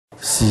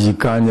時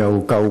間又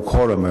夠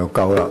quorum 又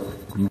夠啦。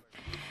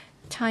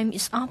Time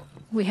is up.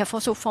 We have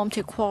also formed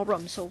a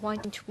quorum, so why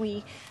don't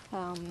we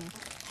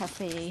have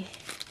a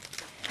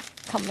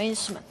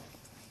commencement?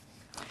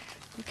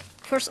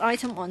 First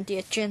item on the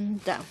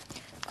agenda,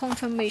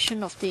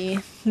 confirmation of the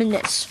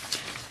minutes.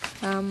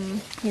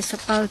 It's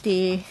about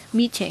the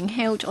meeting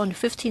held on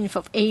 15th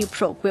of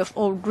April. We have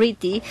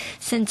already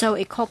sent out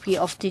a copy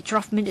of the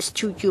draft minutes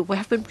to you. We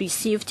haven't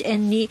received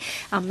any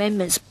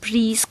amendments.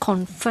 Please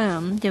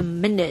confirm the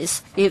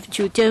minutes if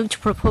you don't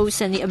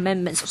propose any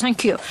amendments.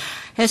 Thank you.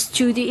 As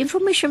to the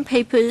information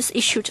papers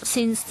issued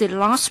since the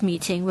last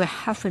meeting, we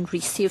haven't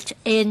received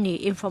any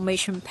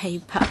information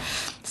paper.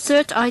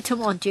 Third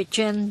item on the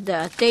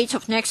agenda, date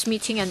of next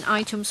meeting and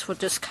items for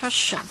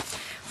discussion.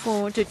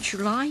 For the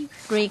July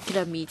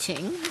regular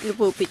meeting, it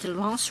will be the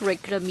last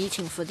regular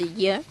meeting for the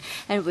year,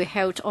 and we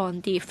held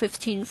on the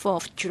 15th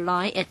of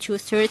July at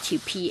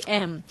 2:30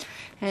 p.m.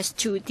 As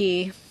to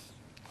the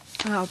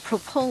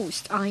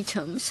proposed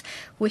items,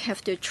 we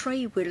have the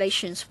trade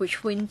relations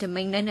between the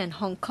mainland and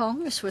Hong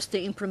Kong, as well as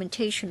the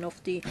implementation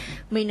of the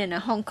mainland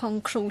and Hong Kong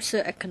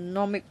closer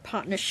economic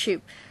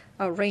partnership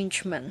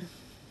arrangement.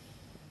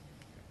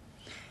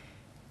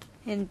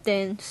 And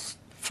then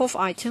fourth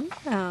item,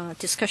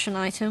 discussion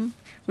item,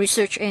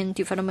 research and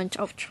development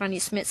of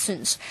Chinese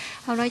medicines.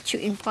 I'd like to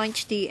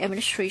invite the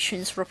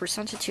administration's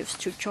representatives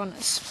to join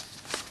us.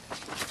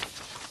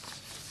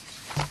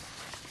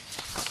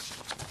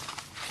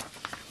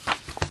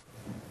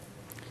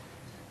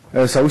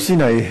 首先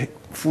係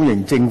歡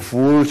迎政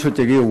府出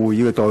席呢個會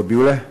議嘅代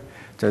表呢，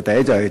就第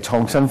一就係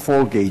創新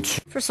科技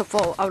處。First of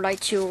all, I would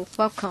like to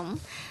welcome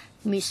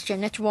Ms.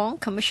 Janet Wong,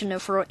 Commissioner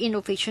for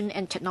Innovation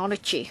and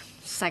Technology.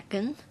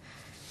 Second,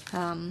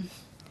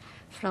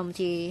 from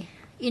the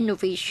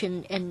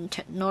Innovation and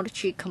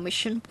Technology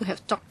Commission, we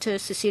have Dr.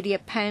 Cecilia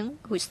Pang,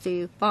 who is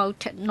the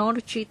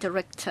Biotechnology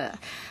Director.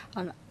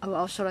 And I would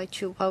also like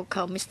to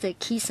welcome Mr.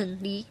 Keeson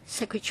Lee,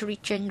 Secretary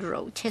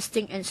General,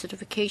 Testing and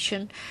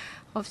Certification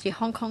of the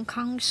Hong Kong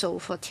Council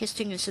for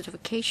Testing and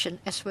Certification,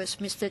 as well as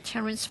Mr.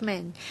 Terence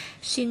Mann,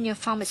 Senior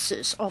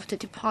Pharmacist of the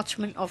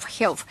Department of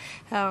Health.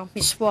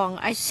 Ms. Wong,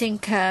 I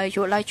think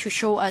you would like to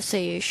show us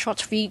a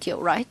short video,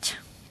 right?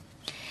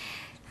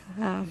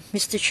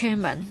 Mr.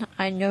 Chairman,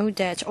 I know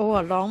that all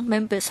along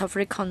members are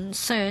very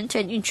concerned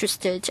and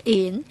interested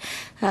in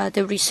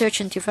the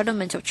research and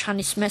development of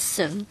Chinese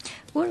medicine.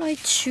 We would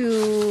like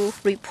to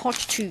report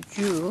to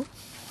you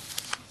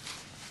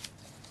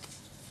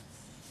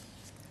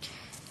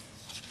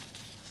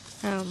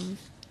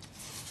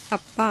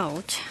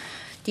about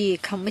the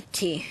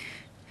Committee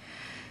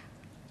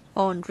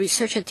on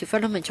Research and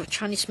Development of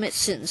Chinese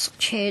Medicines,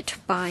 chaired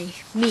by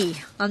me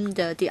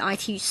under the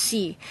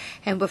ITC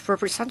and with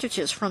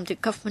representatives from the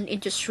government,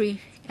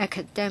 industry,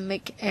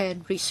 academic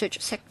and research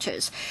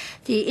sectors.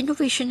 The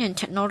Innovation and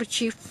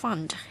Technology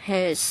Fund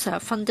has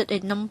funded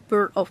a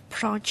number of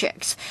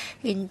projects.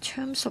 In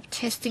terms of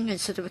testing and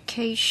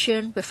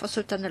certification, we've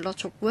also done a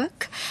lot of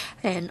work.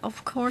 And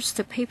of course,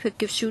 the paper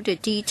gives you the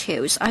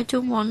details. I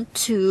don't want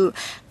to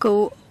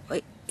go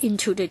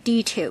into the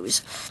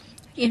details.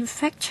 In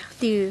fact,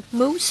 the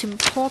most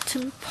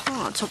important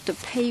part of the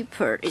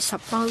paper is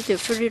about the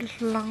very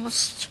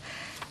last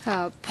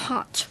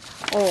part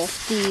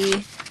of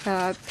the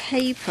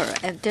paper,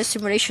 and that's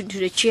in relation to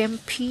the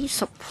GMP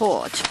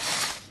support.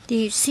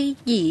 The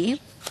CE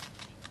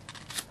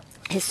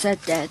has said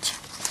that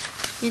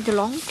in the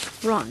long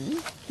run,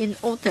 in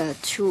order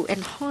to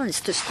enhance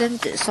the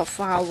standards of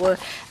our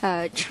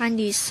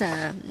Chinese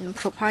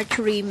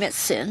proprietary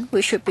medicine,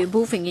 we should be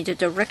moving in the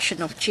direction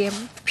of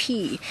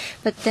GMP.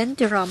 But then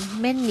there are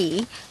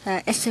many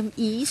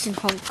SMEs in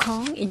Hong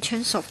Kong in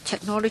terms of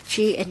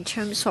technology, in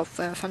terms of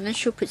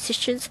financial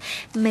positions.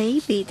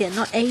 Maybe they're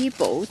not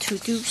able to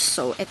do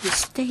so at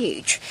this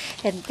stage.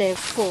 And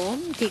therefore,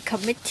 the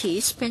committee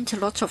spent a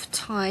lot of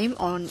time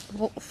on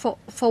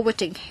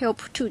forwarding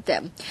help to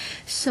them.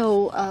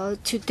 So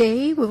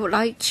today we would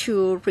like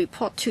to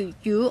report to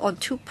you on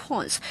 2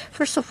 points.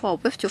 First of all,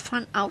 we have to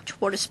find out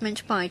what is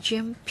meant by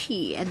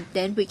GMP, and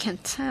then we can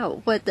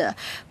tell whether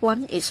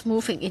one is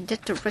moving in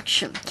that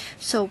direction.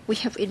 So we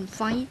have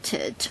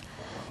invited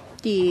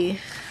the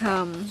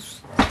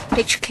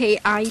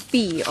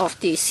HKIB of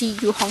the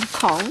CU Hong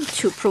Kong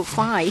to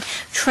provide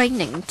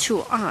training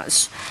to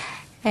us.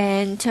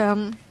 And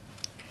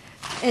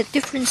at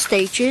different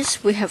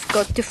stages, we have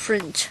got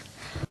different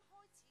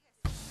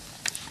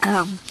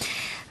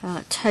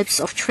types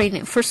of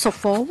training. First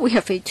of all, we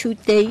have a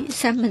 2-day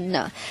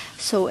seminar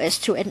so as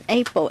to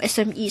enable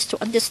SMEs to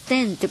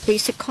understand the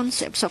basic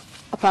concepts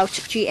about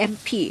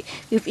GMP.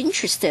 If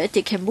interested,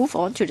 they can move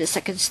on to the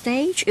second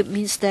stage. It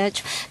means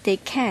that they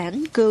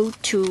can go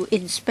to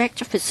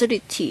inspect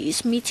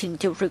facilities meeting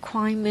the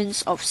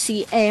requirements of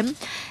CM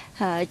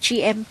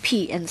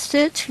GMP. And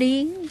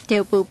thirdly,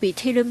 there will be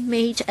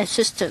tailor-made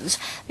assistance.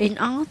 In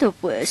other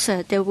words,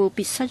 there will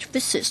be such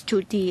visits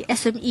to the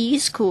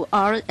SMEs who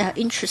are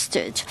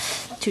interested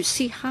to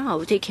see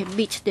how they can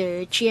meet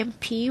the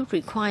GMP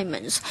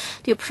requirements.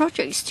 The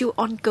project is still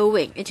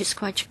ongoing. It is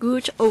quite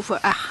good. Over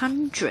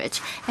 100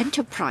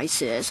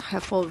 enterprises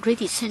have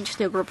already sent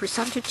their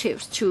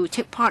representatives to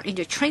take part in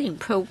the training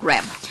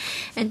program.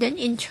 And then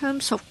in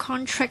terms of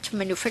contract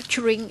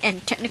manufacturing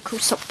and technical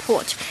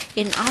support,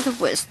 in other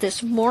words,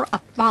 there's more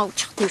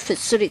about the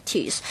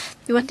facilities.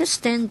 You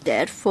understand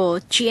that for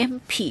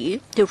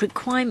GMP, the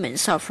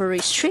requirements are very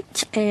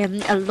strict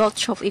and a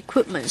lot of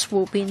equipment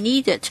will be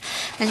needed.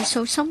 And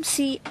so some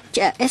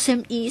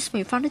SMEs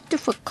may find it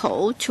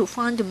difficult to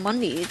find the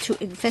money to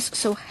invest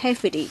so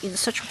heavily in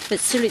such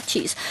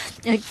facilities.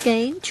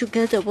 Again,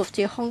 together with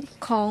the Hong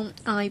Kong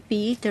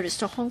IB, there is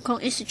the Hong Kong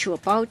Institute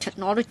of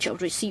Biotechnology of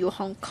CU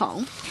Hong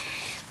Kong.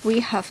 We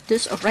have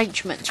this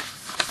arrangement.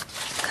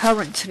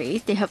 Currently,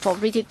 they have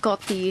already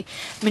got the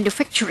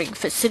manufacturing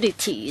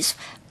facilities,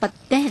 but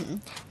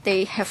then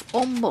they have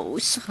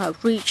almost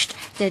reached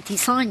their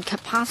design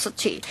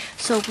capacity.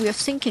 So we are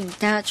thinking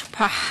that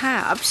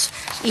perhaps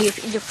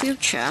if in the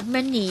future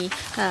many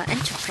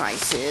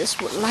enterprises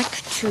would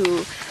like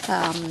to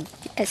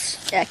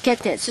get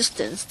the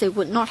assistance, they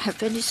would not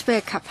have any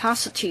spare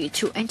capacity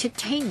to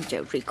entertain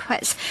their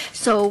requests.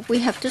 So we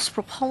have this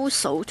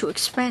proposal to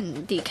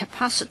expand the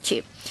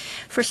capacity.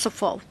 First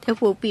of all, there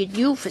will be a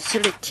new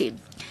facility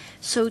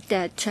so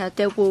that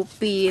there will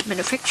be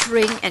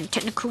manufacturing and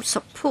technical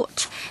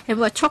support. And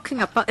we're talking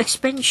about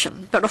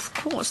expansion, but of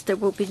course there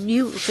will be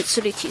new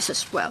facilities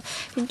as well.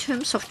 In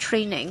terms of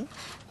training,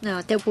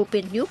 there will be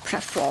a new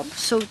platform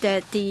so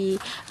that the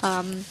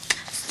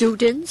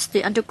students,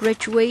 the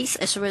undergraduates,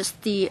 as well as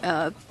the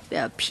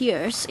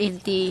peers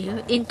in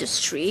the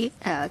industry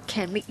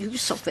can make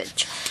use of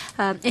it.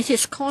 It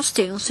is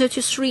costing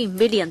 $33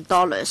 million.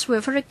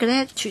 We're very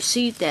glad to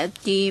see that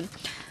the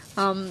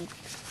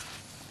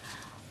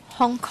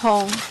Hong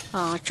Kong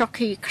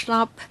Jockey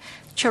Club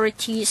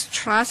Charities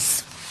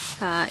Trust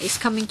is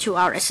coming to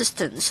our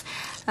assistance.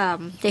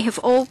 They have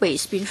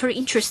always been very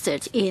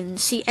interested in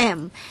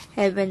CM,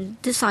 and when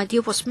this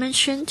idea was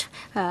mentioned,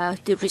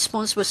 the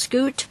response was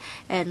good,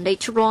 and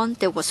later on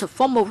there was a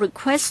formal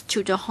request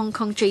to the Hong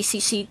Kong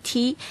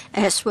JCCT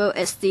as well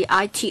as the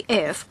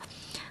ITF.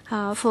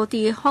 For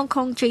the Hong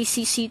Kong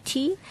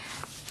JCCT,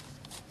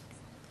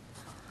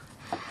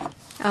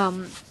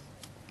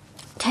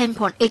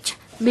 $10.8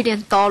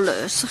 million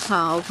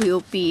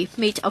will be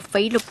made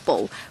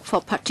available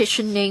for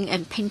partitioning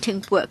and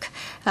painting work.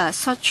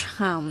 Such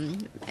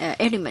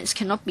elements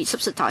cannot be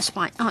subsidized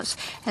by us.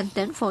 And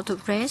then for the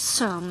rest,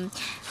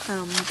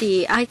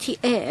 the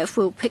ITF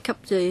will pick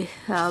up the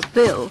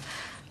bill.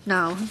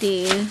 Now,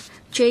 the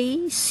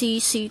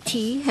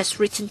JCCT has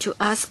written to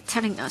us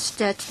telling us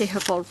that they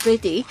have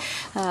already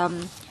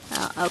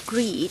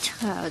agreed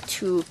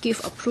to give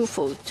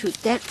approval to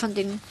that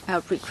funding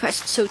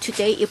request. So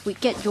today, if we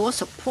get your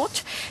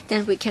support,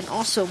 then we can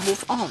also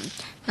move on.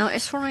 Now,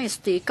 as far as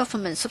the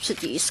government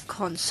subsidy is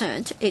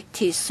concerned,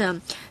 it is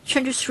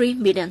 $23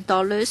 million.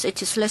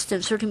 It is less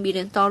than $30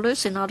 million.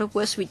 In other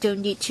words, we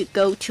don't need to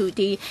go to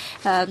the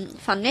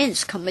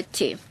Finance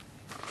Committee.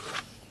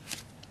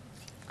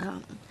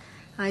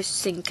 I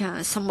think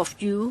some of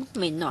you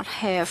may not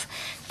have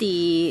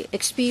the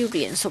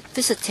experience of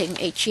visiting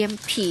a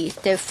GMP.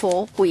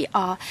 Therefore, we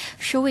are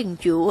showing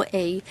you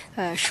a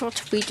short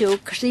video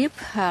clip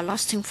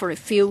lasting for a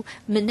few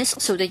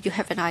minutes so that you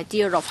have an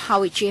idea of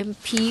how a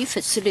GMP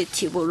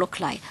facility will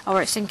look like. All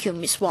right, thank you,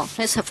 Ms. Wong.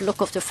 Let's have a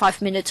look at the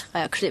 5-minute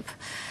clip.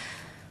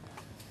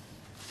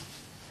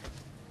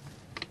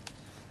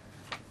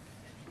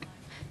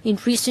 In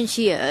recent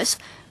years,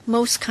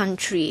 most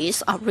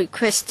countries are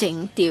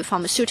requesting the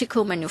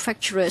pharmaceutical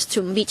manufacturers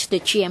to meet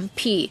the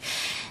GMP.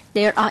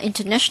 There are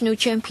international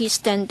GMP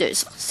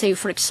standards, say,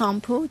 for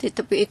example, the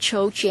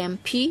WHO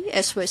GMP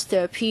as well as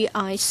the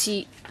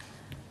PICS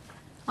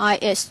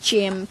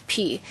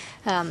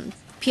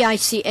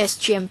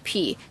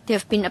GMP. They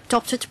have been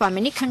adopted by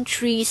many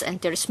countries, and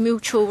there is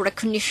mutual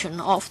recognition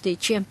of the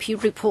GMP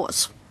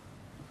reports.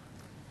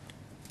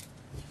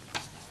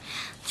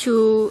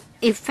 To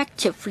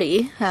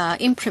effectively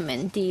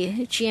implement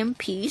the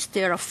GMPs,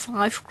 there are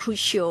 5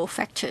 crucial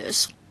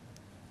factors.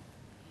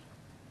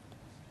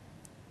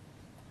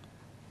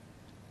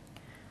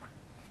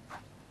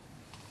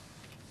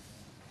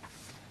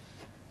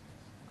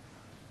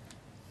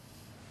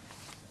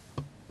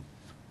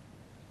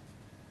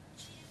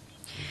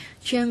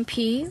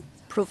 GMP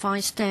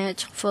provides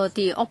that for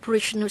the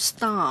operational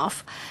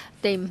staff,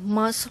 they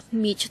must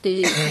meet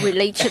the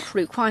related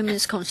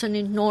requirements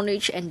concerning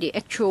knowledge and the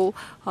actual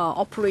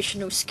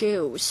operational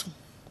skills.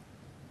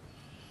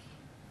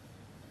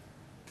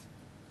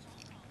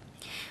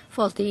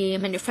 For the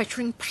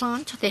manufacturing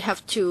plant, they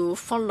have to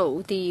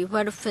follow the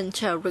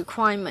relevant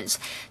requirements.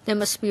 There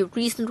must be a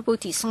reasonable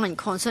design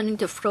concerning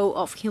the flow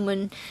of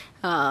human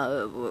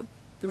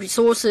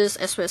resources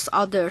as well as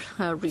other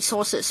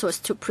resources so as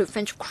to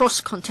prevent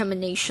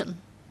cross-contamination.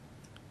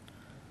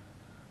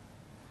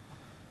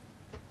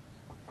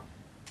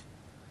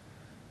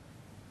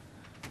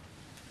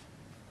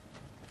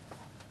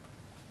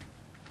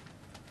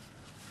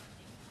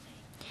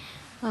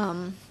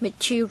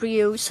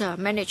 materials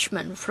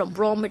management, from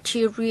raw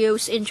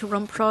materials,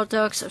 interim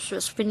products, as well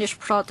as finished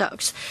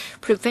products,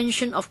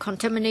 prevention of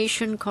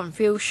contamination,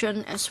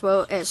 confusion, as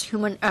well as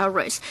human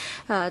errors.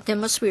 There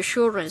must be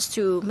assurance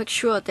to make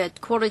sure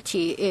that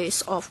quality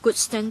is of good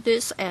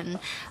standards and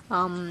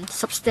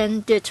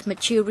substandard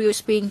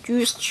materials being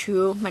used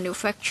to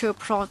manufacture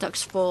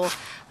products for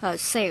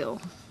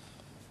sale.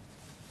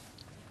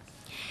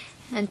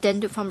 And then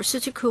the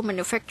pharmaceutical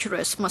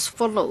manufacturers must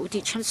follow the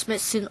Chinese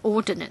Medicine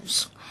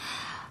Ordinance.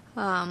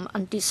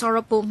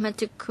 Undesirable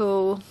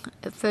medical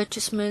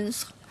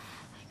advertisements,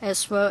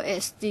 as well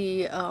as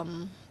the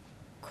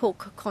code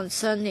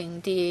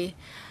concerning the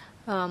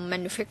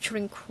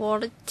manufacturing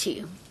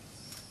quality.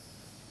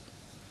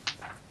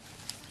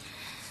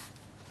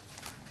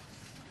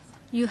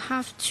 You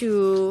have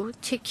to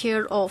take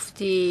care of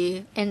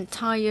the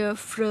entire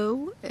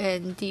flow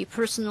and the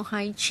personal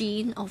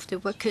hygiene of the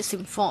workers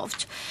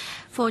involved.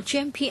 For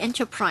GMP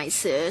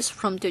enterprises,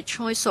 from the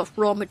choice of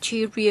raw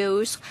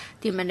materials,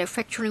 the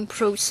manufacturing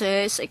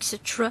process,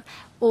 etc.,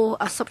 all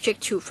are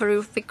subject to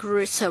very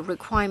vigorous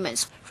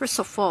requirements. First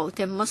of all,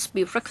 there must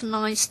be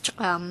recognized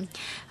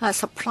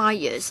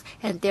suppliers,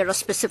 and there are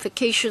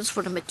specifications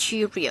for the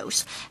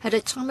materials. At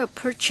the time of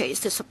purchase,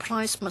 the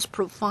suppliers must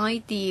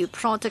provide the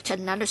product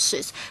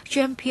analysis.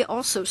 GMP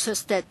also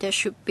says that there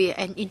should be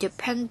an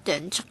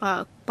independent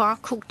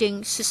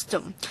barcoding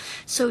system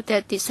so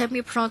that the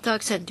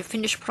semi-products and the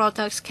finished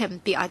products can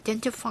be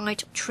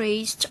identified,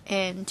 traced,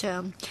 and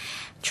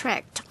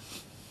tracked.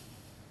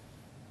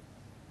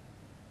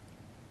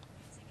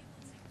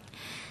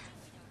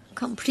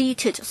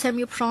 Completed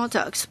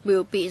semi-products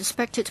will be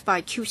inspected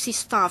by QC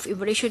staff in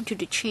relation to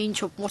the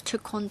change of water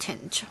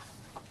content.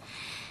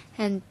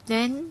 And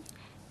then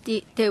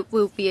there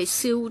will be a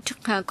sealed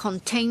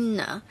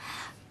container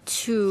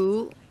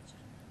to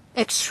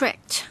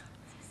extract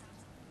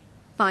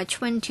by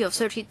 20 or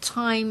 30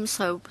 times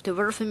of the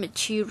relevant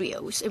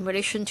materials in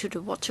relation to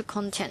the water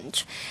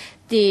content.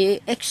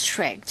 The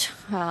extract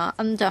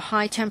under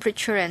high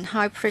temperature and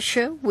high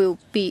pressure will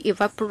be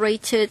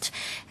evaporated,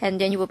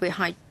 and then it will be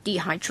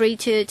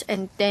dehydrated,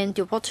 and then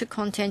the water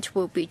content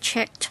will be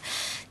checked.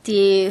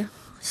 The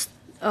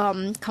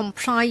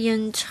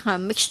compliant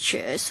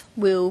mixtures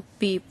will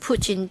be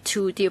put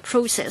into the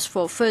process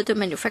for further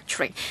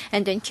manufacturing,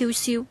 and then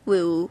QC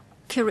will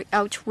carry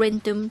out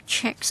random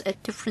checks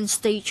at different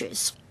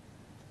stages.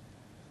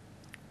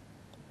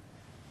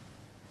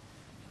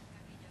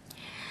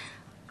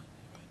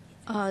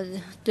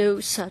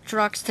 Those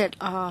drugs that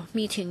are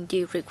meeting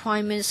the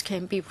requirements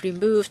can be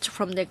removed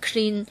from the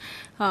clean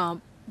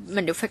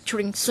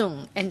manufacturing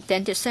zone, and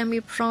then the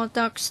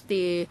semi-products,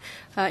 the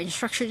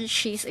instruction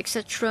sheets,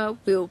 etc.,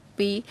 will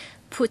be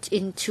put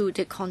into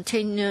the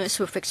containers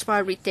with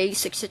expiry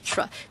dates,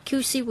 etc.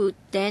 QC will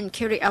then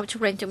carry out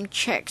random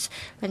checks.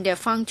 When they are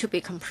found to be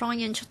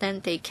compliant,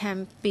 then they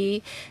can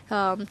be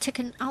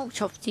taken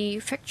out of the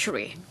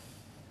factory.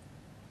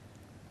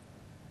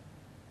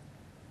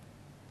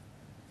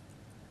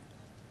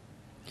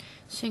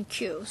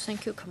 Thank you,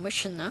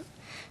 Commissioner.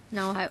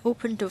 Now I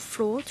open the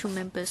floor to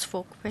members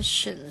for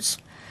questions.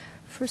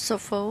 First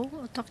of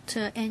all,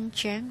 Dr. N.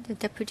 Jiang, the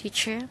Deputy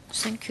Chair.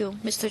 Thank you,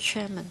 Mr.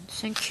 Chairman.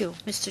 Thank you,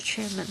 Mr.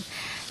 Chairman.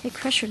 A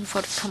question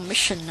for the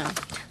Commissioner.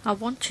 I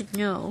want to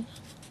know,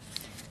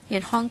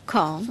 in Hong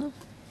Kong,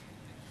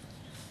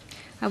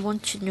 I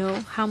want to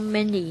know how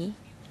many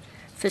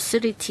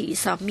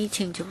facilities are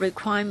meeting the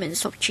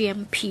requirements of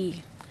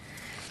GMP,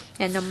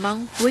 and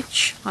among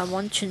which I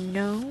want to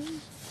know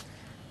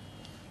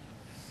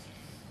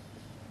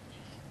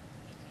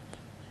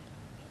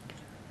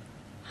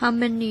how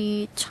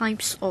many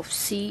types of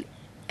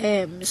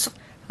CMs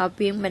are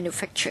being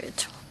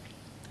manufactured.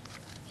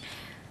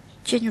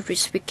 Generally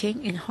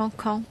speaking, in Hong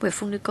Kong,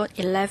 we've only got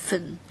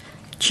 11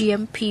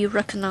 GMP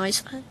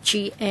recognized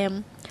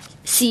GMP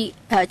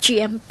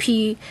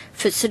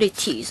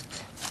facilities,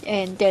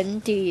 and then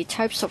the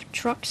types of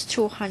drugs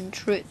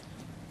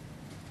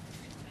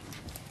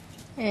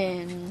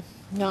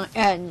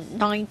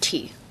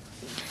 290.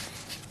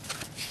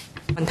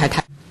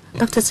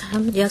 Dr.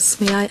 Tam, yes,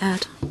 may I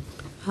add?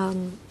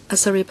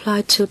 As a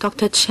reply to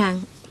Dr.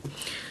 Chang,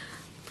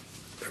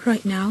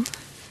 right now,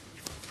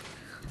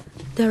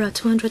 there are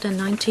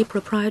 290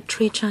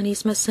 proprietary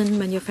Chinese medicine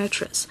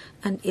manufacturers,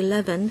 and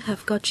 11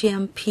 have got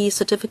GMP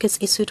certificates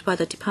issued by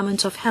the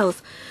Department of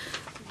Health.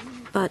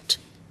 But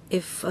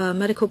if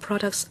medical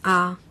products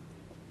are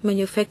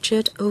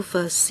manufactured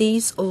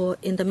overseas or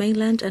in the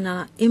mainland and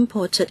are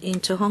imported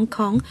into Hong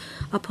Kong,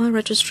 upon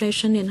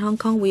registration in Hong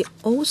Kong, we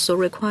also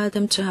require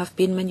them to have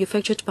been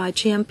manufactured by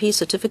GMP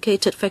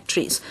certificated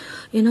factories.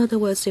 In other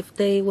words, if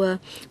they were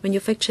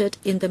manufactured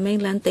in the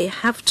mainland, they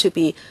have to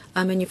be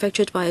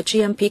manufactured by a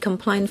GMP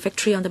compliant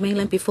factory on the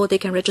mainland before they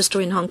can register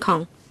in Hong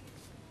Kong.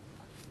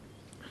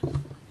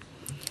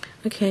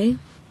 Okay.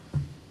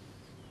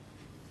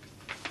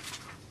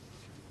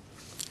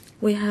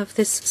 We have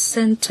this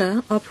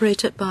center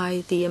operated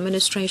by the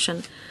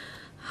administration.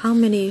 How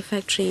many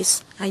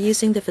factories are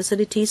using the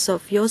facilities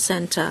of your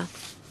center?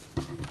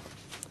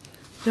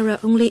 There are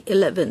only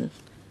 11.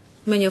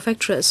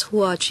 manufacturers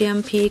who are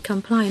GMP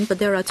compliant, but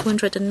there are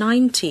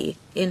 290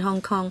 in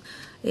Hong Kong.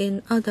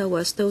 In other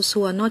words, those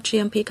who are not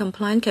GMP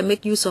compliant can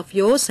make use of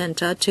your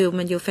center to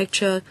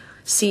manufacture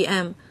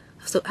CM.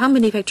 So how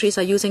many factories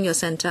are using your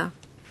center?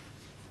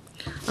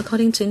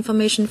 According to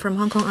information from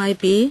Hong Kong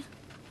IB,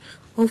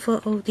 over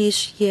all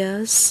these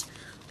years,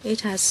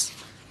 it has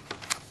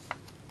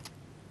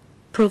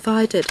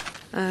provided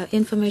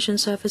information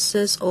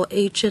services or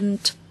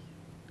agent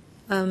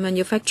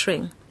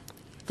manufacturing.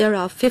 There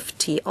are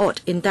 50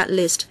 odd in that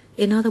list.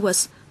 In other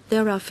words,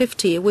 there are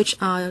 50 which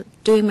are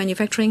doing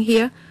manufacturing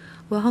here.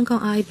 Well, Hong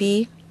Kong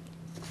IB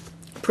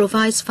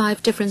provides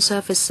 5 different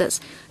services.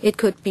 It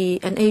could be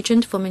an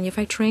agent for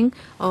manufacturing,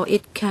 or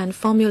it can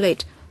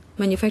formulate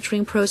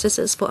manufacturing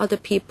processes for other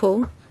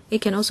people.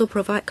 It can also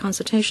provide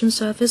consultation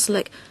service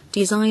like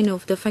design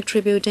of the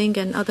factory building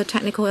and other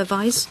technical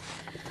advice.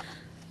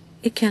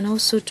 It can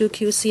also do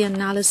QC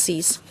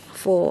analyses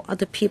for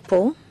other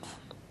people.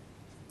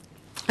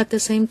 At the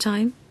same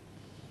time,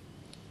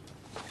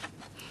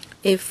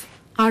 if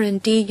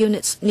R&D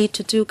units need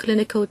to do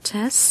clinical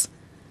tests,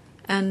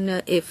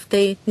 and if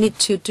they need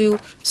to do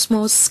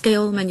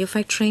small-scale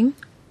manufacturing,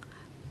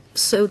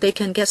 so they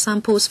can get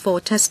samples for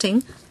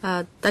testing,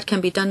 that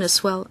can be done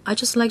as well. I'd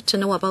just like to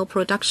know about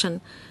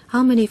production.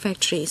 How many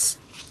factories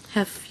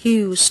have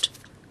used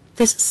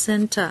this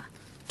center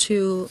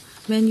to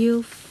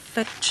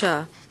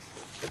manufacture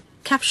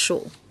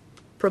capsule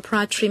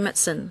proprietary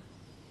medicine?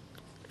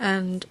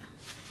 And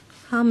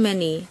how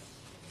many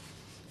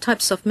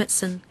types of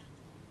medicine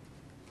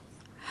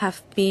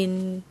have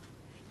been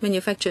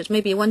manufactured?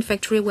 Maybe one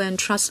factory will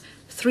entrust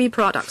 3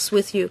 products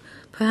with you.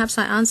 Perhaps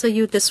I answer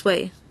you this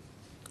way.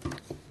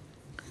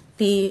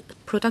 The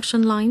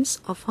production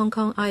lines of Hong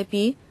Kong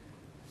IB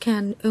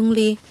can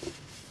only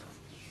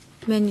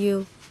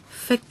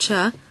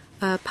manufacture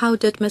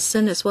powdered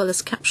medicine as well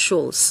as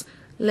capsules.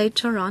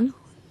 Later on,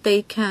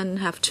 they can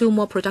have 2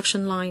 more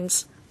production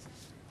lines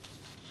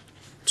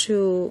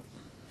to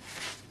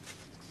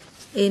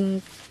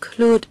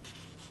include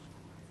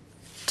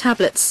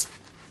tablets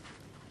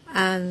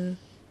and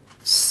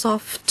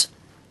soft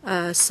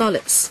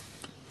solids.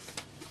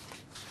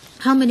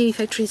 How many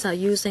factories are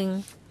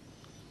using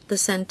the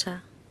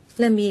center?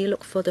 Let me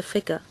look for the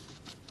figure.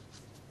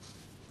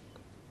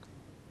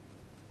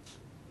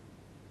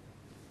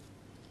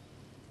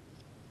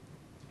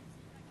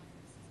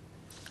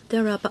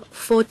 There are about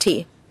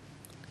 40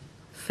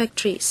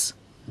 factories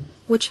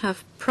which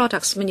have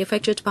products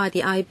manufactured by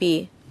the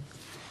IB.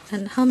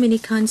 And how many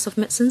kinds of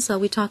medicines are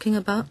we talking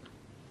about?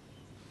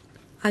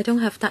 I don't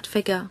have that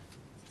figure.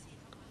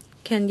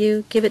 Can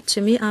you give it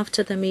to me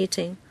after the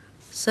meeting?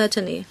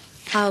 Certainly.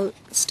 I'll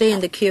stay in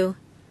the queue.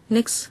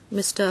 Next,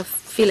 Mr.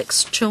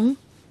 Felix Chung.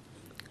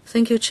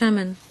 Thank you,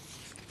 Chairman.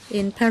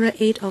 In para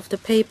 8 of the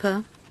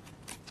paper,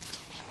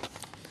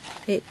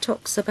 it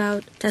talks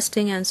about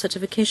testing and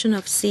certification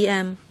of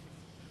CM.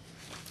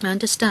 I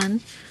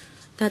understand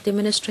that the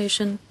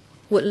administration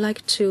would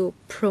like to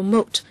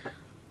promote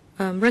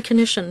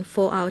recognition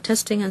for our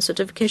testing and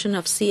certification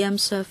of CM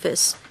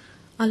service.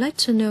 I'd like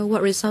to know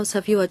what results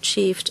have you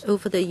achieved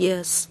over the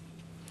years.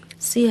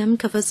 CM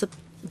covers a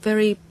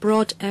very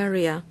broad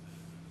area.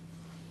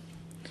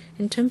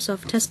 In terms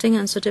of testing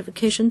and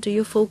certification, do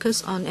you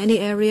focus on any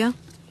area?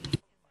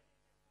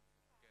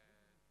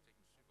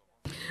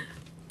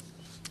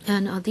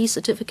 And are these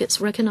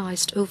certificates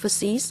recognized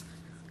overseas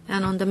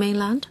and on the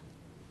mainland?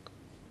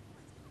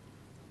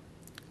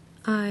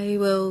 I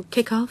will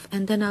kick off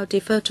and then I'll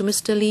defer to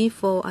Mr. Lee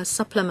for a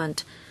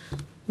supplement.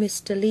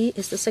 Mr. Lee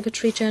is the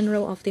Secretary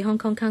General of the Hong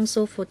Kong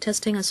Council for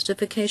Testing and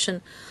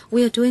Certification.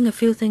 We are doing a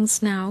few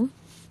things now,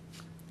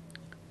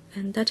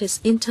 and that is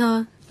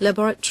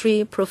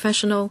inter-laboratory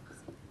professional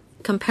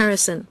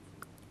comparison.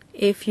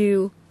 If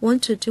you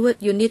want to do it,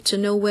 you need to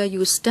know where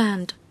you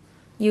stand.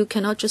 You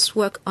cannot just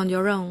work on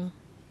your own.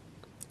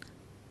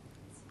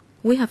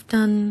 We have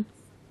done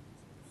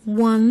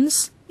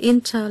once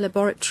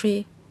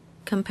inter-laboratory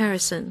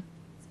comparison,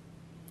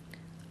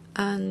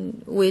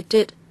 and we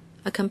did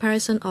a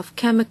comparison of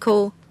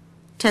chemical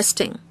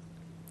testing.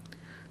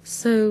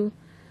 So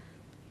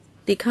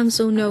the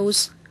Council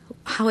knows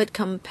how it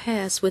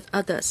compares with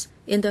others.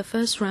 In the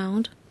first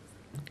round,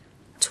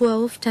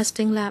 12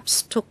 testing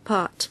labs took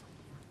part.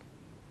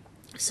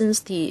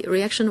 Since the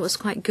reaction was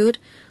quite good,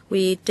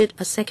 we did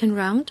a second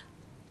round.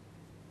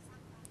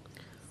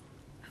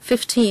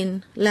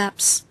 15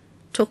 labs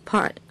took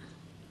part.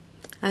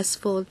 As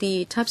for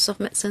the types of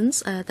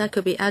medicines, that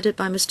could be added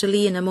by Mr.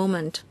 Lee in a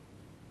moment.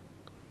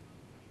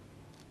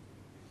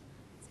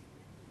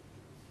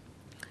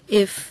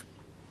 If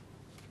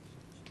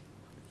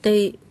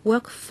they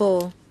work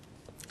for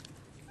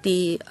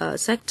the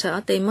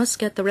sector, they must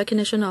get the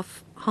recognition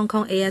of Hong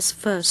Kong AS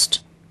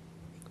first.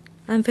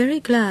 I'm very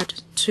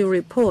glad to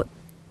report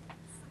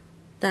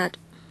that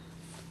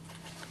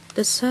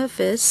the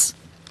service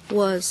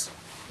was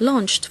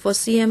launched for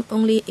CM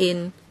only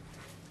in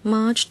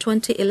March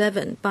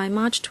 2011. By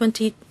March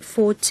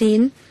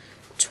 2014,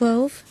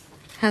 12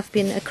 have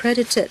been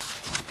accredited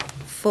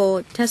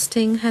for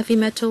testing heavy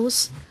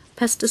metals,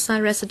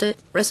 pesticide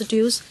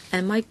residues,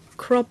 and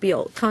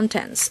microbial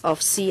contents of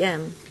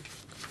CM.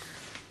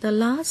 The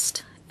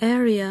last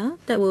area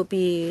that will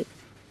be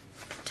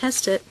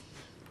tested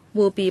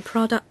will be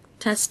product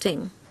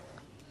testing.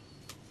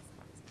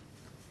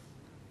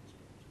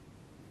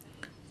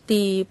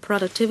 The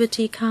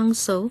Productivity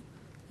Council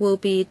will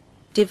be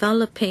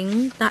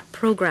developing that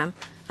program.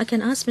 I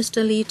can ask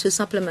Mr. Lee to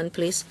supplement,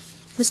 please.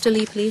 Mr.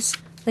 Lee, please.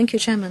 Thank you,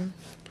 Chairman.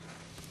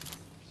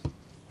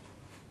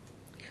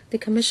 The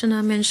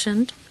Commissioner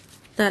mentioned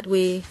that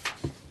we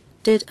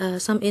did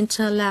some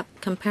inter-lab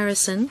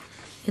comparison.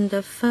 In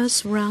the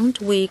first round,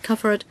 we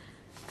covered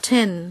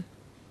 10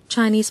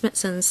 Chinese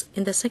medicines.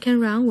 In the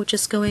second round, which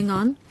is going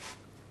on,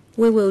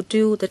 we will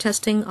do the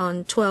testing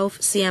on 12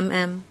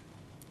 CMM.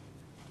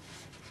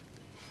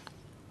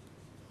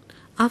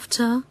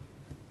 After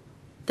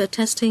the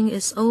testing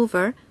is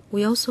over,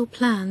 we also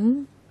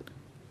plan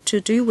to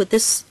do with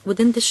this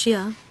within this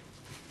year.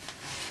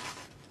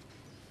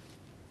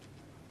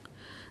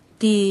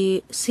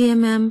 The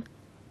CMM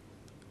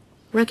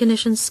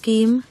recognition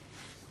scheme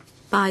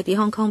by the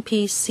Hong Kong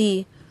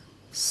PC,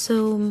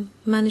 so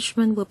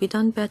management will be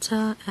done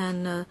better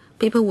and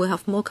people will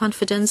have more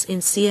confidence in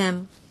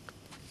CM.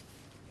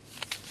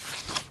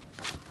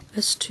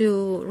 As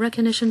to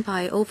recognition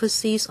by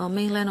overseas or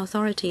mainland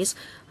authorities,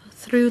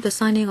 through the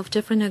signing of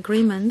different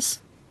agreements,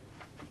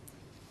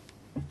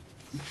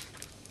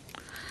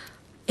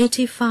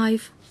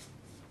 85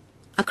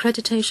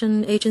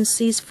 accreditation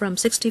agencies from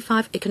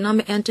 65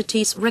 economic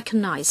entities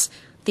recognize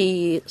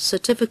the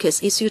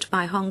certificates issued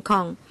by Hong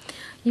Kong.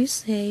 You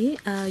say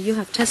you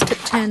have tested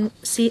 10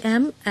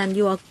 CM and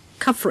you are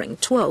covering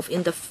 12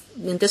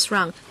 in this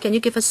round. Can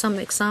you give us some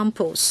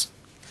examples?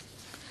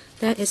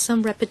 There is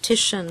some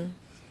repetition.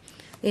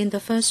 In the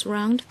first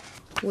round,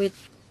 we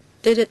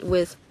did it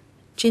with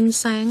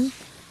ginseng,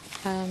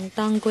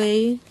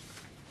 dangui,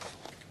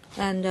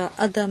 and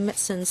other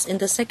medicines. In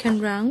the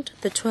second round,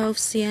 the 12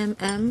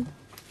 CMM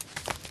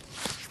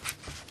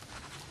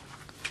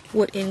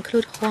would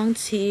include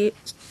huangqi,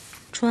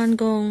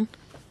 chuangong,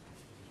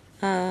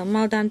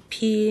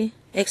 maodan-pi,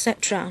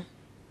 etc.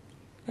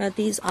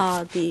 These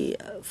are the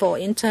for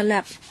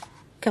inter-lab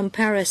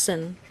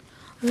comparison.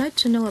 I'd like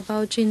to know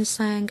about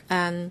ginseng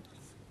and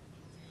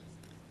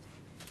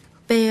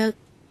bear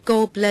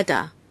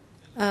gallbladder.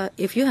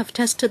 If you have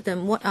tested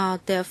them, what are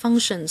their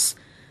functions?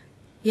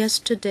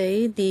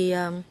 Yesterday,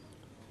 the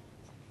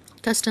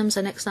Customs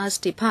and Excise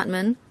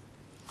Department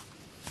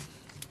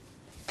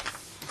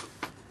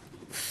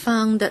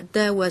found that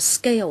there were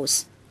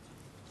scales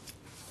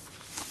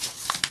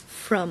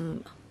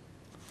from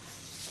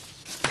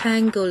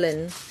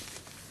pangolin.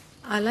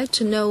 I'd like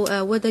to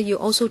know whether you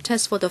also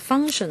test for the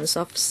functions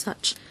of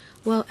such.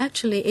 Well,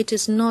 actually, it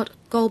is not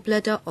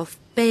gallbladder of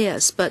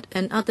bears, but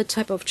another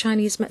type of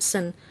Chinese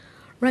medicine.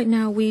 Right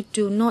now, we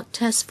do not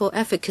test for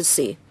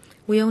efficacy.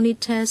 We only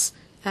test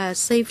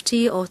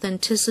safety,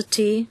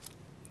 authenticity,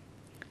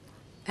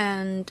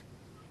 and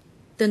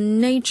the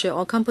nature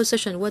or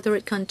composition, whether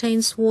it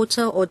contains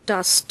water or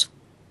dust.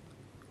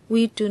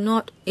 We do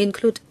not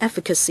include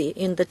efficacy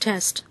in the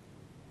test.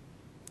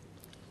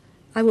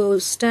 I will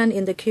stand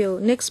in the queue.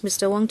 Next,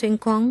 Mr. Wang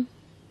Ting-kwang.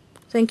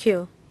 Thank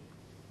you.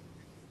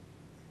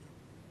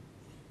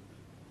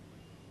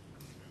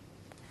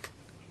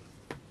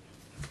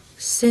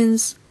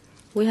 Since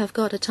we have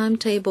got a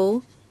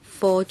timetable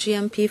for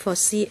GMP for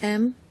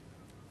CM,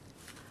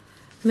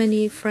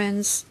 many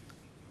friends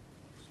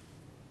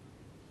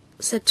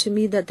said to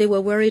me that they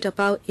were worried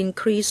about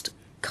increased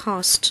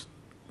cost.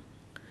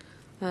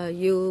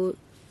 You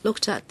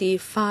looked at the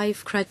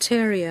 5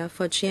 criteria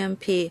for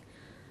GMP.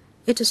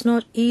 It is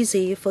not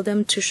easy for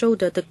them to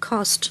shoulder the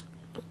cost.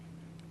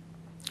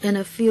 And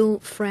a few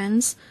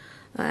friends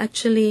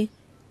actually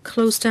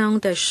closed down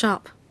their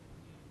shop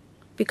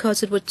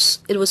because it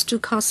was too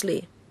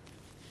costly.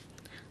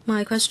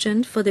 My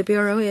question for the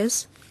Bureau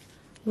is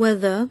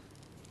whether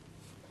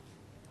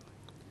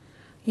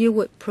you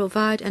would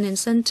provide an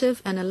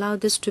incentive and allow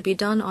this to be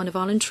done on a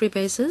voluntary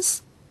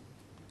basis.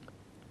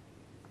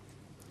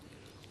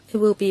 It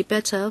will be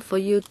better for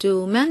you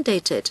to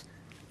mandate it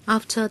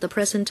after the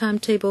present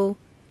timetable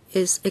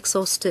is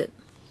exhausted.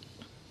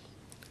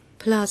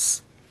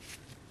 Plus,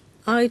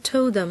 I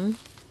told them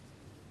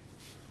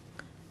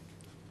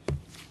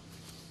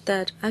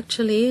that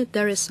actually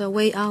there is a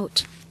way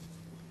out.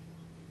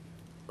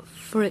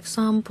 For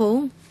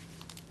example,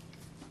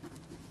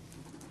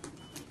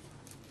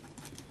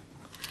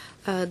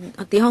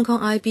 the Hong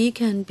Kong IB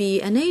can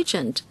be an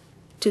agent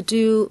to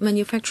do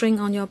manufacturing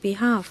on your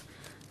behalf.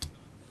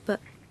 But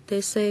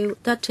they say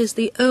that is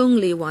the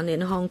only one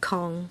in Hong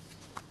Kong.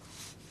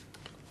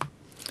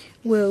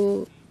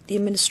 Will the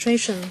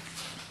administration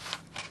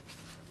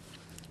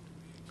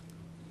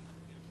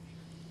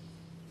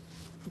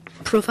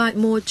provide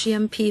more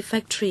GMP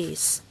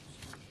factories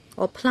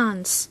or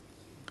plants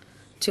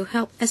to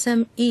help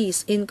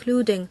SMEs,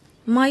 including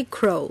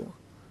micro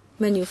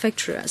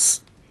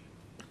manufacturers,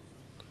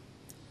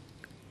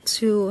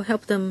 to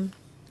help them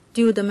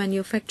do the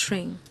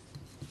manufacturing?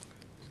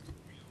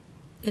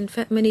 In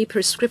fact, many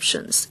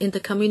prescriptions in the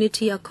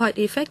community are quite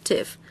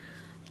effective,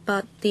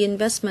 but the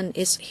investment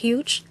is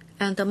huge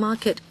and the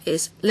market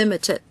is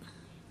limited.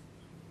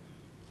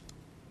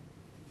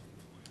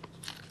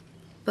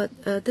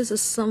 But this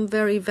is some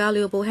very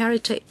valuable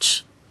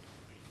heritage.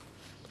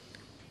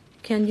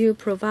 Can you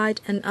provide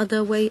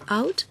another way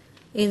out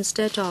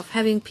instead of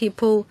having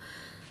people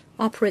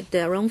operate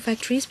their own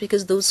factories,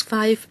 because those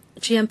 5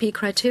 GMP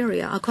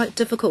criteria are quite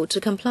difficult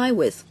to comply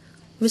with?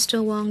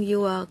 Mr. Wang,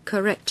 you are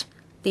correct.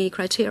 The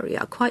criteria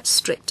are quite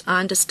strict, I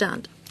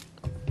understand.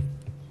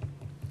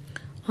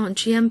 On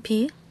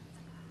GMP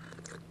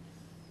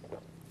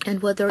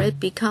and whether it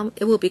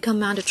will become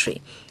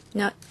mandatory.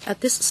 Now,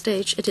 at this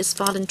stage, it is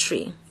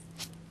voluntary.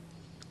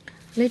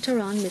 Later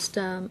on,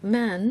 Mr.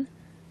 Mann,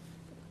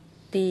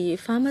 the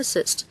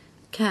pharmacist,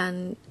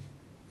 can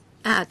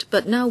add,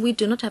 but now we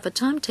do not have a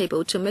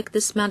timetable to make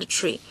this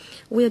mandatory.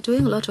 We are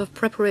doing a lot of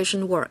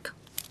preparation work.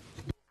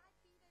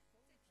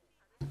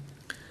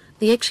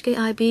 The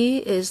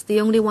HKIB is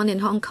the only one in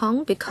Hong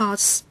Kong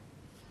because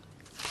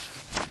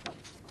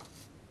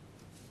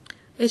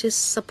it is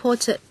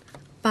supported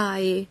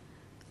by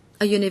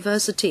a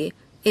university.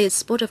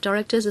 Its board of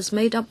directors is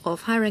made up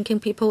of high-ranking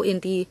people in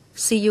the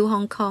CU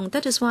Hong Kong.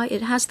 That is why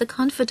it has the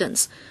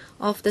confidence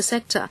of the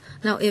sector.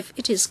 Now, if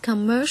it is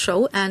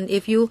commercial and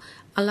if you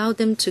allow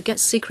them to get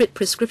secret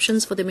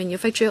prescriptions for the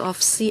manufacture of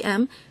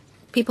CM,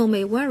 people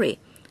may worry.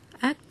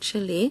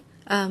 Actually,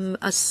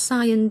 a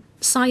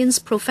science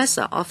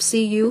professor of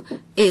CU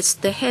is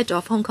the head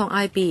of Hong Kong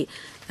IB,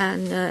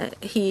 and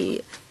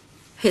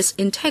his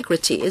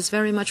integrity is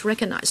very much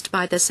recognized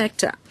by the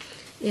sector.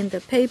 In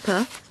the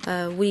paper,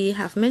 we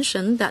have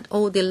mentioned that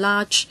all the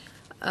large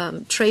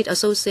trade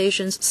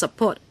associations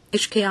support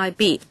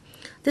HKIB.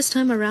 This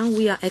time around,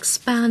 we are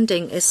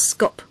expanding its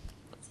scope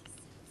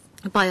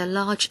by a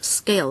large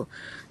scale.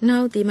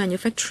 Now the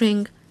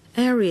manufacturing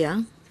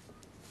area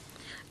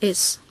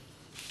is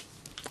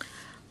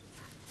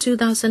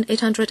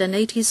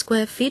 2,880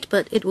 square feet,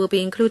 but it will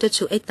be included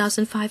to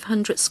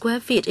 8,500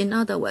 square feet. In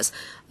other words,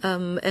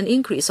 an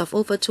increase of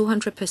over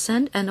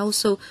 200%, and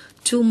also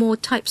 2 more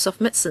types of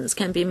medicines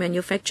can be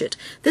manufactured.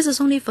 This is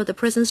only for the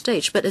present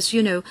stage, but as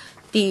you know,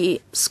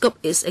 the scope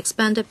is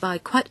expanded by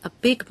quite a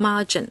big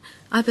margin.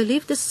 I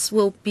believe this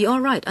will be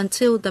all right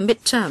until the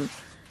midterm,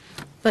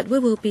 but we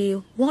will be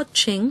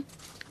watching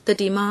the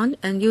demand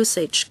and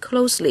usage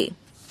closely.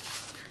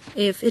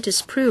 If it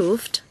is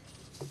proved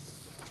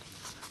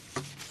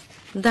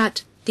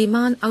that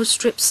demand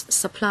outstrips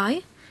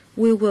supply,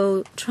 we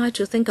will try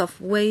to think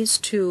of ways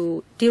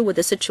to deal with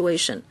the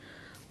situation.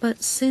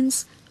 But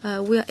since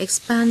we are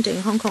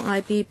expanding Hong Kong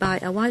IB by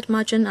a wide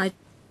margin, I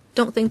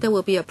don't think there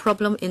will be a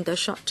problem in the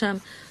short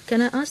term.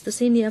 Can I ask the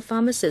senior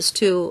pharmacist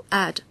to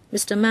add?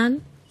 Mr.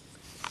 Mann?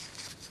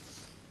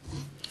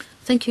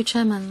 Thank you,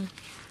 Chairman.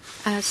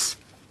 As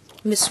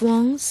Ms.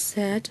 Wong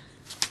said,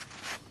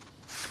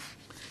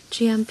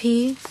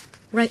 GMP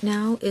right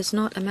now is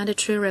not a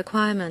mandatory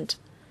requirement.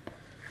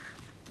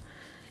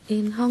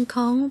 In Hong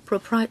Kong,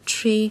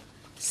 proprietary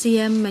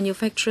CM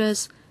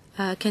manufacturers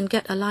can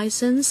get a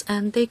license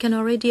and they can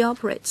already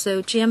operate.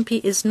 So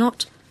GMP is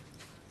not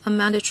a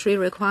mandatory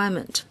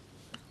requirement.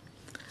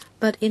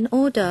 But in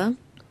order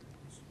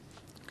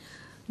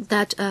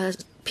that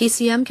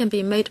PCM can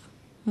be made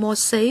more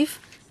safe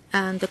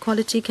and the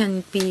quality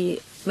can be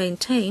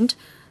maintained,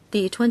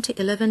 the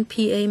 2011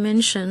 PA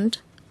mentioned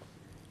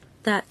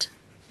that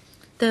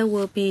there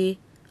will be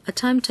a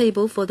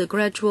timetable for the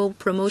gradual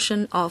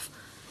promotion of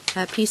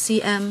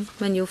PCM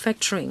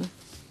manufacturing.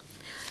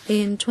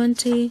 In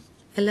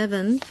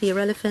 2011, the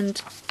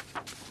relevant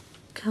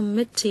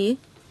committee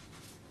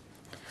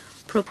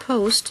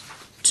proposed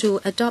to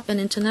adopt an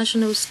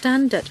international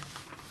standard,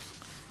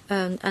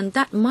 and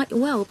that might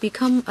well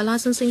become a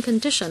licensing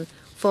condition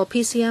for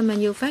PCM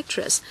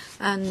manufacturers.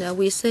 And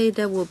we say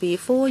there will be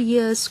 4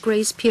 years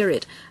grace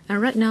period.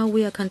 And right now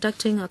we are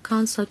conducting a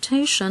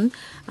consultation,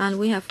 and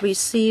we have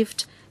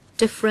received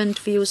different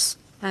views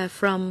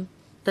from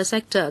the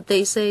sector.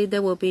 They say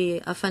there will be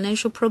a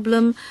financial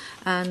problem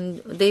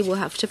and they will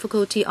have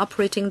difficulty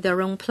operating their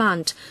own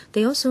plant.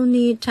 They also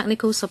need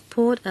technical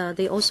support.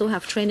 They also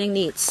have training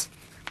needs.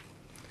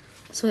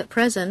 So at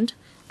present,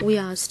 we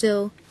are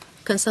still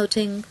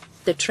consulting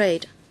the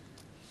trade.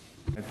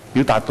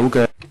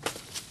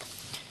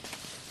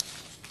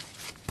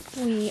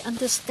 We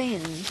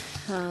understand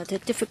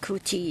the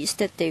difficulties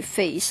that they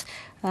face.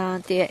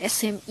 They are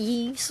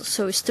SMEs,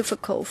 so it's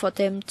difficult for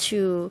them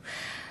to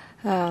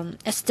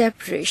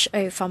establish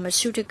a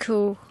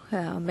pharmaceutical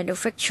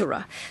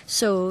manufacturer.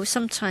 So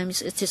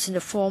sometimes it is in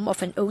the form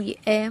of an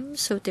OEM,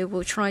 so they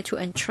will try to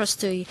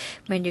entrust the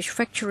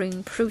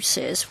manufacturing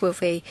process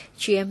with a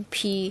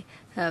GMP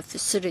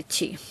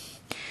facility.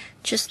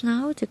 Just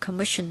now, the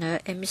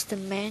Commissioner and Mr.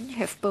 Mann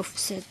have both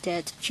said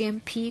that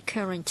GMP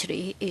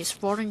currently is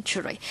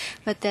voluntary,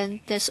 but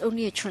then there's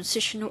only a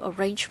transitional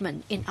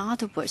arrangement. In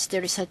other words,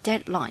 there is a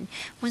deadline.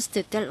 Once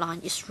the deadline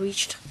is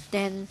reached,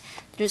 then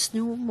there's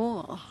no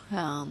more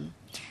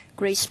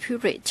grace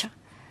period.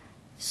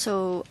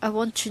 So I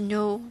want to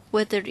know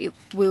whether it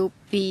will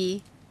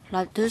be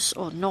like this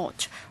or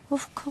not?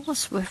 Of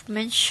course, we've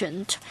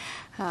mentioned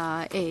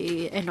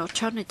an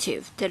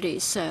alternative, that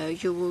is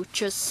you will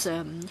just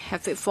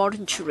have it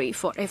voluntary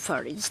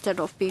forever instead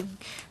of being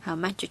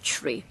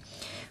mandatory.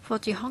 For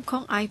the Hong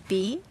Kong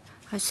IB,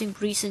 I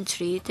think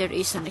recently there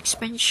is an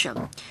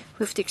expansion.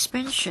 With the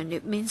expansion,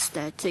 it means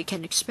that they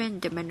can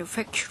expand the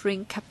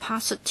manufacturing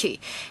capacity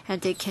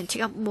and they can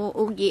take up more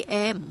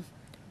OEM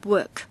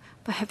work.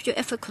 But have you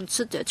ever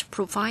considered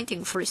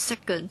providing for a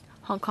second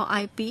Hong Kong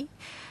IB?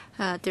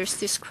 There's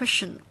this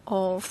question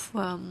of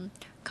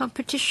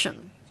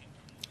competition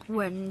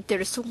when there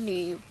is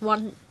only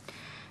one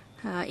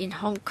in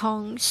Hong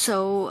Kong,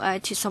 so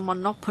it is a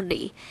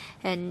monopoly,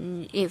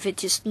 and if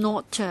it is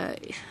not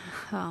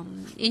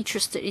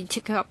interested in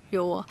taking up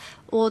your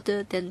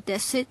order, then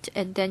that's it,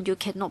 and then you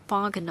cannot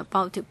bargain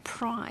about the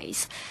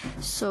price.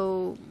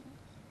 So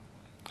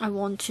I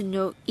want to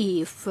know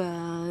if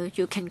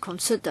you can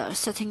consider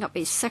setting up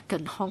a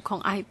second Hong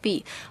Kong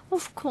IB.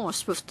 Of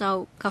course,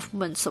 without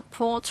government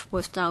support,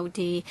 without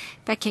the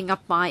backing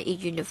up by a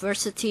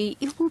university,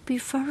 it will be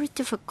very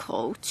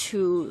difficult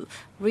to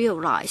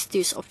realize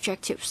this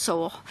objective.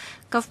 So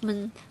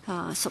government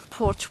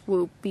support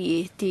will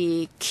be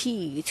the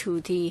key to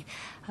the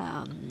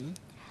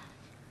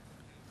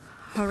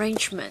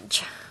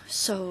arrangement.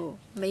 So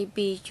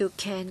maybe you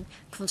can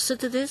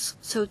consider this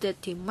so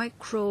that the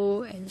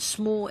micro and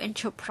small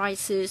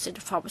enterprises in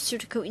the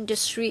pharmaceutical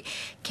industry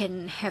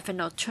can have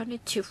an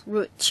alternative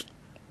route.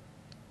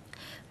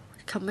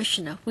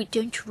 Commissioner, we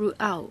don't rule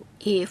out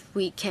if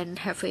we can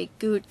have a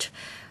good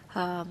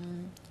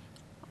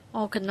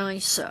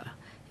organizer.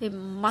 It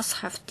must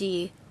have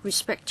the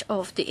respect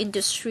of the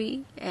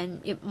industry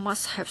and it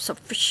must have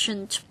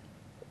sufficient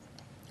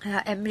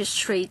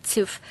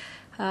administrative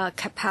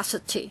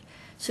capacity.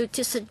 So it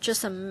isn't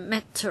just a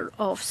matter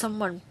of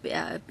someone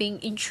being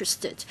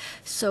interested.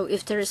 So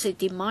if there is a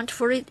demand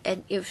for it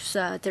and if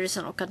there is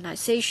an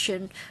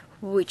organization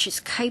which is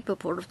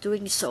capable of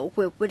doing so,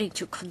 we're willing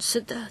to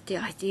consider the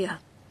idea.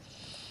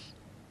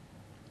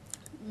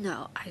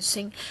 Now, I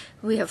think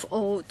we have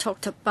all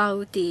talked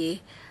about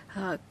the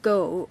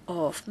goal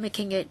of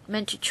making it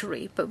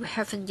mandatory, but we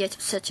haven't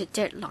yet set a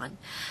deadline.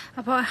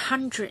 About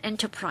 100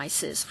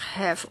 enterprises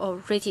have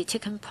already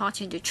taken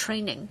part in the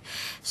training.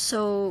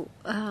 So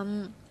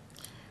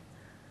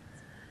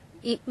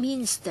it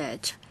means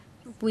that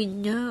we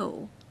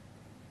know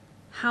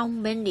how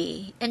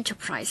many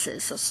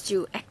enterprises are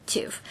still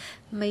active.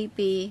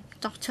 Maybe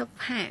Dr.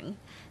 Pang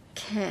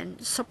can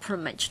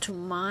supplement to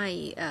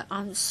my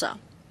answer.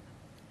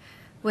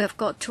 We have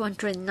got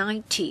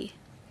 290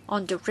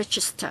 on the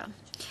register,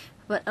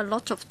 but a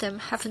lot of them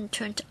haven't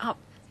turned up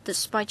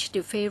despite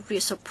the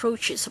various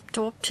approaches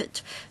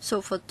adopted.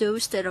 So for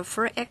those that are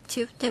very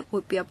active, that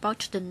would be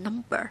about the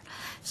number.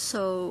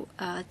 So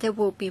there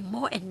will be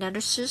more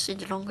analysis in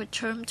the longer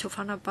term to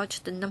find out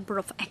about the number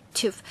of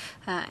active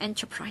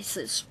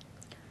enterprises.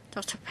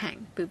 Dr.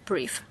 Pang, be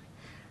brief.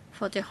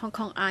 For the Hong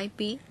Kong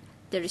IB,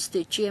 there is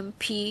the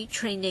GMP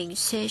training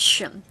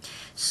session.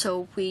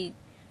 So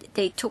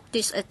they took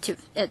this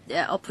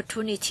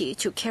opportunity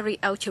to carry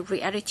out a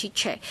reality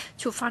check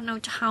to find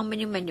out how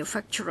many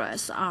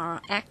manufacturers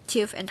are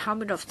active and how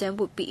many of them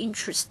would be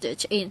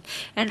interested in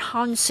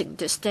enhancing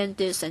the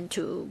standards and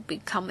to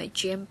become a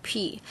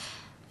GMP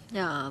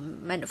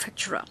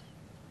manufacturer.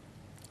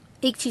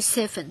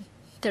 87.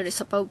 There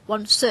is about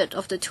 1/3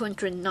 of the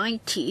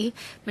 290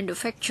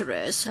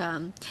 manufacturers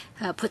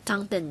put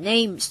down their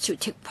names to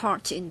take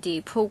part in the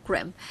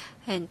program,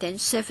 and then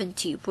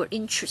 70 were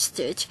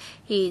interested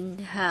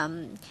in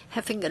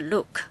having a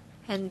look.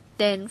 And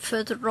then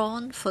further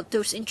on, for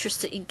those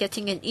interested in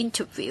getting an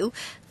interview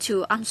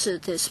to answer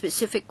the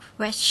specific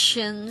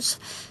questions,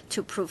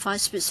 to provide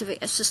specific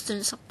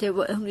assistance, there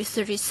were only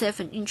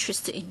 37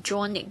 interested in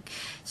joining.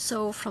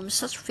 So from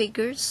such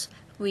figures,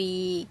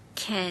 we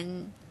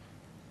can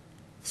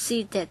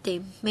see that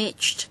they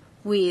matched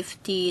with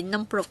the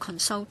number of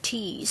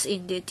consultees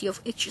in the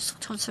DFH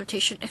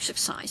consultation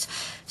exercise.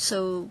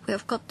 So we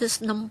have got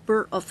this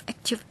number of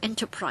active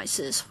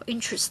enterprises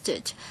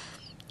interested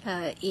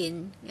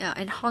in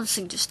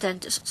enhancing the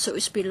standards. So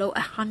it's below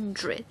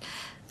 100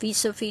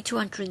 vis-a-vis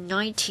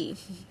 290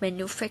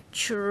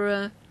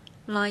 manufacturer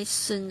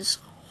license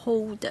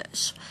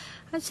holders.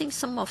 I think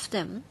some of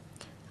them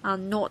are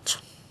not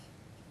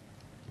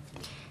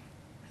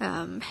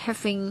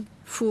having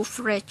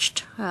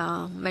full-fledged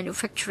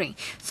manufacturing.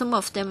 Some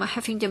of them are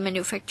having the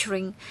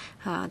manufacturing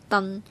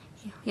done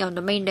on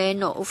the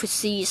mainland or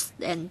overseas,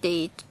 and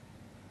they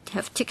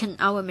have taken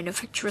our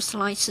manufacturer's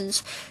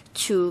license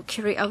to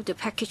carry out the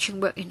packaging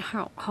work in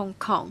Hong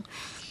Kong.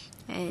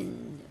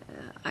 And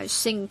I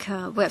think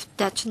we have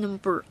that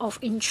number of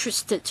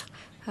interested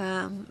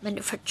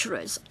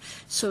manufacturers.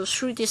 So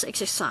through this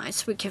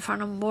exercise, we can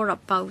find out more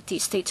about the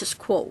status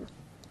quo.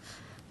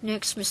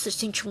 Next, Mr.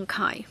 Sin Chung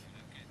Kai.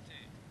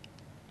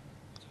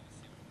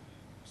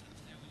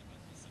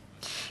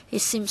 It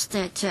seems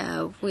that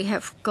we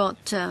have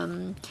got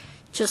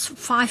just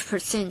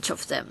 5%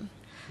 of them.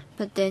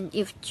 But then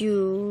if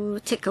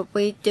you take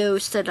away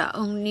those that are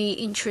only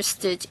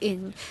interested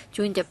in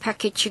doing the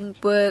packaging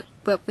work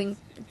being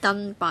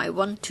done by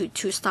 1 to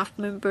 2 staff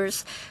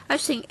members, I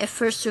think at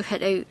first you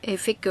had a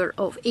figure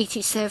of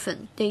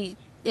 87. They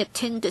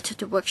attended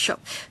the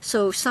workshop.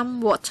 So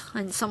somewhat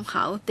and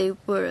somehow they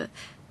were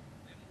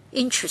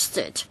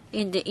interested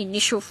in the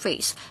initial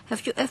phase.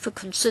 Have you ever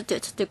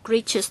considered the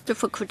greatest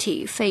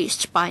difficulty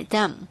faced by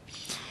them?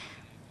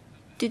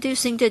 Did you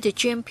think that the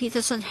GMP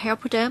doesn't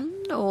help them,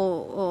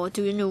 or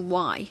do you know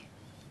why?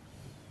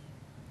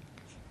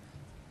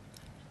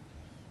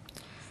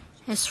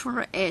 As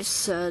far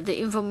as the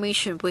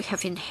information we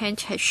have in hand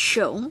has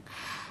shown,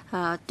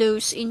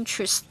 those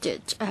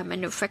interested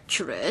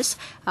manufacturers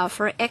are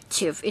very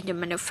active in the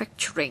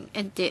manufacturing,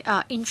 and they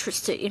are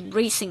interested in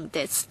raising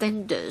their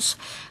standards.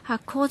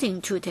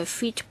 According to their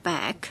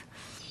feedback,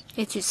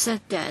 it is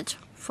said that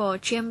for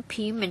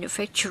GMP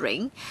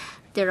manufacturing,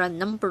 there are a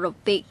number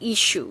of big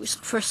issues.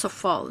 First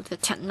of all, the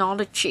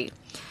technology.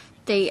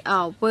 They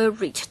are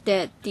worried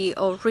that the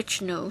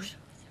original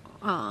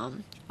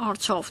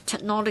art of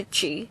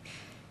technology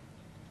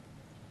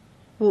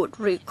would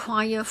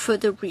require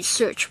further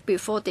research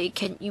before they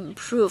can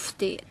improve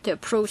the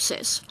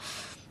process.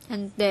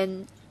 And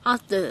then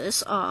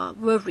others are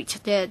worried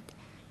that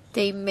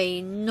they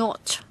may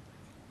not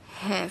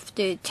have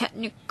the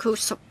technical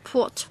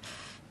support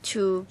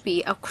to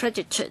be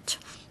accredited.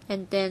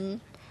 And then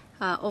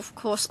of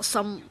course,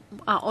 some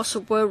are also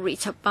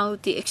worried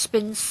about the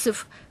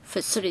expensive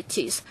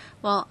facilities,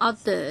 while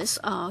others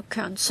are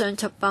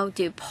concerned about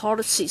the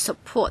policy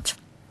support.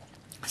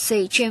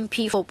 Say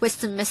GMP for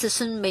Western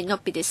medicine may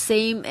not be the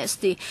same as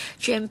the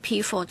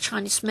GMP for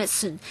Chinese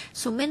medicine,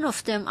 so many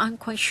of them aren't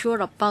quite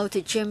sure about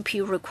the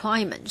GMP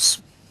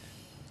requirements.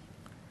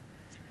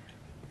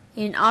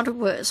 In other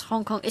words,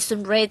 Hong Kong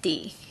isn't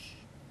ready.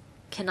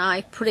 Can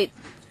I put it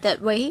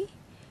that way?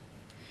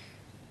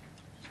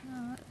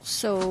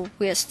 So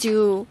we are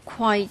still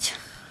quite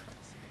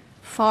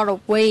far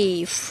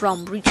away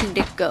from reaching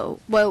the goal.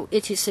 Well,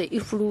 it is an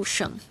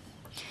evolution.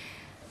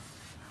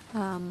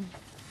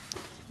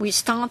 We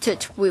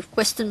started with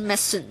Western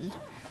medicine.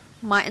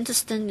 My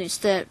understanding is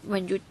that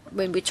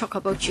when we talk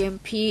about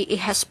GMP, it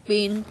has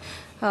been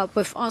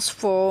with us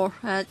for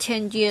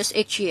 10 years,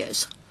 8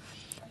 years.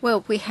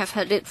 Well, we have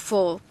had it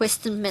for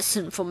Western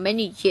medicine for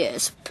many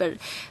years, but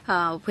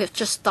we have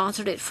just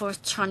started it for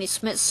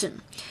Chinese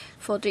medicine.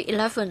 For the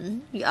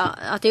 11,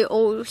 are they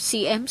all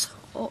CMs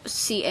or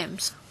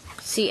CMs?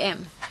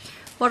 CM.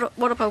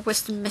 What about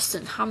Western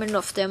medicine? How many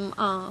of them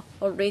are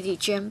already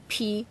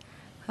GMP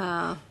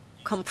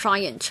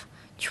compliant?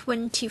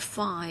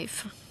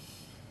 25.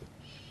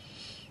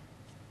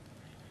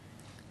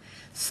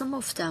 Some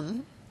of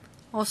them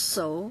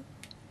also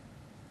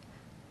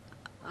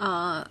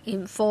are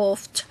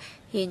involved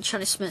in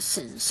Chinese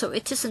medicine, so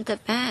it isn't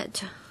that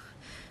bad.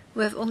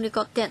 We have only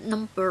got that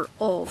number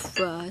of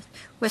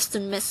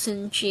Western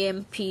medicine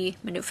GMP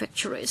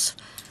manufacturers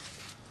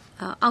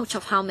out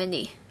of how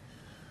many?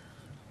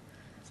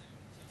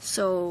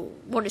 So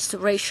what is the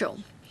ratio?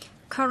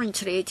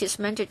 Currently, it is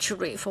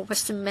mandatory for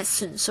Western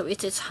medicine, so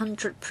it is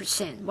 100%,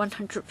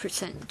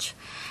 100%.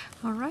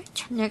 All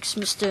right, next,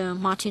 Mr.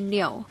 Martin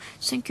Liao.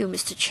 Thank you,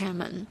 Mr.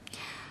 Chairman.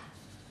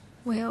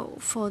 Well,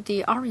 for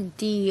the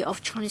R&D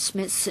of Chinese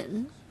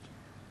medicine,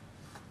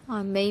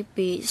 I may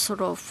be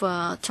sort of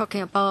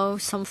talking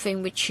about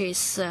something which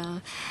is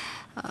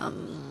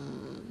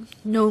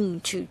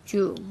known to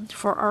you.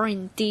 For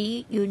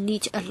R&D, you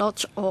need a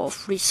lot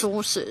of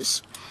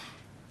resources.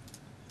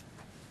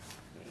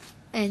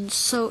 And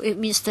so it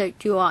means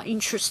that you are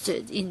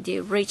interested in the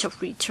rate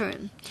of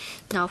return.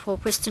 Now, for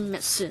Western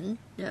medicine,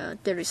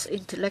 there is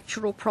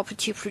intellectual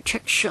property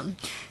protection.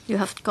 You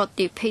have got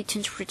the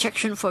patent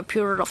protection for a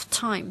period of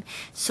time.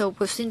 So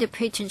within the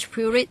patent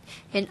period,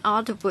 in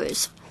other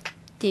words,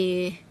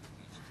 you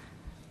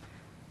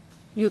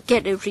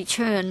get a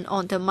return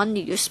on the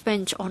money you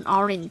spend on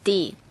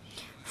R&D.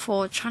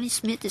 For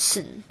Chinese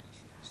medicine,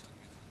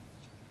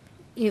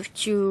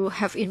 if you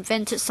have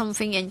invented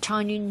something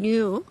entirely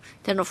new,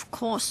 then of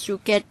course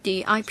you get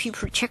the IP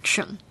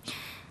protection.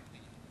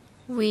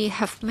 We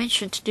have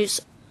mentioned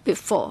this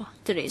before.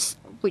 That is,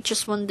 we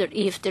just wonder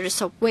if there is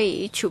a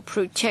way to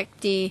protect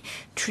the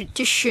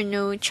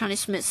traditional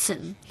Chinese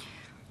medicine,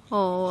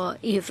 or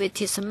if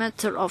it is a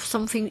matter of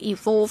something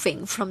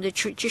evolving from the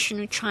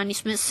traditional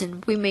Chinese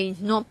medicine, we may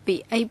not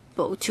be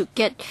able to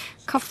get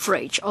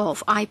coverage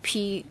of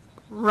IP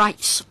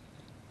rights.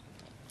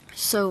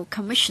 So,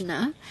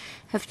 Commissioner,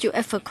 have you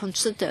ever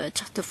considered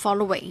the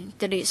following?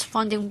 That is,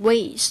 finding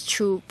ways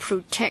to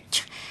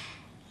protect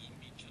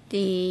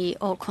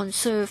or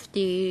conserve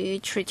the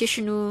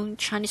traditional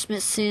Chinese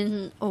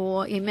medicine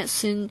or a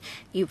medicine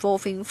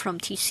evolving from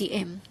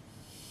TCM?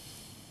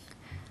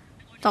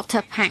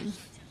 Dr. Pang.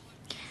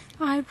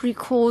 I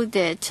recall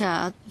that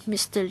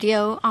Mr.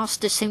 Liu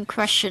asked the same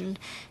question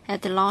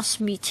at the last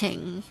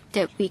meeting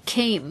that we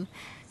came.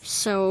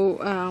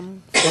 So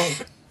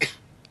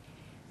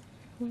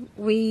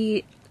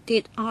we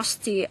did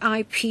ask the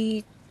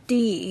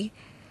IPD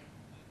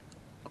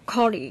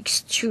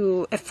colleagues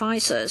to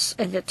advise us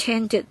and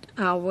attended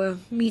our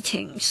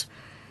meetings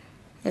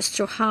as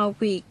to how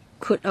we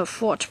could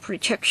afford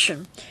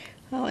protection.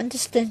 Our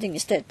understanding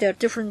is that there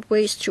are different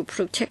ways to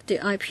protect the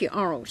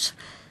IPRs.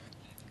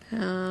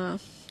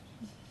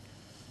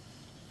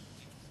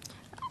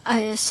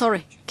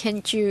 Sorry,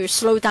 can you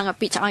slow down a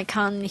bit? I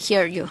can't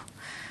hear you.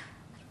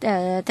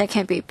 There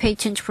can be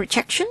patent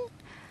protection,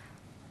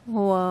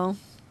 or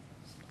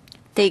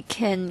they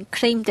can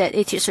claim that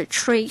it is a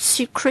trade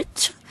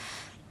secret.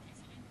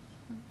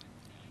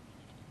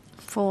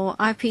 For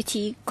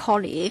IPT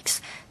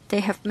colleagues, they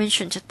have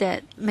mentioned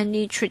that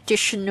many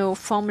traditional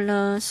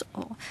formulas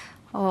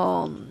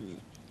or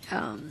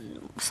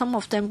some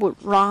of them would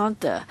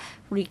rather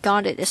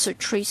regard it as a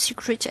trade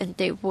secret, and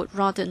they would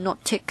rather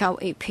not take out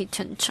a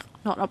patent,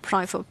 not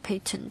apply for a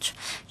patent.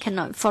 Can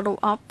I follow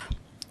up?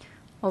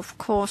 Of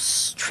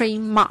course,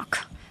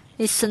 trademark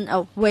isn't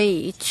a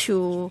way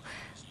to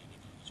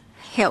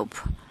help.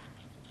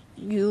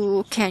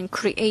 You can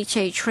create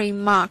a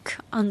trademark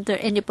under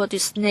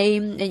anybody's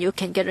name, and you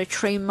can get a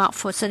trademark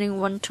for selling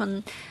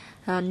wonton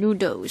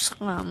noodles.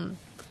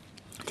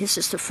 This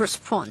is the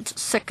first point.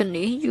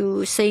 Secondly,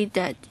 you said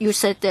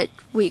that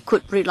we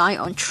could rely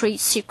on trade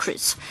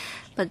secrets,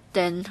 but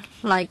then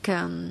like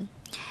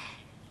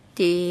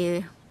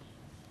the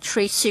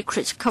trade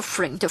secrets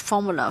covering the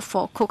formula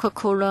for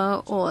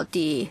Coca-Cola or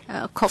the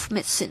cough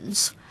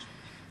medicines.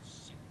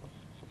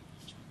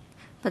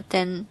 But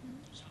then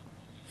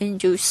when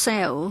you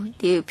sell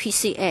the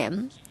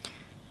PCM,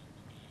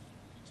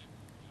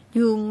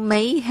 you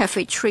may have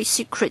a trade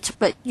secret,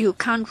 but you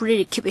can't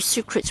really keep a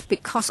secret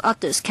because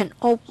others can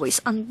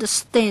always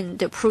understand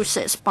the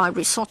process by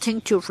resorting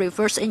to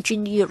reverse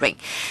engineering.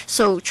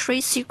 So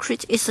trade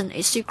secret isn't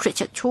a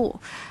secret at all.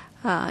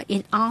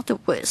 In other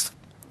words,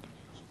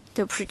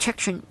 the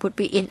protection would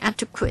be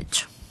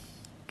inadequate.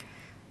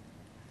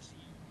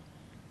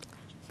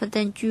 But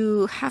then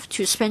you have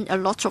to spend a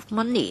lot of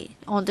money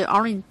on the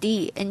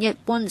R&D, and yet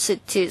once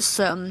it is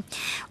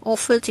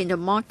offered in the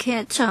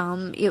market,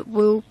 it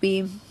will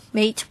be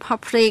made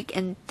public,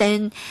 and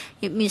then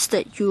it means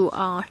that you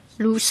are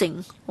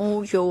losing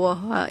all your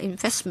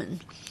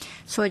investment.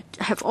 So I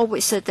have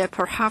always said that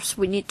perhaps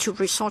we need to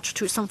resort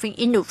to something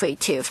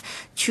innovative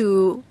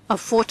to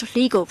afford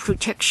legal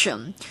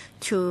protection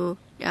to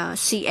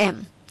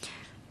CM.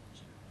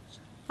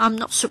 I'm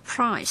not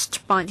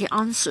surprised by the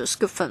answers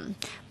given,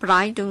 but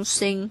I don't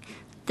think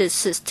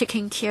this is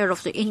taking care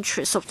of the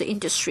interests of the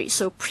industry,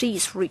 so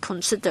please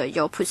reconsider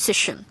your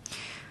position.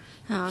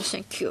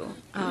 Thank you.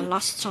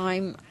 Last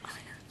time,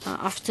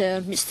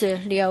 after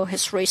Mr. Liao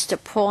has raised the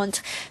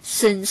point,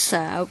 since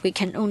we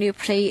can only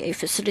play a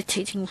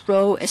facilitating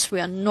role as we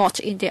are not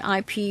in the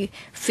IP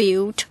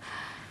field,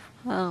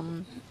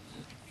 I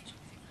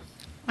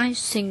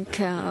think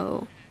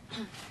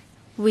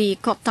we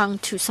got down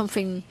to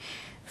something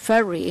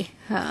very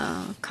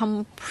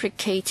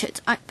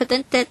complicated. But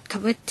then that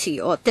committee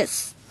or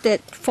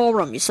that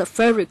forum is a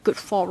very good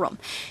forum.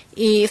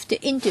 If the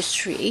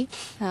industry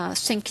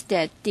think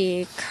that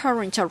the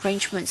current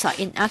arrangements are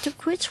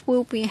inadequate,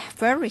 we'll be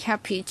very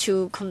happy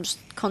to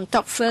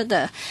conduct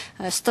further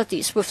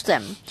studies with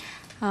them.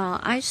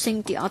 I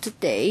think the other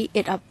day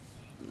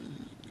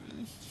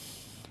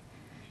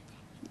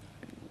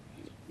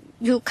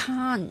you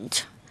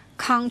can't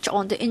count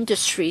on the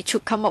industry to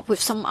come up with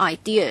some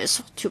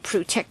ideas to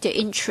protect their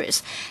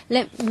interests.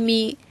 Let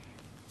me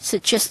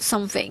suggest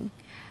something.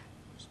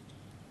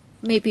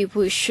 Maybe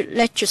we should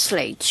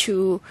legislate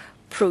to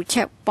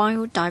protect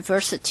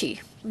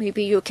biodiversity.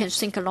 Maybe you can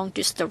think along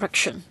this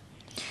direction.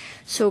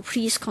 So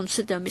please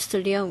consider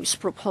Mr. Liang's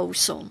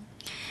proposal.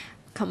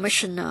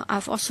 Commissioner,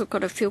 I've also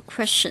got a few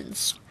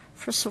questions.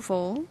 First of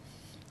all,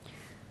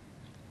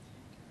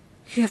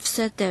 you have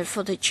said that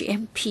for the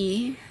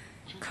GMP,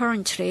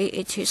 currently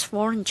it is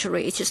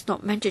voluntary, it is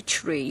not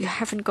mandatory. You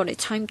haven't got a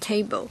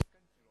timetable.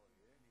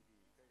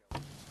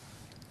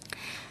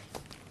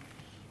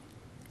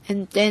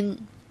 And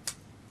then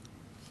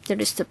there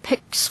is the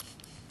PICS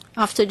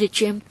after the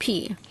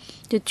GMP.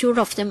 The two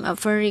of them are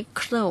very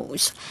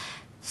close.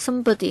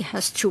 Somebody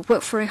has to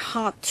work very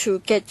hard to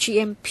get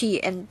GMP,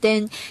 and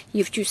then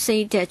if you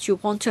say that you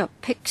want to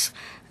have PICS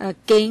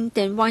again,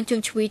 then why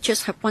don't we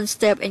just have one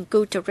step and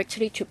go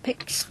directly to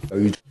PICS?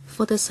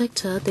 For the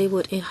sector, they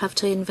would have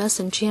to invest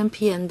in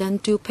GMP and then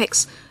do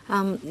PICS.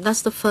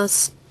 That's the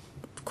first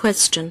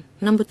question.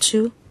 Number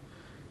two,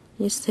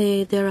 you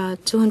say there are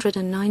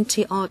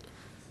 290 odd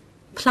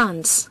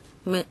plants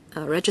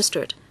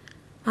registered.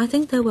 I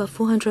think there were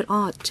 400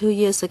 odd 2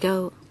 years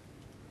ago,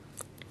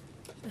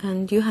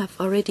 and you have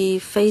already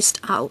phased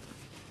out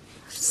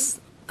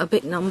a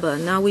big number.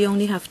 Now we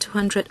only have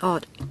 200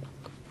 odd,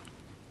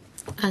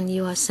 and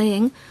you are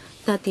saying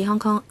that the Hong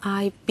Kong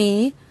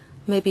IB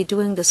may be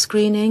doing the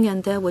screening,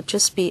 and there would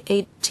just be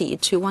 80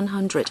 to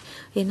 100.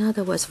 In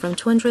other words, from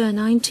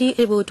 290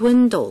 it will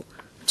dwindle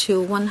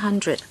to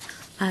 100.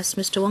 As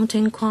Mr. Wong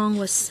Ting Kwong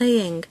was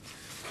saying,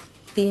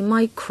 the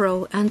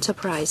micro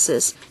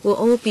enterprises will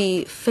all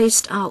be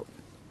phased out.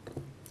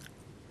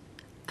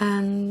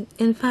 And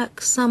in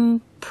fact,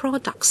 some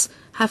products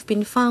have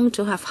been found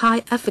to have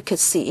high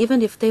efficacy,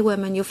 even if they were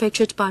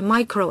manufactured by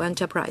micro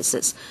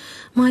enterprises.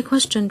 My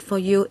question for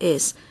you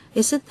is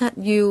it that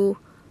you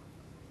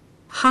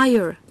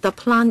hire the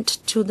plant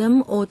to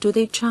them, or do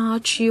they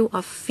charge you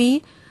a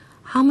fee?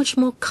 How much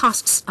more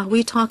costs are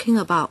we talking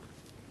about?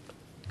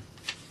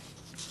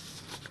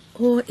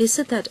 Or is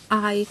it that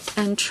I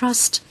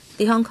entrust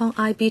the Hong Kong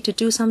IB to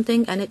do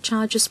something and it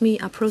charges me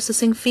a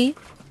processing fee?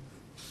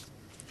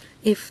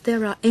 If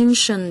there are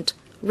ancient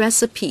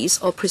recipes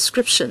or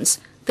prescriptions,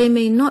 they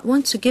may not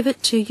want to give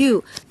it to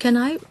you. Can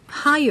I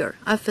hire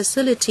a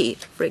facility,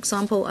 for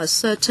example, a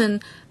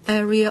certain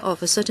area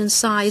of a certain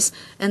size,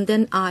 and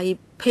then I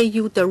pay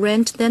you the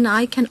rent, then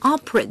I can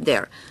operate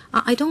there?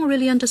 I don't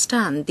really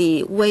understand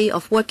the way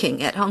of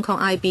working at Hong Kong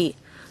IB.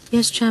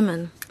 Yes,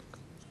 Chairman.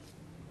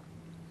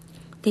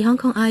 The Hong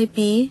Kong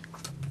IB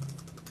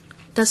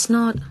does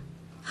not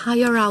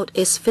hire out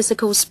its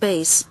physical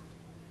space.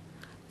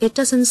 It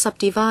doesn't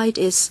subdivide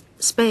its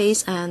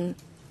space and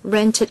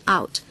rent it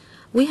out.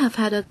 We have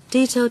had a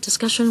detailed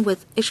discussion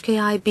with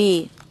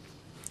HKIB.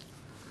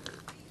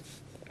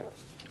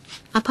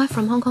 Apart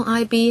from Hong Kong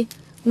IB,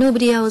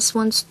 nobody else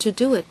wants to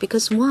do it,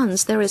 because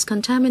once there is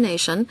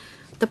contamination,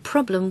 the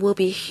problem will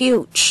be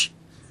huge.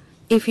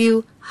 If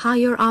you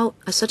hire out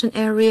a certain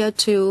area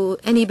to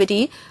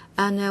anybody,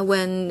 and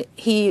when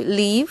he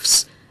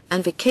leaves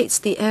and vacates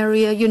the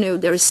area,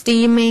 there is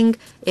steaming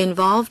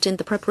involved in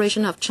the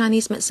preparation of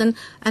Chinese medicine,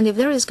 and if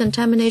there is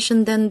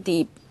contamination, then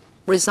the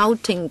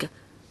resulting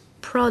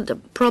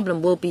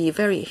problem will be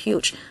very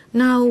huge.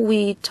 Now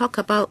we talk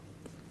about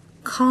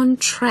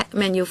contract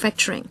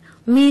manufacturing,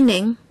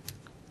 meaning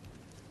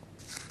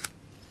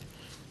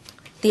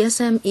the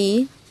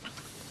SME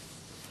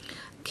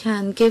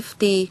can give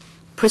the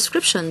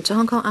prescription to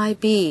Hong Kong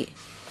IB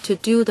to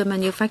do the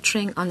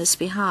manufacturing on its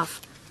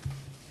behalf.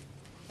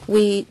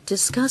 We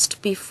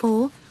discussed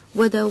before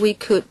whether we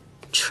could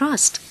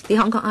trust the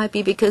Hong Kong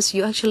IB because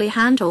you actually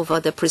hand over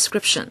the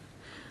prescription.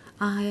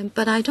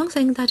 But I don't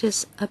think that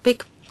is a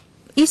big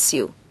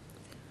issue,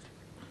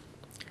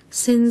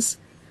 since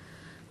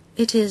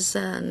it is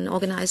an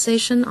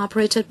organization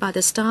operated by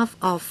the staff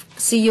of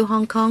CU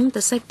Hong Kong.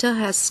 The sector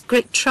has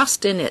great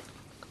trust in it.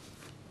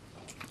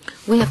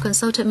 We have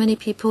consulted many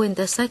people in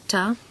the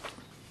sector,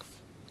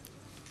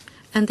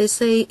 and they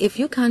say, if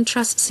you can't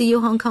trust CU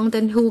Hong Kong,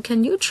 then who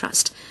can you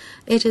trust?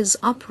 It is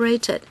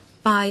operated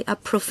by a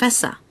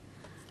professor,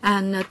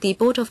 and the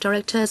board of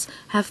directors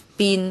have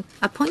been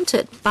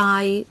appointed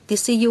by the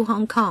CU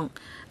Hong Kong.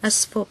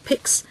 As for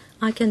PICS,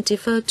 I can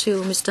defer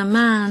to Mr.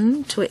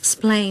 Mann to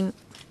explain.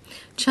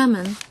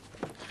 Chairman,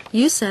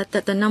 you said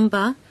that the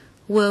number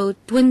will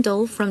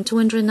dwindle from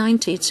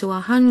 290 to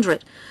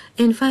 100.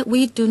 In fact,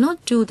 we do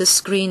not do the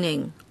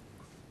screening.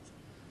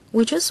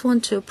 We just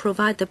want to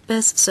provide the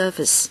best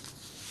service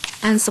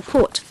and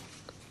support.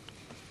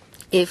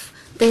 If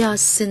they are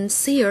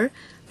sincere,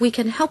 we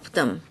can help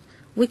them.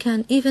 We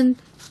can even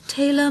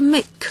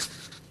tailor-make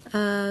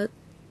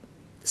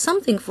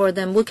something for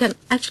them. We can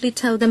actually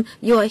tell them,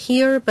 you are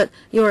here, but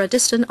you are a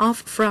distance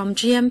off from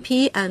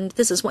GMP, and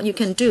this is what you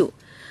can do.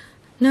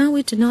 Now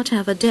we do not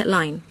have a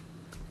deadline.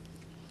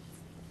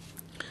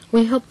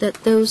 We hope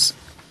that those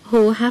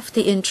who have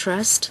the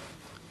interest,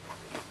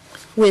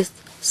 with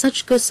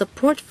such good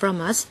support from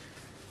us,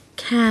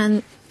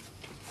 can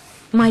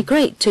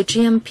migrate to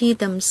GMP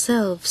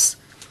themselves.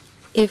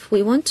 If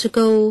we want to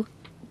go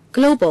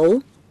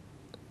global,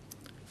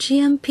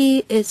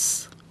 GMP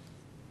is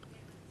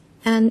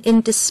an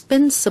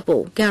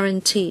indispensable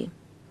guarantee.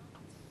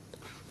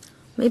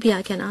 Maybe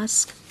I can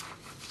ask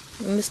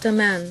Mr.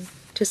 Mann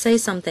to say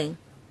something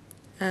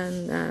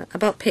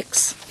about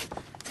PICS.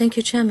 Thank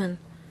you, Chairman.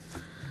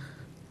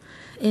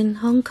 In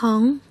Hong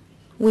Kong,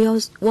 we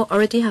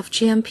already have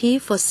GMP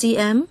for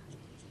CM.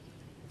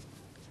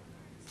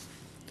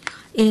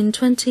 In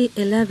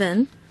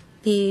 2011,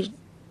 the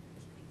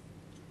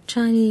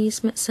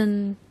Chinese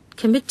Medicine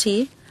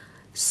Committee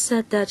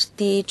said that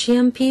the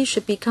GMP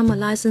should become a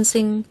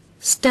licensing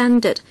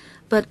standard,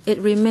 but it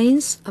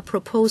remains a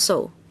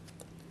proposal.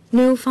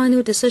 No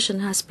final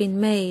decision has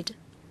been made,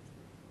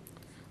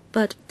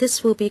 but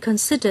this will be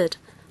considered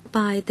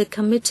by the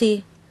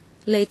committee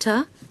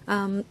later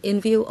in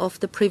view of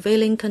the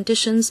prevailing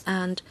conditions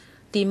and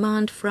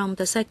demand from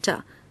the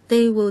sector.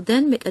 They will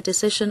then make a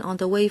decision on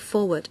the way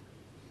forward.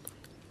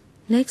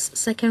 Next,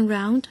 second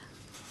round,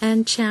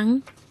 Anne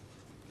Chang.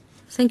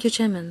 Thank you,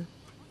 Chairman.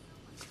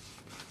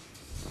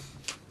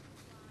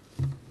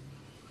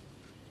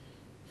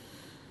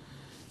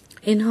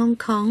 In Hong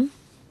Kong,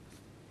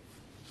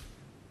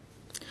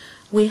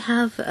 we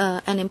have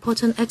an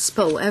important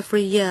expo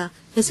every year.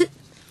 Is it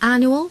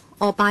annual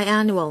or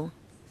biannual?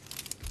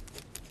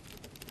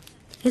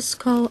 It's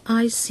called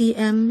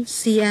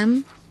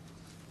ICM-CM,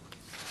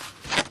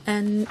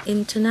 an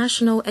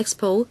international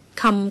expo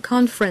cum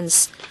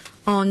conference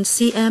on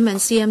CM and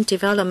CM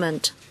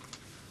development.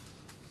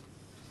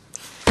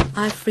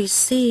 I've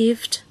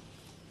received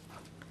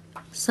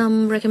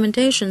some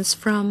recommendations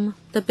from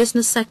the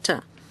business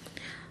sector.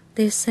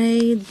 They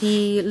say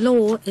the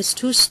law is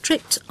too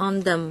strict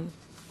on them.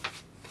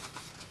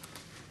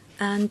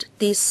 And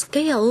the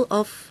scale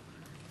of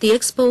the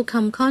Expo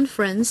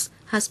conference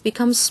has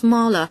become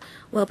smaller.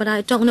 Well, but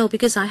I don't know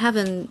because I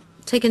haven't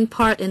taken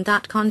part in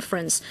that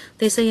conference.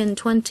 They say in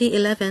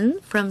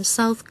 2011 from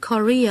South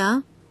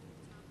Korea,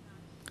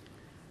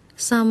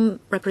 some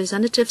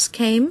representatives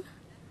came,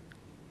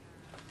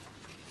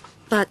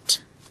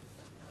 but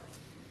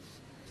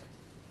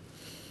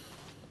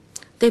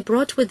they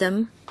brought with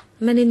them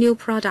many new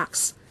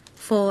products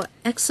for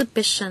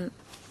exhibition.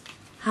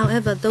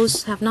 However,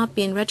 those have not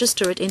been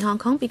registered in Hong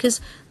Kong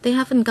because they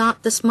haven't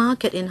got this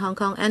market in Hong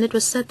Kong, and it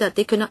was said that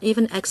they could not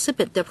even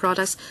exhibit their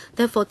products.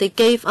 Therefore, they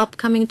gave up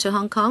coming to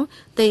Hong Kong.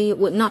 They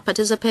would not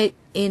participate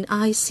in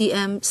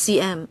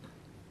ICM-CM.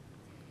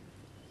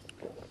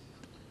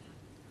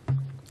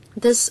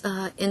 This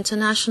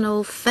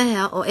international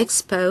fair or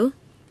expo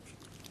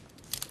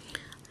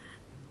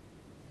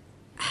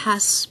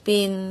has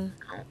been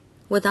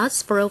with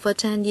us for over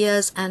 10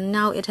 years, and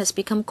now it has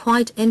become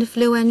quite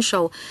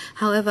influential.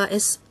 However,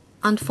 it's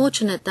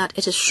unfortunate that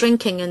it is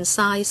shrinking in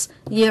size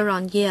year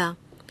on year.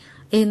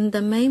 In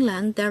the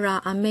mainland, there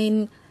are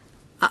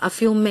a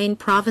few main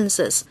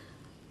provinces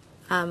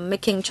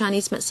making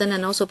Chinese medicine,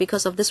 and also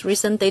because of this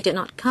reason, they did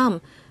not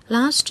come.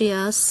 Last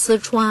year,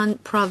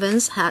 Sichuan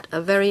province had a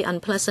very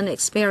unpleasant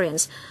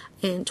experience.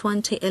 In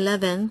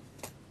 2011,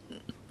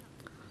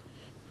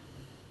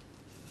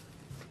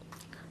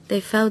 they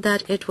felt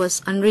that it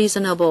was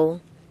unreasonable.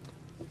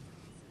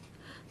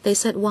 They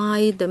said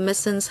why the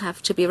medicines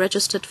have to be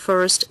registered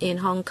first in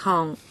Hong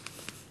Kong.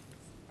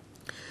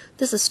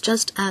 This is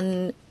just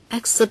an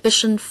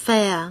exhibition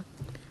fair.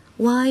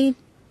 Why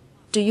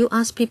do you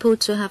ask people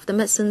to have the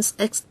medicines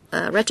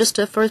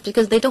registered first?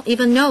 Because they don't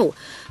even know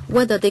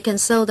whether they can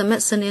sell the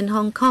medicine in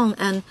Hong Kong,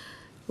 and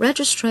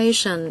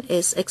registration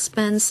is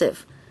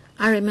expensive.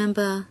 I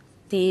remember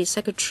the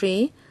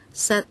secretary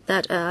said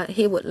that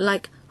he would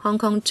like Hong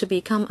Kong to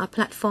become a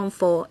platform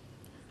for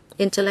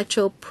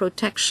intellectual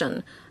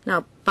protection.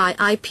 Now, by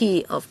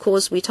IP, of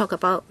course, we talk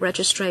about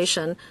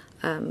registration,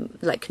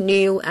 like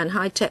new and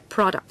high-tech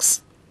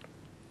products.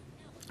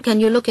 Can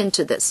you look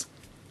into this?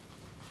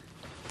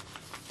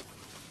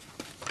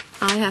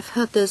 I have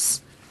heard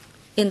this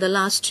in the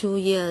last 2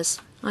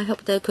 years. I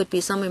hope there could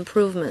be some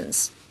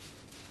improvements.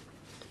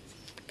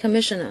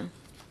 Commissioner,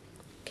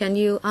 can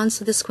you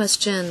answer this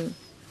question?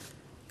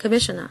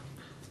 Commissioner.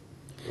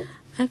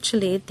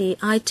 Actually, the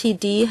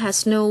ITD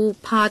has no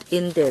part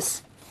in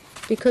this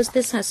because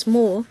this has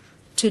more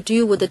to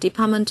do with the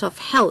Department of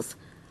Health.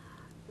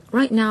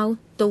 Right now,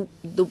 the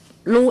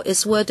law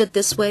is worded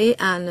this way,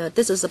 and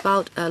this is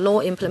about law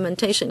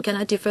implementation. Can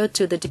I defer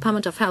to the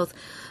Department of Health?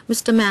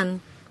 Mr.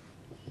 Mann,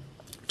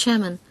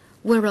 Chairman,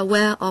 we're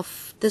aware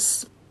of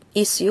this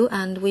issue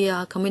and we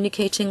are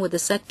communicating with the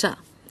sector.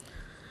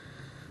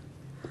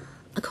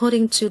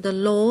 According to the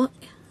law,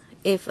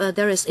 if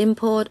there is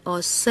import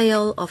or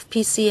sale of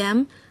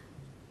PCM,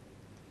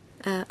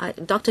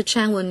 Dr.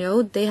 Chang will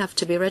know they have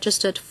to be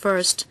registered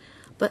first.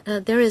 But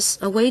there is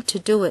a way to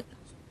do it.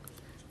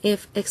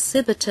 If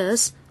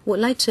exhibitors would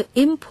like to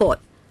import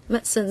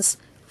medicines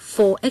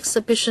for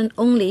exhibition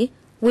only,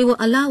 we will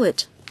allow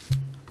it.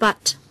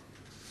 But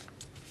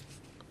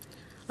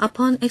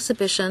upon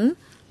exhibition,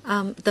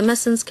 the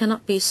medicines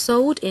cannot be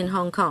sold in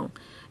Hong Kong.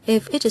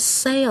 If it is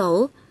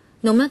sale,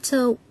 no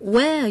matter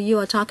where you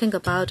are talking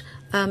about,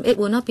 it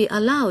will not be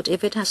allowed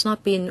if it has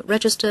not been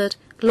registered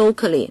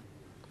locally.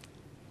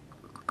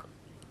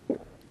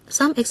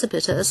 Some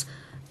exhibitors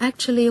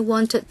actually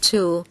wanted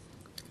to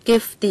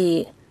give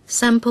the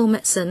sample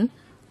medicine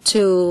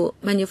to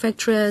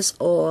manufacturers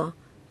or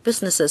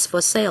businesses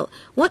for sale.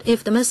 What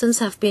if the medicines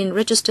have been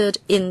registered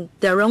in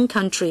their own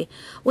country?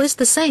 Well, it's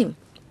the same.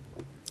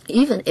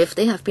 Even if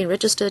they have been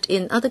registered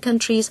in other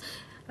countries,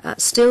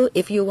 still,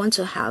 if you want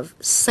to have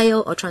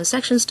sale or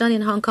transactions done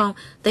in Hong Kong,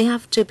 they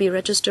have to be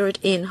registered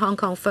in Hong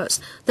Kong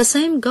first. The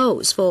same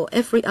goes for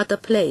every other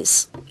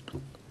place.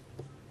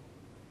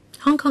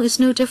 Hong Kong is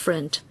no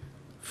different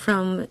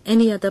from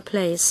any other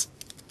place.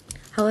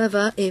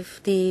 However,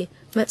 if the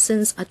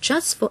medicines are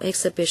just for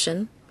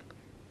exhibition,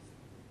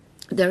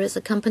 there is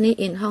a company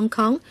in Hong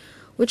Kong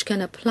which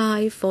can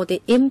apply for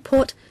the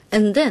import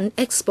and then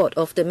export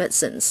of the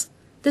medicines.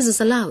 This is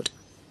allowed.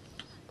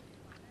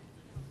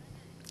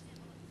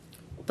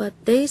 But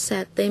they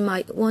said they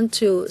might want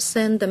to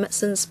send the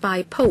medicines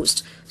by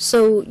post,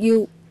 so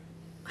you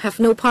have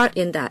no part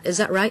in that. Is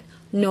that right?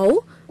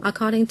 No.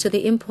 According to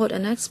the Import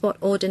and Export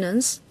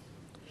Ordinance,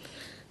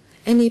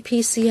 any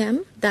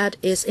PCM that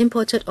is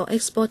imported or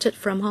exported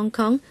from Hong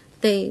Kong,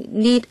 they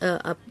need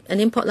an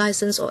import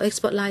license or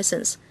export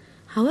license.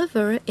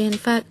 However, in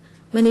fact,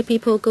 many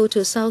people go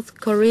to South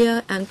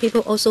Korea and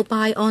people also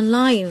buy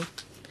online.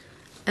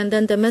 And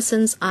then the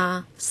medicines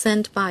are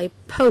sent by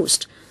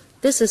post.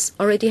 This is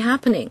already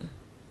happening.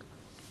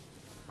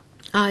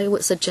 I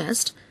would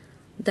suggest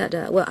that,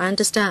 well, I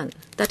understand.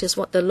 That is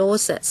what the law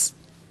says.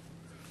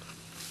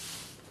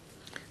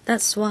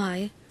 That's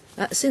why,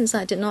 since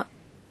I did not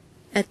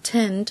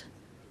attend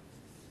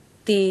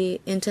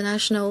the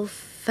international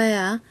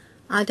fair,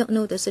 I don't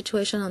know the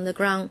situation on the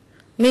ground.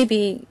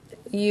 Maybe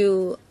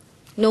you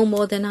know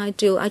more than I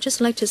do. I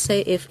just like to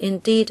say, if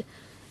indeed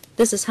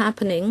this is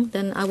happening,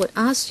 then I would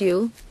ask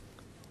you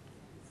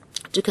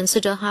to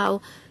consider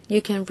how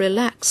you can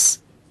relax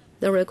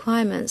the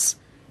requirements.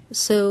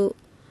 So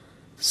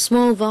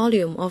small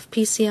volume of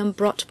PCM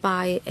brought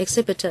by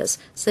exhibitors,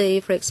 say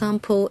for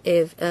example,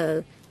 if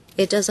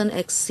it doesn't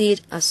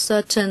exceed a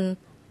certain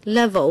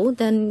level,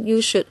 then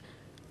you should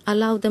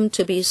allow them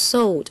to be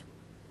sold.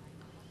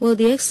 Well,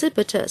 the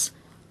exhibitors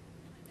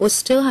will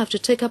still have to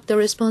take up the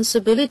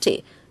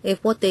responsibility.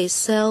 If what they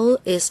sell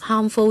is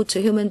harmful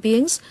to human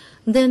beings,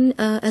 then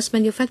as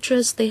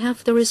manufacturers, they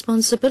have the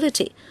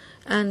responsibility.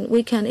 And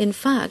we can, in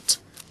fact,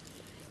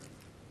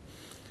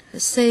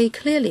 say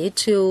clearly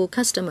to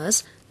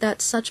customers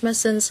that such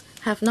medicines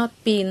have not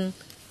been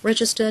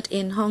registered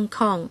in Hong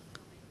Kong.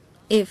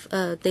 If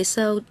they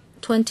sell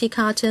 20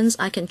 cartons,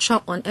 I can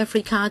chop on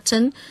every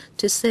carton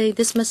to say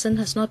this medicine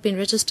has not been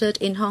registered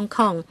in Hong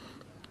Kong.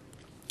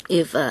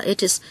 If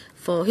it is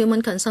for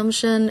human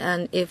consumption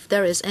and if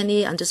there is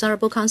any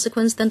undesirable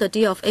consequence, then the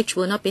DOH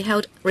will not be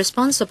held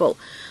responsible.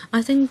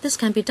 I think this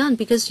can be done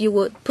because you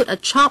would put a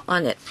chop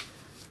on it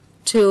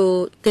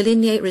to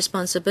delineate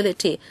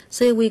responsibility.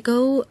 Say we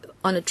go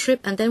on a trip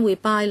and then we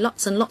buy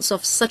lots and lots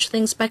of such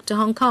things back to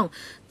Hong Kong.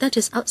 That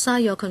is outside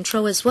your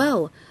control as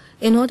well.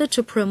 In order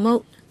to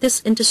promote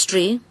this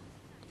industry,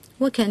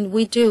 what can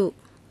we do?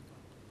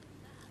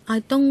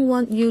 I don't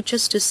want you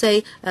just to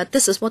say,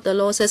 this is what the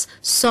law says,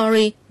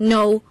 sorry,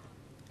 no.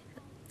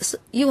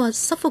 You are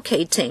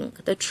suffocating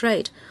the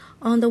trade.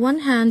 On the one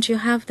hand, you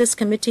have this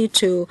committee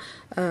to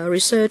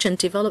research and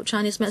develop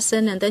Chinese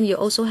medicine, and then you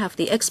also have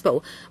the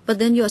expo, but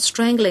then you are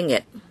strangling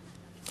it.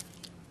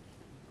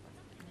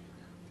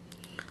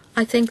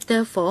 I think,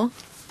 therefore,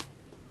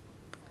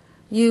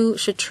 you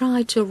should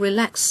try to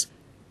relax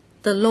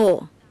the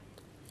law,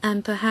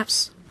 and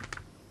perhaps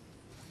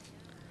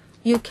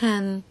you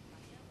can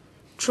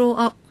draw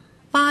up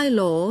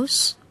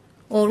bylaws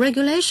or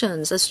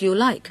regulations as you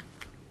like,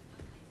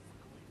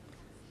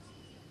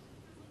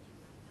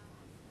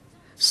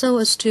 so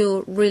as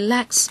to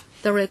relax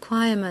the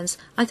requirements.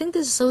 I think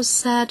this is so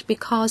sad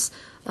because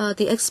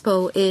the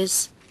expo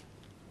is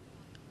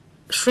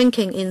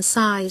shrinking in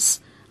size.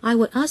 I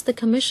would ask the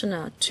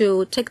Commissioner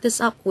to take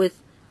this up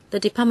with the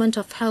Department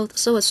of Health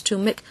so as to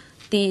make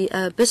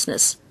the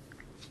business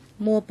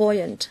more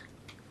buoyant.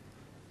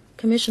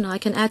 Commissioner, I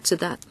can add to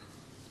that.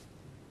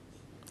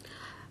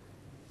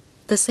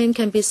 The same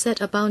can be said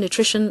about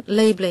nutrition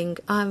labeling.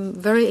 I'm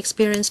very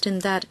experienced in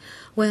that.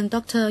 When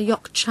Dr.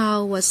 Yok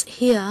Chow was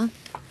here,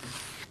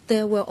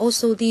 there were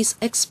also these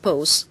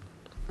expos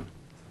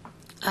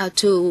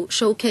to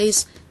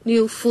showcase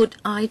new food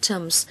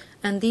items,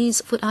 and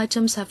these food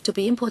items have to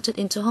be imported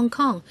into Hong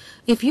Kong.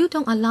 If you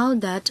don't allow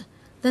that,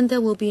 then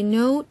there will be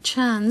no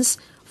chance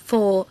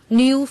for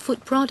new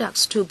food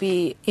products to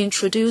be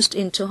introduced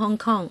into Hong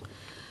Kong.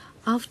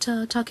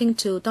 After talking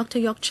to Dr.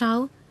 Yok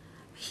Chow,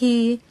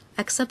 he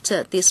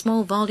accepted the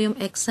small volume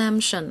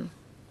exemption.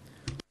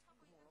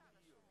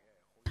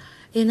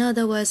 In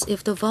other words,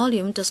 if the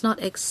volume does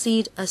not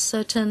exceed a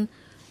certain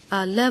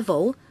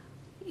level,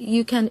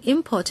 you can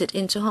import it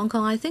into Hong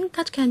Kong. I think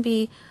that can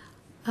be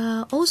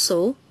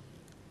also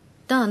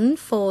done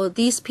for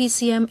these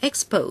PCM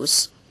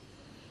expos.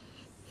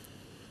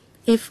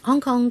 If Hong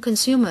Kong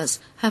consumers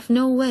have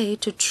no way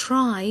to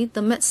try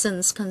the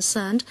medicines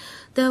concerned,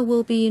 there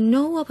will be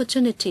no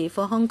opportunity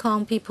for Hong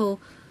Kong people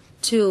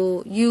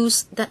to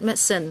use that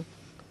medicine.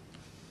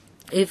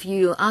 If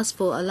you ask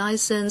for a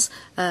license,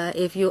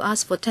 if you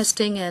ask for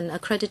testing and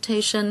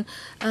accreditation,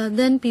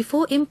 then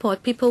before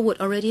import, people would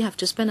already have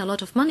to spend a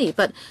lot of money.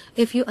 But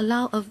if you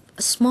allow a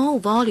small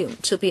volume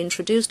to be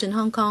introduced in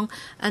Hong Kong,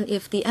 and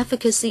if the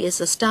efficacy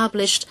is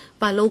established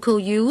by local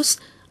use,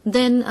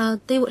 then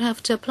they would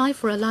have to apply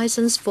for a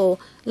license for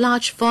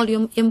large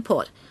volume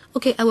import.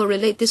 Okay, I will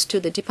relate this to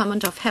the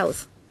Department of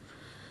Health.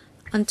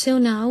 Until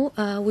now,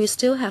 we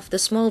still have the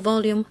small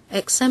volume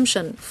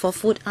exemption for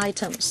food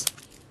items.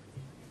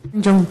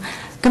 Mr.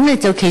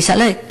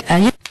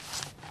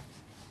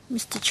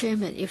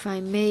 Chairman, if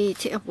I may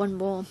take up one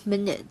more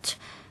minute,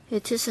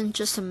 it isn't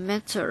just a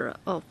matter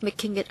of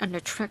making it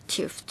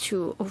unattractive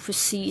to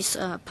overseas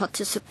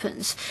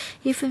participants.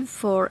 Even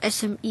for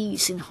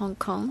SMEs in Hong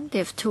Kong,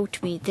 they've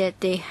told me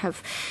that they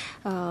have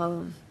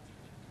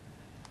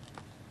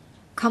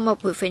come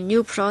up with a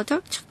new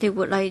product. They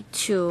would like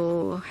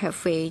to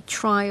have a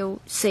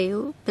trial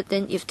sale, but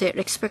then if they're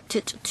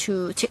expected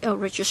to take out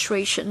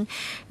registration,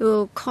 it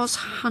will cost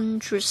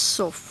hundreds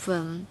of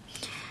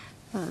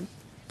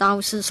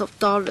thousands of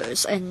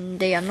dollars, and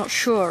they are not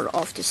sure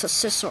of the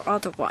success or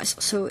otherwise.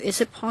 So is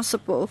it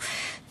possible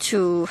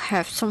to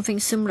have something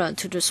similar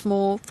to the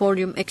small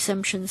volume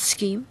exemption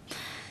scheme?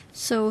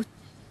 So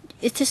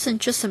it isn't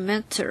just a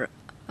matter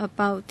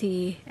about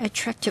the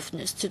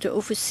attractiveness to the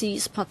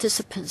overseas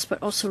participants,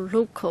 but also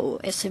local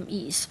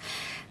SMEs.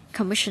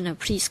 Commissioner,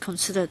 please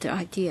consider the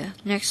idea.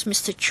 Next,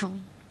 Mr.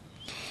 Chung.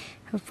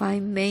 If I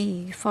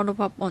may follow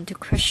up on the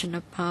question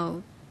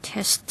about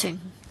testing.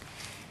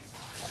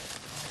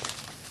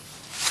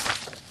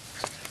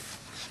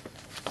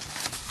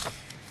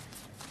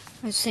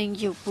 I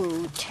think you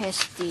will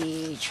test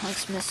the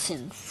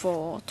transmission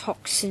for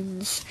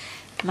toxins,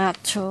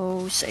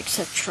 metals,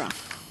 etc.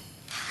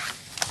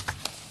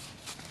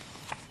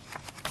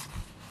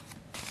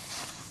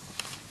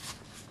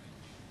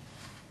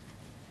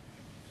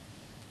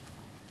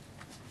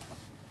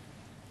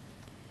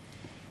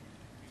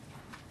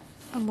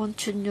 I want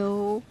to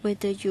know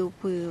whether you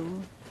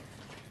will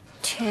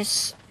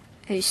test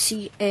a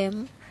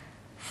CM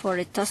for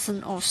a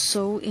dozen or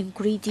so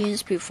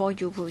ingredients before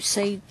you will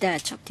say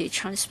that the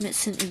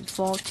transmission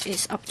involved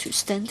is up to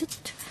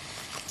standard.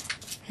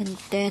 And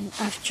then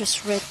I've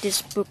just read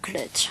this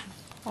booklet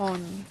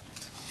on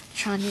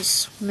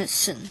Chinese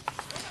medicine.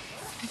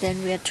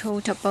 Then we are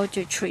told about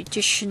the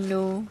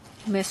traditional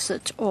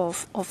method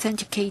of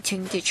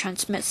authenticating the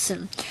Chinese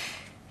medicine.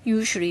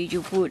 Usually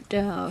you would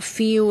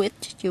feel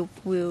it, you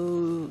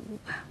will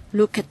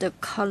look at the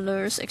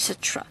colors,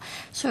 etc.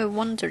 So I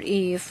wonder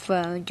if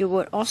you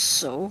would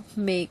also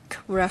make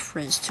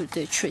reference to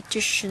the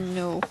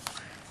traditional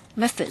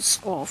methods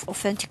of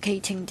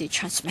authenticating the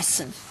Chinese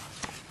medicine.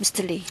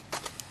 Mr. Lee.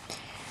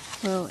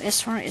 Well,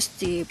 as far as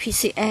the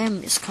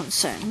PCM is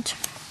concerned,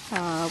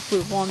 we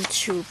want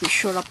to be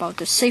sure about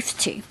the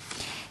safety,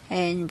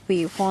 and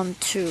we want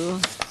to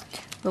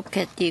look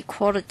at the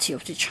quality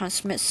of the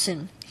Chinese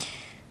medicine.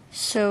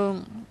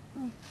 So,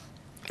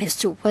 as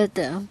to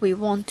whether we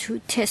want to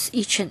test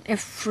each and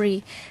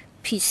every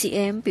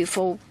PCM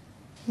before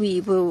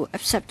we will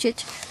accept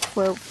it,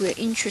 well, we're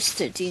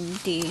interested in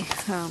the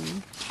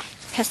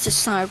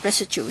pesticide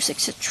residues,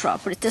 etc.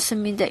 But it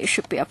doesn't mean that it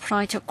should be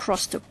applied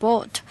across the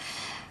board.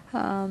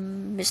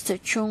 Mr.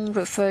 Chung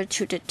referred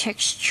to the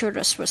texture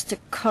as well as the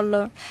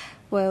color.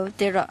 Well,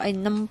 there are a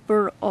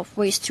number of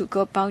ways to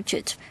go about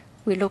it.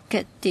 We look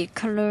at the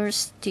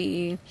colors,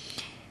 the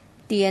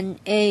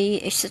DNA,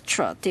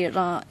 etc. There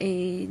are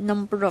a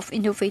number of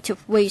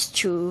innovative ways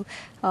to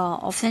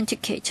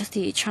authenticate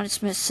the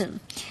Chinese medicine.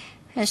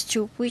 As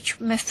to which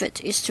method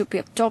is to be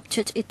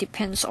adopted, it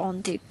depends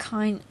on the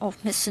kind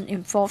of medicine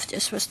involved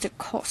as well as the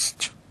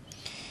cost.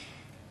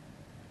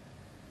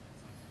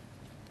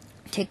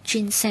 Take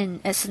ginseng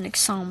as an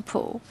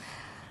example.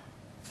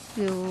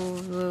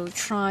 You will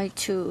try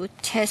to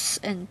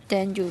test and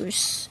then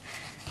use.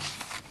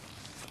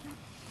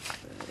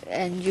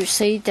 And you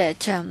say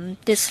that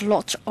this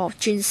lot of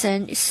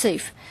ginseng is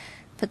safe,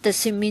 but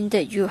does it mean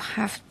that you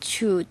have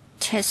to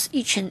test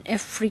each and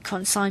every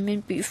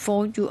consignment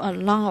before you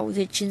allow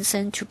the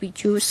ginseng to be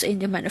used in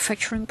the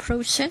manufacturing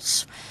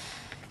process?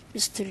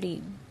 Mr.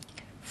 Lee,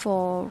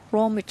 for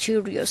raw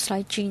materials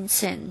like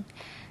ginseng,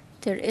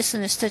 there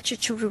isn't a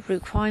statutory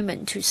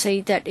requirement to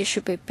say that it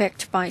should be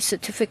backed by a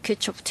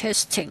certificate of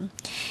testing.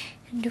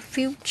 In the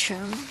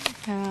future,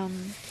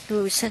 we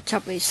will set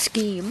up a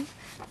scheme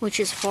which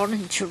is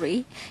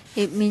voluntary.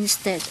 It means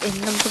that a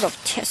number of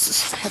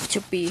tests have to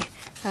be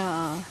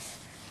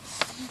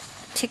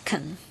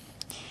taken.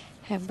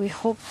 And we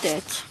hope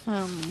that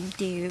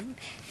the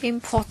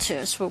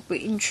importers will be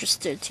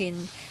interested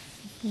in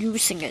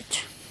using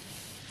it.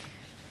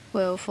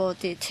 Well, for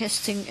the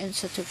testing and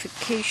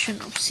certification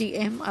of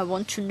CM, I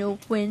want to know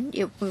when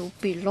it will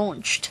be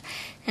launched.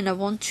 And I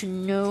want to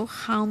know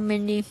how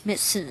many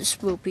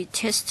medicines will be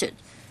tested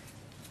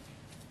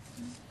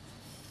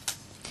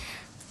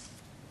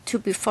to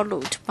be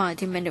followed by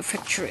the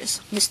manufacturers.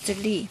 Mr.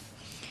 Lee,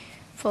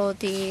 for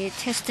the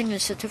testing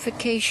and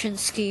certification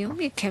scheme,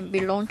 it can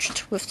be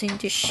launched within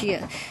this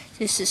year.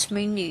 This is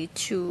mainly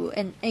to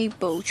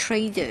enable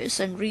traders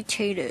and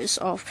retailers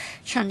of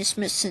Chinese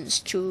medicines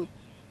to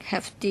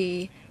have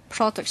the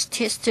products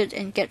tested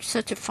and get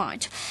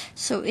certified.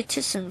 So it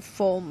isn't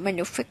for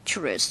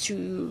manufacturers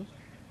to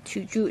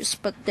use,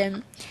 but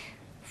then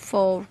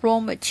for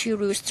raw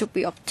materials to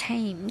be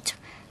obtained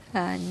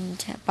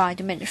and by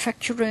the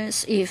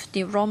manufacturers. If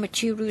the raw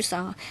materials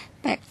are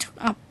backed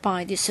up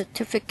by the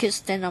certificates,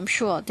 then I'm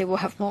sure they will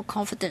have more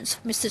confidence.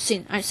 Mr.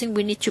 Sin, I think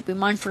we need to be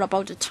mindful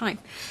about the time.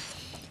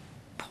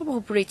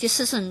 Probably this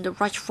isn't the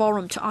right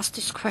forum to ask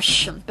this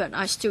question, but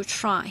I still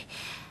try.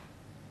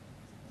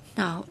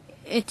 Now,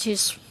 it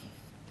is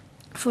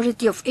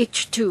validity of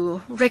each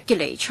to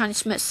regulate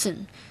Chinese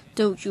medicine,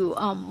 though you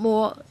are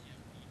more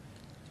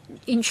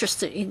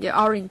interested in the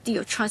R&D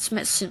of Chinese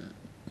medicine.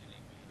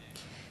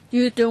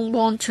 You don't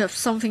want to have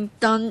something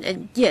done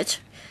and yet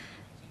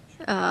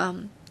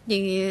the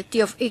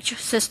DFH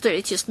says that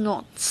it is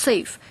not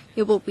safe.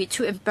 It will be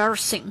too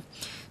embarrassing.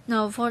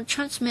 Now, for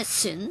Chinese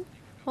medicine,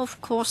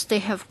 of course, they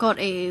have got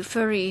a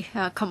very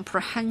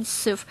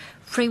comprehensive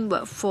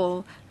framework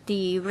for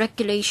the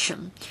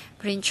regulation.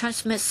 But in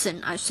Chinese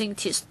medicine, I think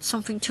it is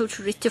something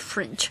totally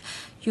different.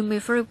 You may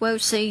very well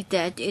say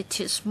that it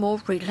is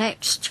more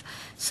relaxed.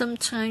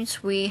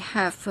 Sometimes we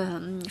have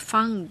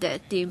found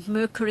that the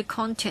mercury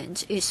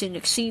content is in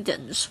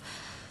exceedance.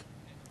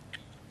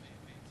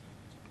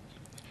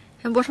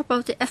 And what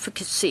about the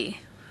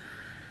efficacy?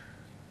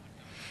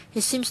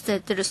 It seems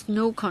that there is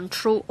no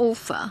control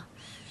over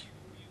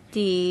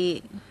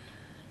the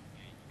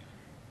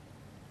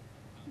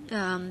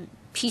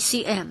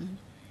PCM.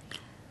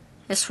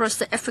 as far as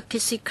the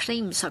efficacy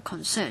claims are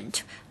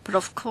concerned. But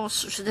of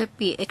course, should there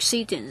be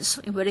exceedance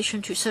in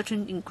relation to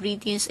certain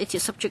ingredients, it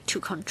is subject to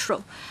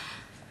control.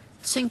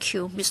 Thank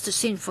you, Mr.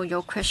 Sin, for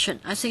your question.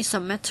 I think it's a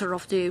matter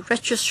of the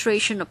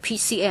registration of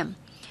PCM.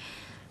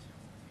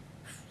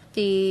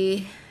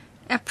 The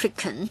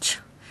applicant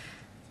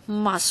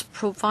must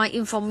provide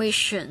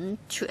information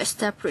to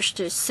establish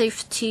the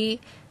safety,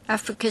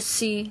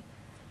 efficacy,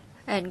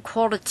 and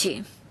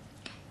quality.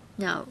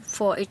 Now,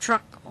 for a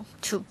drug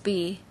to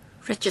be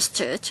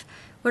registered,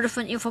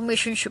 relevant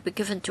information should be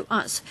given to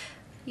us.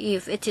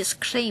 If it is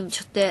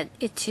claimed that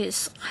it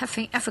is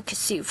having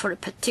efficacy for a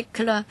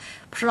particular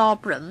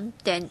problem,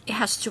 then it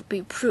has to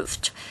be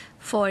proved.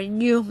 For a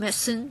new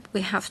medicine,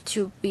 we have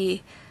to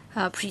be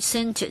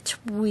presented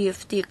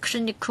with the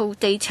clinical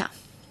data.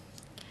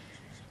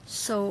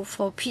 So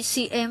for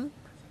PCM,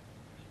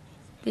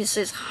 this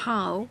is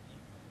how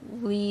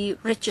we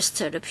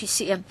register the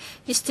PCM.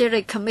 Is there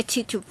a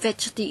committee to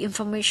vet the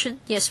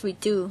information? Yes, we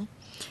do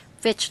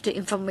vet the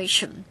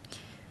information.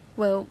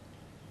 Well,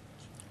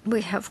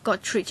 we have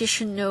got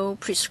traditional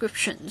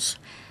prescriptions,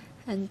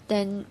 and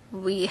then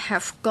we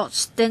have got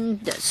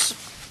standards.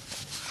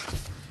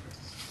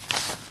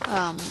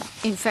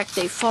 In fact,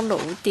 they follow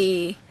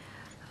the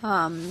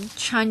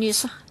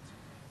Chinese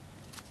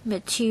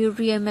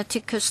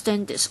medical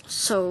standards,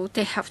 so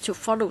they have to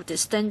follow the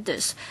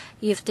standards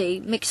if they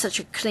make such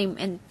a claim,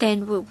 and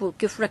then we will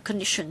give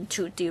recognition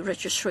to the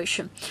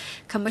registration.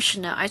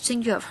 Commissioner, I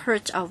think you have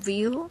heard our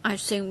view. I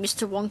think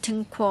Mr. Wong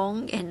Ting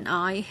Kwong and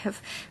I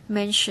have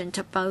mentioned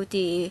about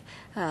the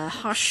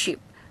hardship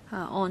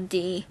on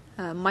the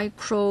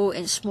micro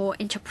and small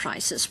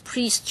enterprises.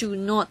 Please do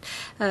not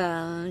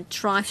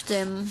drive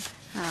them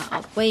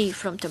away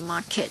from the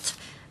market.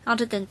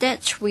 Other than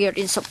that, we are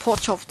in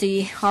support of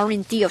the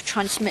R&D of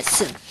Chinese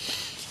medicine.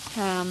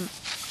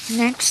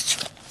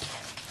 Next,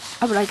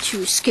 I would like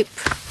to skip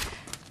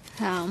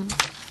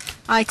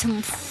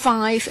item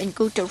 5 and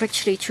go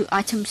directly to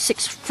item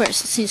 6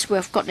 first, since we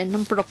have got a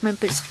number of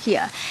members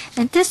here.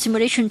 And that's in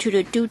relation to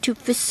the duty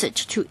visit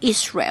to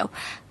Israel.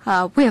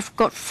 We have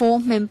got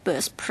 4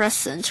 members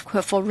present who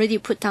have already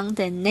put down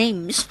their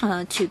names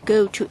to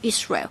go to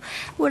Israel.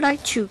 We would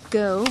like to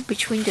go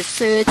between the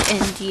 3rd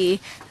and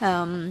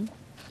the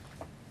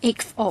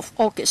 8th of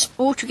August.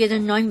 Altogether,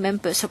 9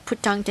 members have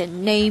put down their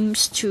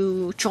names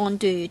to join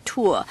the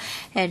tour,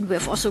 and we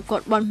have also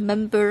got 1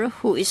 member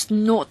who is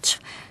not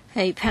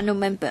a panel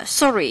member.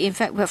 Sorry, in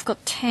fact, we have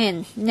got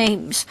 10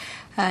 names,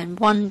 and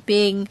 1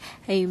 being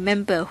a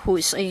member who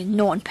is a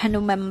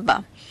non-panel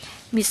member.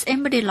 Ms.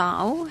 Emily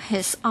Lau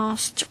has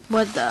asked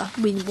whether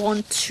we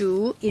want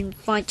to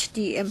invite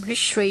the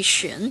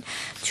administration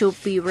to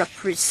be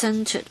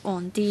represented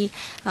on the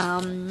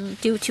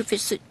duty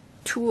visit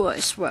tour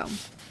as well.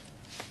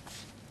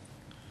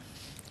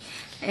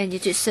 And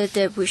it is said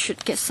that we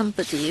should get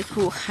somebody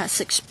who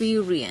has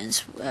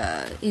experience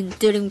in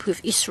dealing with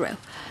Israel.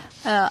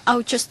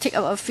 I'll just take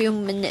a few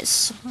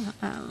minutes,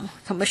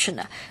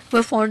 Commissioner.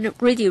 We've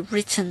already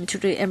written to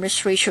the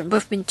administration.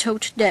 We've been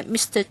told that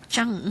Mr.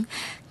 Zhang,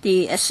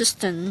 the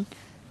Assistant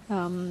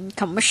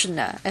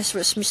Commissioner, as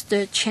well as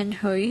Mr. Chen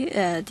Hui,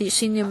 the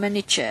Senior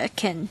Manager,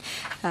 can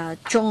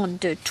join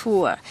the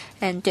tour,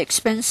 and the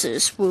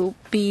expenses will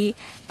be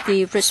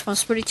the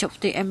responsibility of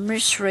the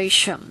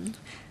administration.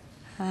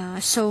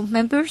 So,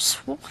 members,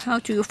 how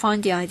do you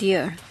find the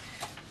idea?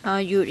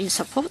 Are you in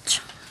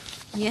support?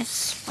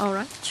 Yes, all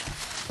right.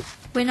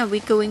 When are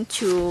we going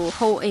to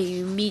hold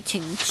a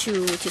meeting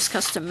to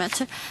discuss the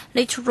matter?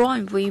 Later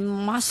on, we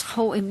must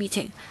hold a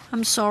meeting.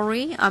 I'm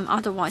sorry, I'm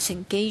otherwise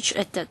engaged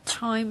at that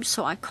time,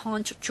 so I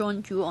can't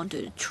join you on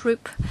the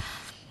trip.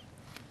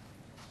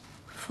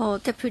 For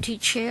Deputy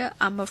Chair,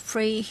 I'm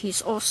afraid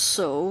he's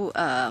also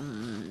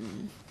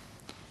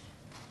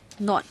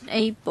not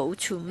able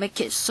to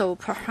make it, so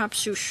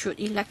perhaps you should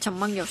elect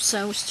among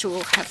yourselves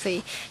to have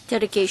a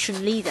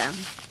delegation leader.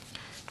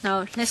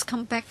 Now, let's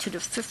come back to the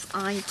 5th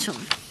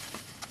item.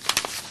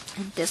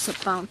 And that's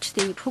about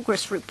the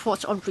progress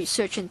report on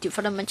research and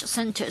development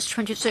centers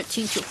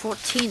 2013 to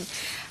 14.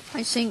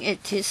 I think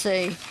it is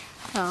a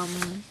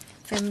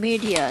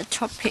familiar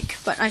topic,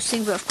 but I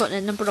think we have got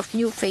a number of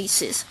new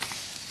faces.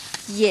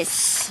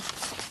 Yes,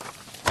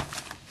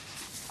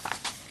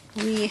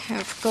 we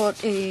have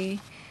got a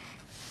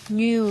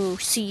new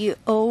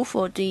CEO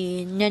for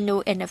the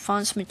Nano and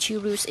Advanced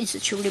Materials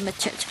Institute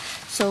Limited.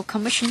 So,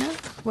 Commissioner,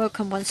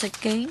 welcome once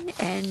again.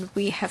 And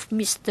we have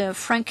Mr.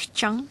 Frank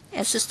Zhang,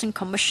 Assistant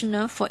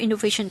Commissioner for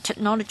Innovation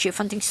Technology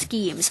Funding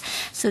Schemes.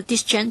 So,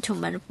 this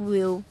gentleman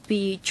will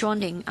be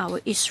joining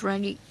our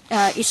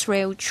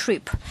Israel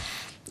trip.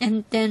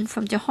 And then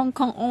from the Hong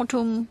Kong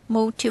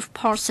Automotive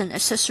Parts and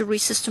Accessory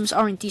Systems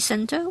R&D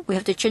Center, we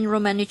have the General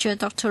Manager,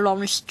 Dr.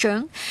 Lawrence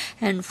Zheng.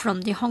 And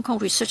from the Hong Kong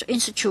Research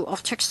Institute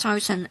of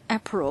Textiles and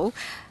Apparel,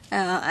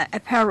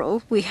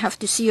 we have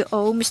the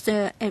CEO,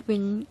 Mr.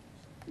 Edwin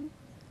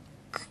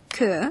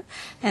Kerr,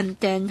 and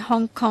then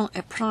Hong Kong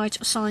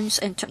Applied Science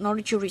and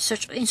Technology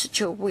Research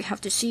Institute, we have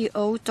the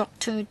CEO,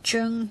 Dr.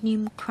 Zheng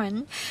Nim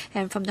Kwan,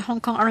 and from the Hong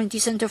Kong R&D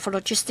Center for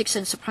Logistics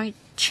and Supply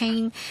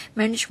Chain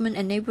Management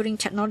Enabling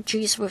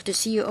Technologies, with the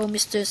CEO,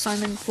 Mr.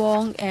 Simon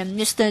Wong, and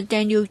Mr.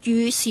 Daniel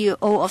Yu, CEO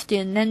of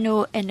the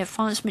Nano and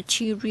Advanced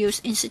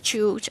Materials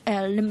Institute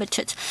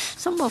Limited.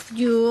 Some of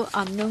you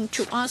are known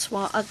to us,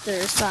 while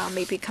others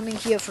may be coming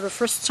here for the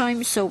first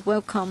time, so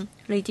welcome,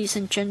 ladies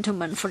and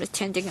gentlemen, for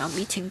attending our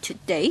meeting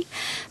today.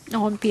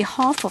 On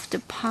behalf of the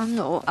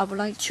panel, I would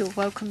like to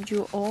welcome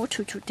you all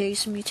to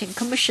today's meeting.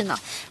 Commissioner,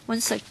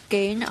 once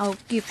again, I'll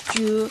give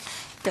you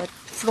the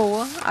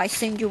floor. I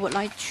think you would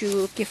like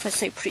to give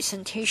us a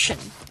presentation.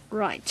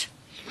 Right.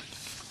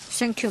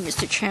 Thank you,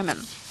 Mr. Chairman.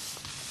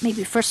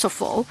 Maybe first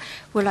of all,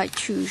 we'd like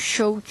to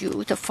show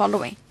you the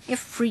following.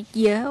 Every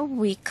year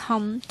we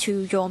come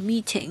to your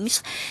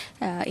meetings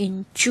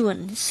in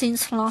June.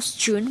 Since last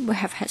June, we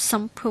have had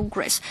some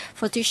progress.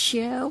 For this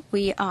year,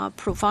 we are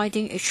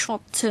providing a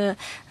shorter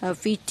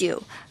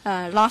video.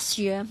 Last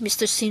year,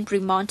 Mr. Sin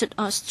reminded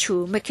us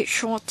to make it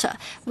shorter.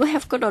 We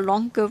have got a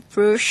longer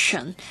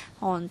version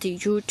on the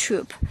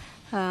YouTube.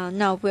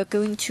 Now we're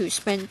going to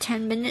spend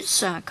 10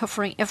 minutes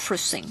covering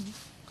everything.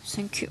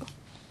 Thank you.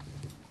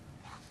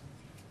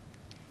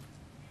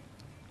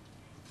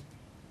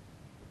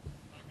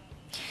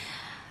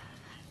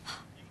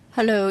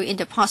 Hello. In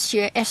the past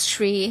year,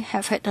 S3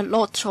 have had a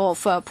lot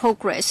of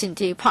progress in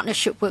the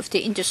partnership with the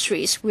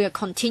industries. We are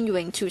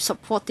continuing to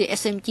support the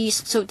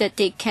SMEs so that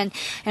they can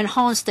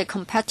enhance their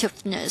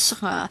competitiveness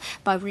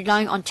by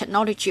relying on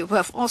technology. We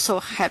have also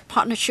had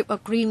partnership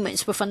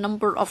agreements with a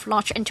number of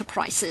large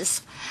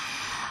enterprises.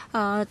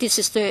 This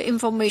is the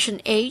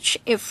information age.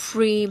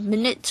 Every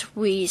minute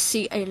we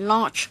see a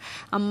large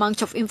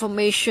amount of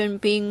information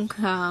being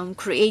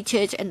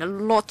created and a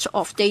lot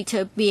of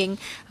data being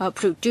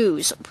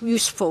produced,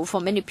 useful for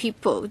many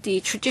people.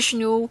 The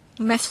traditional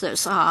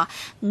methods are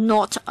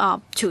not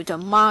up to the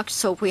mark,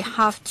 so we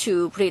have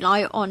to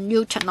rely on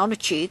new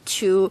technology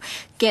to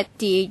get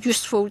the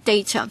useful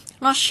data.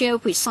 Last year,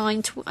 we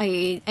signed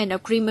an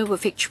agreement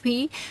with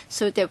HP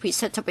so that we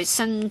set up a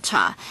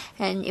center.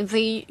 And in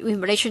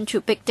relation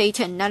to big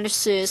data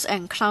analysis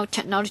and cloud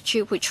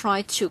technology, we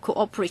try to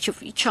cooperate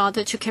with each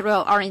other to carry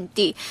out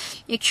R&D.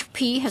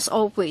 HP has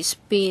always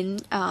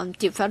been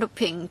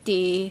developing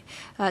the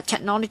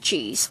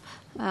technologies.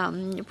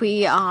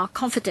 We are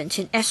confident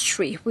in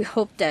S3. We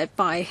hope that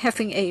by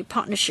having a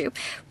partnership,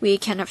 we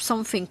can have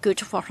something good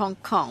for Hong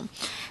Kong.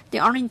 The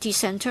R&D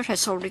Center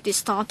has already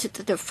started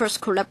the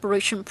first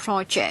collaboration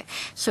project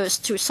so as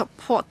to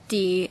support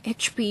the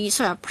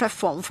HP's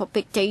platform for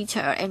big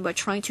data, and we're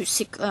trying to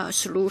seek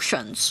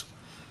solutions.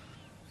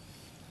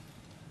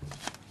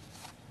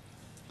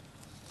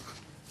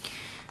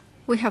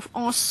 We have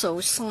also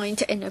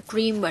signed an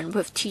agreement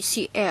with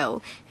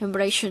TCL in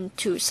relation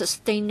to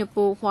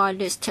sustainable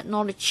wireless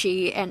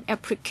technology and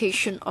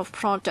application of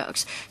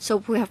products.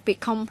 So we have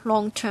become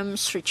long-term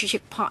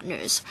strategic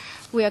partners.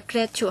 We are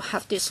glad to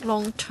have this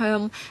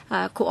long-term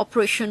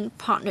cooperation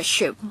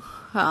partnership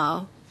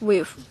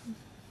with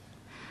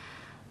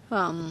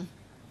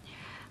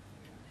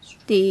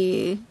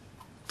the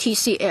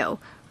TCL.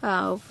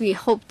 We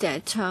hope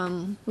that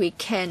we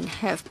can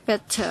have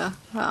better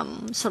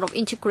sort of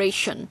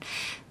integration,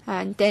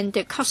 and then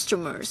the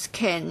customers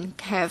can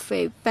have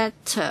a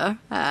better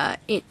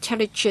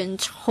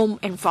intelligent home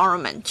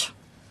environment.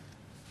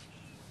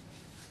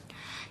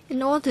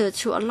 In order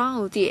to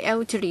allow the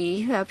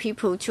elderly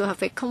people to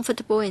have a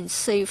comfortable and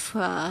safe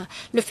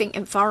living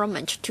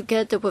environment,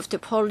 together with the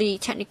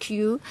Polytechnic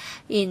U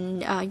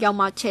in Yau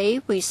Ma Tei,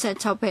 we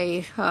set up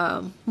a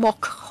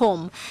mock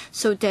home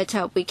so that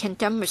we can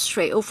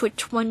demonstrate over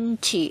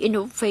 20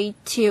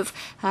 innovative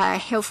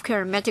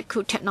healthcare and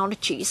medical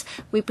technologies.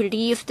 We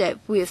believe that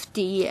with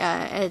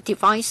the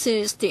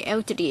devices, the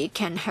elderly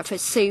can have a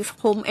safe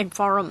home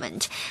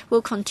environment.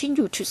 We'll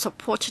continue to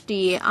support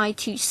the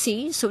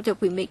ITC so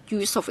that we make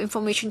use of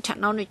information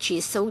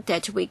technology so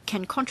that we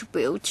can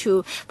contribute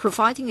to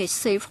providing a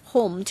safe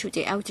home to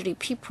the elderly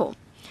people.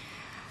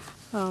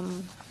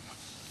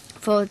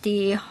 For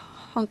the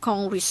Hong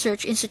Kong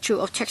Research Institute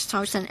of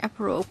Textiles and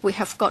Apparel, we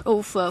have got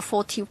over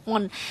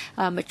 41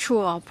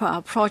 mature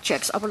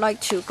projects. I would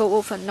like to go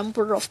over a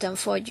number of them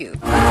for you.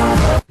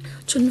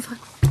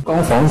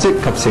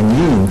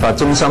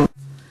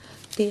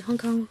 The Hong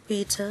Kong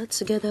Vide,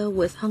 together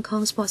with Hong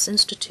Kong Sports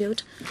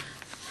Institute,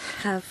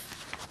 have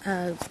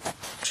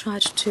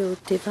tried to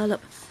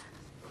develop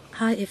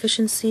high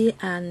efficiency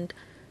and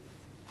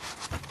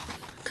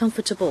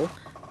comfortable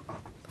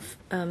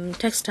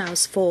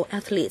textiles for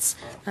athletes.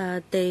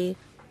 They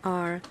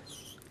are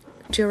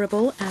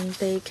durable and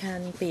they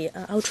can be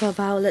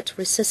ultraviolet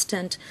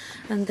resistant.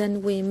 And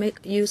then we make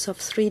use of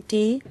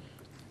 3D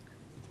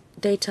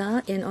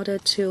data in order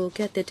to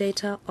get the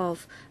data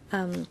of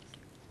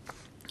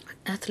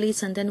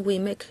athletes, and then we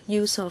make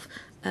use of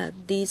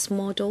these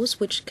models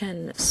which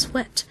can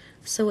sweat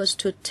so as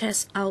to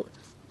test out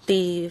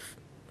the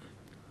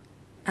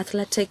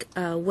athletic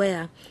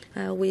wear.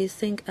 We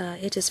think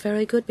it is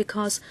very good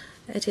because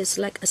It is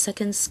like a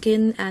second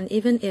skin, and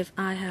even if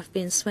I have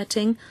been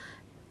sweating,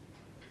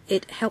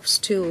 it helps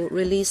to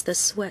release the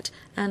sweat,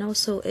 and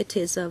also it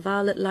is a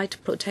violet light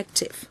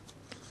protective.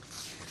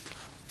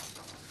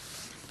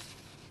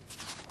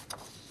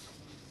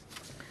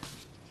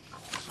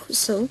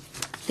 Also,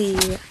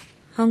 the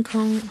Hong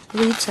Kong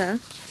reader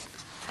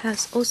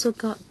has also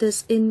got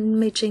this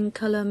imaging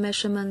color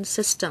measurement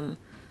system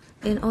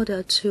in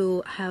order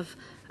to have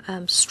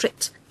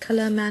strict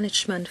color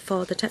management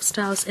for the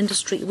textiles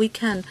industry. We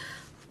can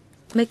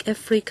make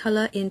every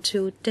color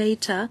into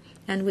data,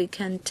 and we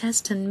can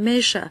test and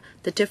measure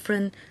the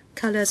different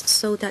colors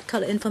so that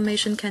color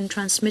information can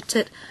transmit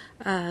it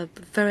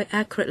very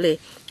accurately.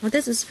 Well,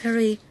 this is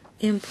very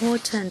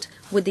important.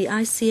 With the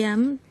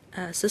ICM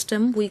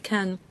system, we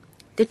can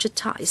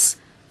digitize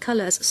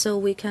colors so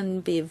we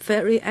can be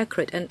very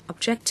accurate and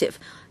objective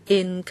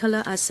in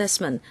color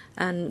assessment,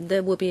 and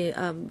there will be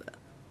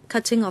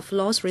cutting of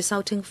loss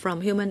resulting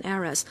from human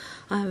errors.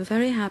 I'm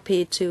very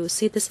happy to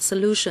see this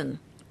solution.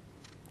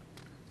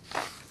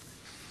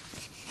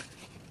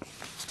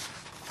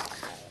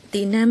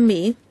 The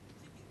NAMI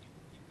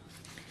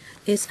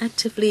is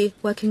actively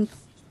working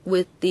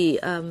with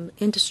the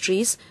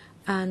industries,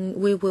 and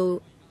we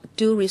will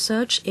do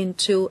research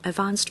into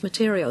advanced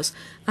materials.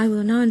 I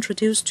will now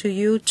introduce to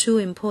you two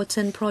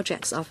important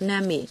projects of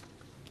NAMI.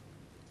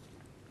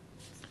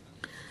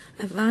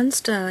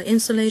 Advanced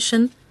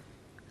insulation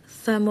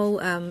thermal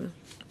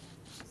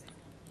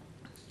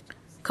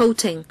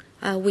coating.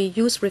 We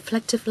use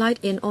reflective light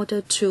in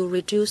order to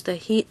reduce the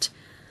heat,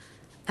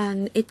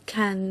 and it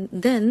can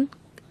then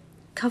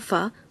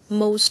cover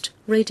most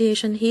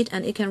radiation heat,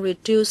 and it can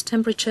reduce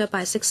temperature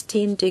by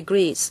 16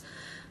 degrees.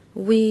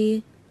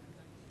 We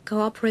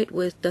cooperate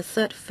with the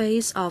third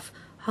phase of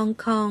Hong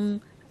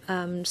Kong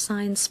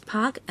Science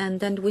Park, and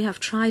then we have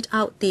tried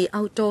out the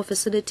outdoor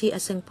facility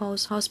at St.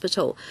 Paul's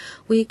Hospital.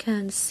 We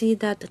can see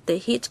that the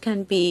heat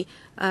can be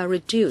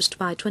reduced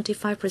by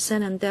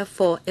 25%, and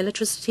therefore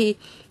electricity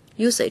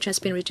usage has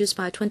been reduced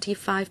by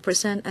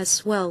 25%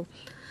 as well.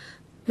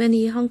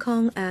 Many Hong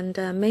Kong and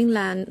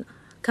mainland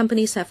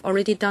companies have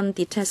already done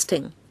the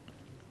testing.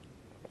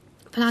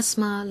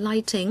 Plasma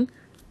lighting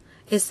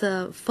is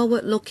a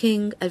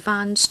forward-looking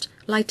advanced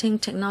lighting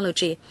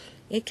technology.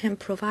 It can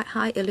provide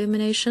high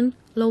illumination,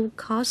 low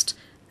cost,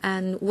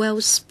 and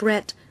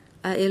well-spread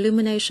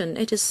illumination.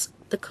 It is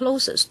the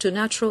closest to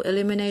natural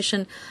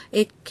illumination.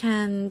 It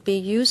can be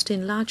used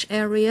in large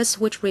areas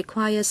which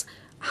requires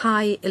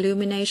high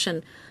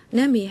illumination.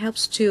 NAMI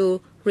helps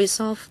to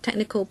resolve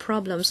technical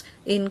problems,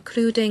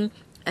 including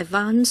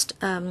advanced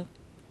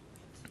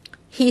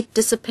heat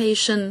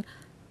dissipation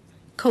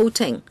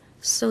coating,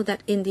 so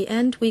that in the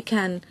end we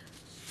can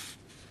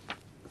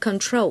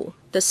control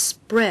the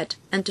spread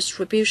and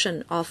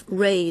distribution of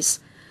rays.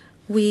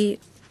 We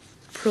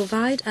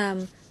provide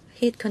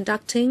heat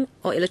conducting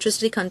or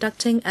electricity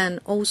conducting, and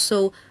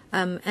also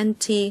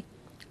anti-corrosion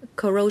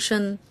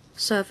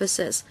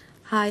services.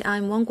 Hi,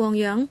 I'm Wang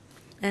Guangyang,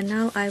 and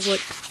now I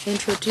would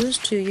introduce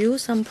to you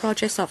some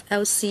projects of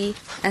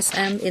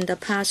LCSM in the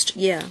past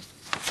year.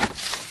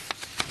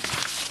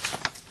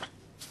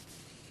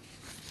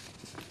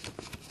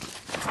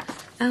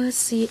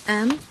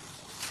 LCM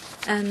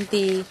and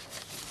the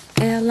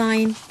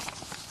airline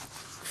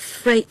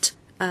freight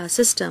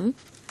system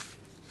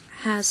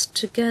has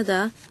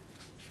together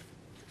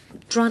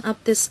drawn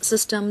up this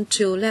system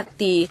to let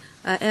the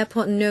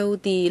airport know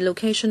the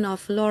location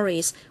of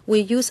lorries. We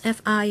use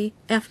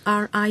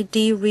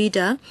FRID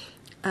reader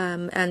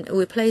and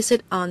we place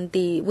it on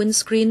the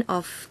windscreen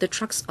of the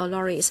trucks or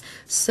lorries,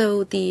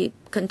 so the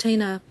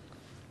container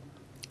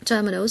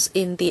terminals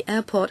in the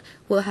airport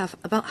will have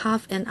about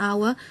half an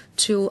hour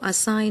to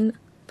assign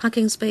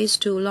parking space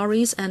to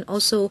lorries, and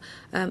also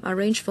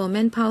arrange for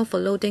manpower for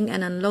loading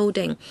and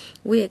unloading.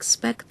 We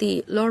expect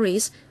the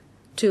lorries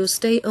to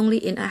stay only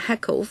in a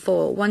heckle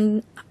for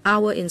 1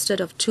 hour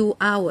instead of 2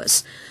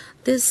 hours.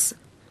 This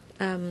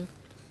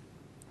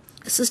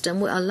system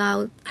will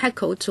allow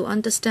heckle to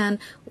understand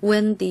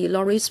when the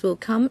lorries will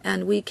come,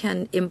 and we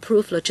can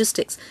improve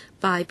logistics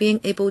by being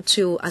able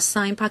to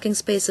assign parking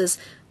spaces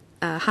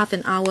half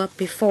an hour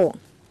before.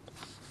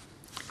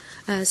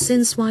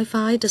 Since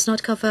Wi-Fi does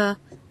not cover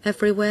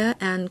everywhere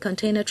and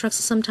container trucks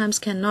sometimes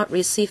cannot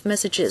receive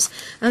messages,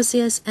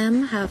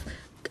 LCSM have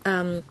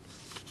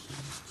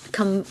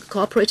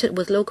cooperated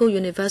with local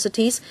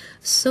universities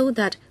so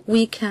that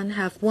we can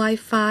have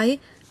Wi-Fi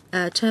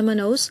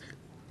terminals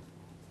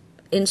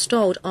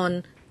installed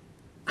on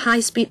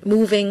high-speed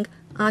moving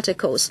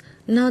articles.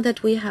 Now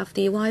that we have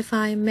the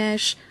Wi-Fi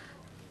mesh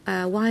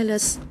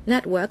wireless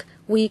network,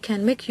 we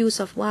can make use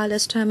of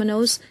wireless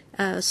terminals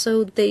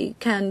so they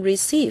can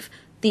receive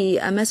the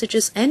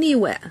messages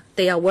anywhere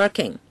they are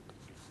working.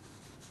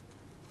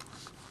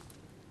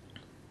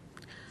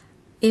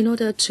 In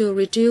order to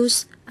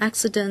reduce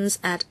accidents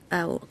at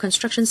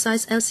construction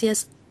sites,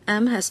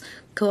 LCSM has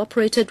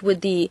cooperated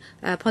with the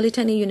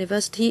Polytechnic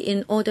University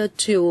in order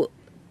to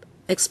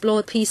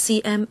explore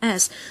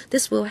PCMS.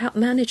 This will help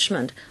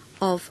management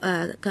of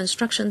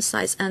construction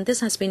sites, and this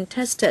has been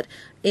tested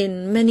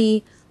in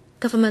many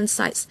government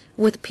sites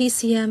with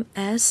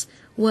PCMS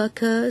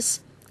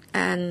workers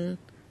and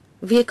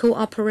vehicle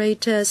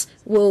operators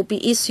will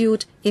be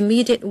issued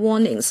immediate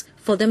warnings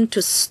for them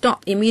to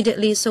stop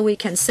immediately so we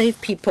can save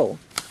people.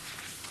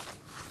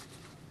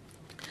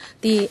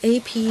 The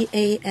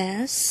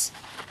APAS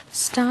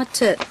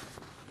started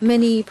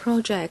many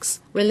projects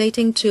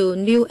relating to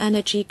new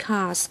energy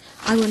cars.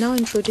 I will now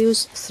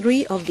introduce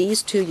 3 of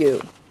these to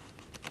you.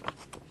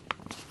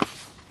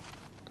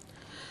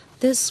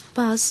 This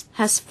bus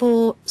has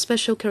 4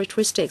 special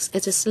characteristics.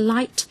 It is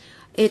light,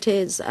 it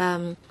is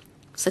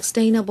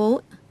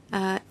sustainable,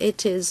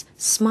 it is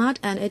smart,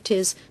 and it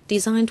is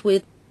designed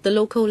with the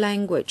local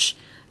language.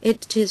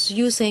 It is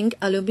using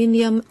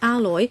aluminum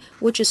alloy,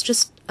 which is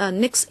just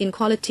next in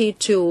quality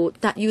to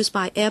that used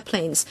by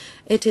airplanes.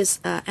 It is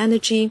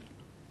energy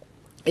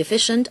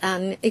efficient,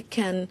 and it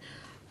can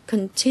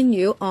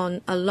continue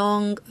on a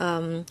long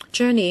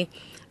journey.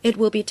 It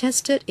will be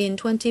tested in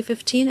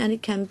 2015, and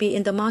it can be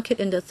in the market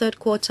in the 3rd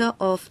quarter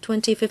of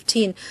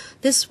 2015.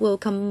 This will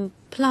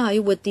comply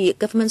with the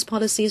government's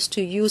policies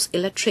to use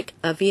electric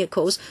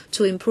vehicles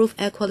to improve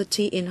air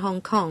quality in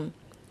Hong Kong.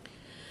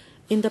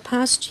 In the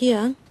past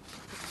year,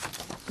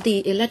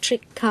 the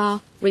electric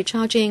car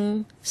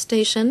recharging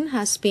station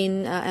has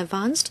been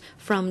advanced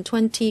from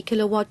 20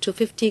 kilowatt to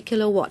 50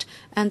 kilowatt,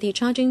 and the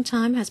charging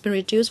time has been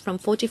reduced from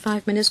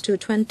 45 minutes to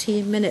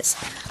 20 minutes.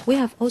 We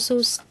have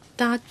also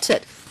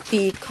started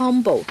the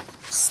combo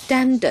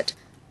standard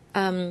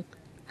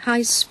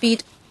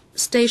high-speed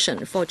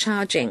station for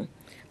charging.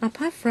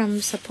 Apart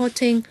from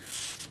supporting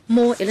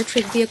more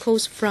electric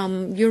vehicles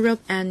from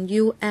Europe and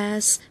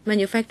US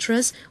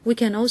manufacturers, we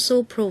can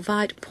also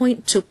provide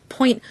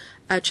point-to-point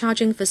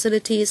charging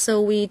facilities, so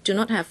we do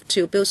not have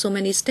to build so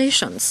many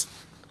stations.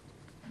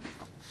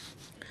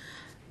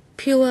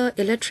 Pure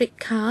electric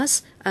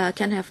cars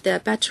can have their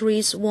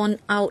batteries worn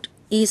out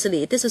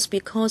easily. This is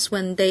because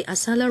when they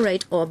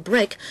accelerate or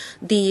brake,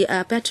 the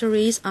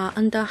batteries are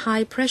under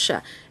high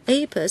pressure.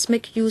 APAS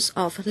make use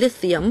of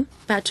lithium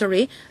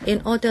battery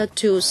in order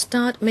to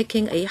start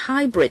making a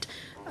hybrid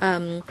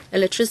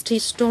electricity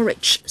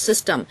storage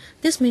system.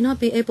 This may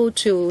not be able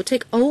to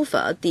take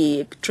over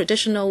the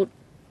traditional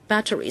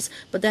batteries,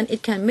 but then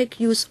it can make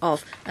use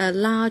of a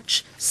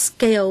large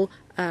scale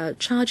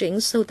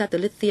charging so that the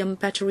lithium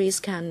batteries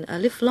can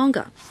live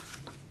longer.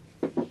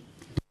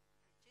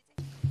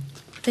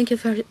 Thank you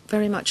very,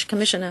 very much,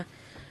 Commissioner.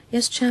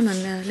 Yes,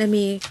 Chairman, let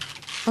me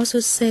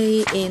also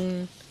say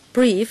in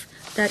brief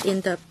that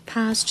in the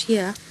past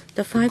year,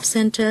 the 5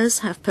 centers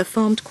have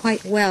performed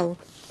quite well,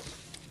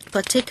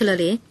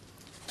 particularly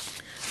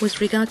with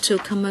regard to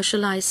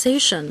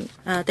commercialization.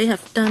 They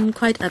have done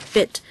quite a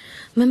bit.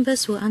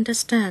 Members will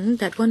understand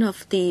that one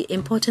of the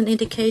important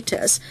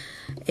indicators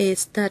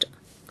is that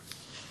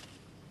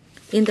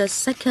in the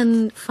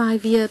second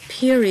 5-year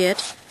period,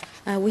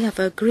 we have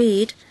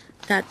agreed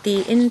that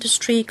the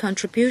industry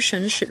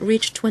contribution should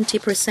reach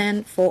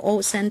 20% for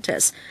all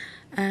centers.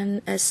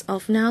 And as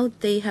of now,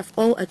 they have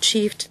all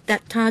achieved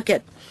that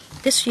target.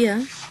 This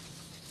year,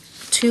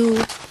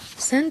 2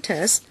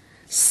 centers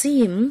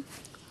seem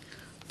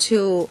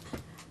to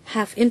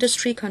have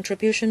industry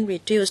contribution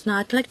reduced. Now,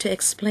 I'd like to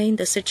explain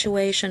the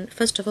situation.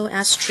 First of all,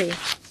 Astri.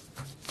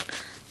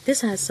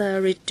 This has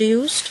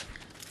reduced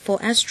for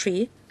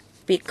Astri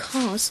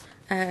because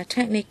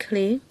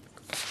technically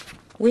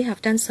we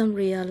have done some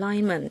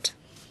realignment.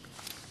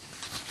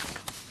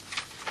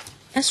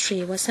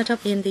 Astri was set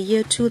up in the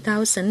year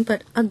 2000,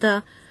 but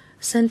other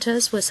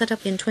centers were set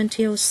up in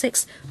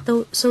 2006,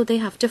 so they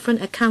have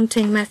different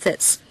accounting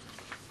methods.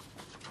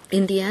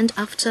 In the end,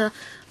 after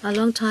a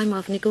long time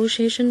of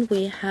negotiation,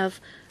 we have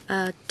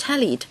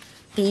tallied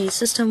the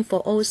system for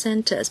all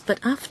centers, but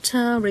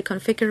after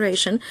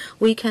reconfiguration,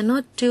 we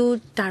cannot do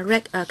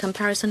direct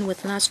comparison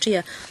with last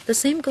year. The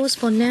same goes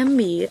for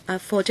NAMI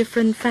for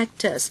different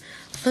factors.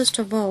 First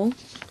of all,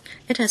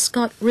 it has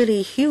got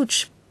really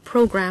huge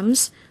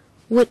programs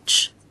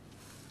which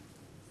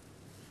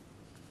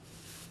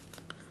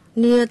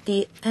near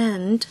the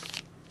end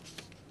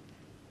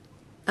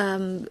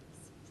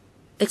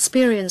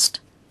experienced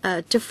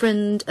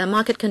different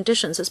market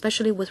conditions,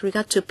 especially with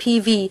regard to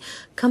PV.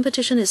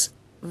 Competition is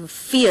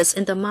fierce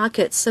in the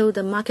market, so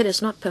the market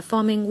is not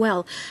performing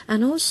well.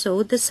 And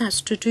also this has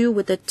to do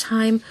with the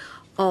time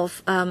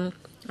of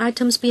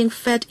items being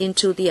fed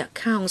into the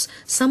accounts.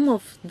 Some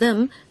of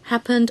them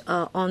happened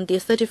on the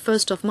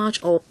 31st of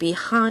March or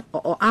behind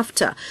or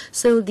after.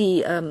 So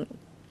the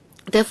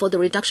therefore the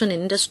reduction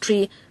in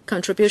industry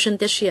contribution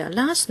this year.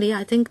 Lastly,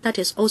 I think that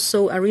is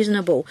also a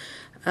reasonable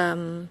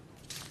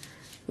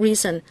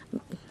reason.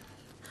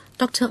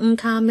 Dr. Ng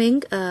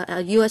Ka-ming,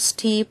 a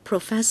UST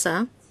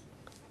professor,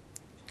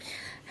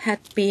 had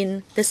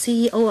been the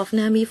CEO of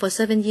NAMI for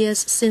 7 years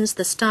since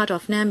the start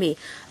of NAMI.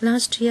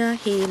 Last year,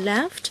 he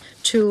left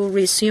to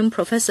resume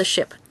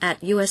professorship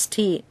at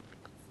UST.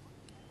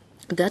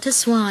 That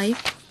is why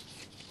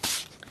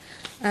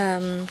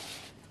the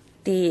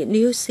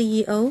new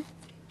CEO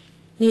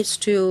needs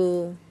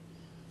to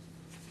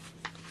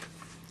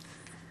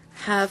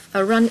have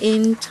a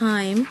run-in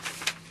time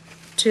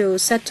to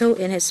settle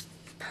in his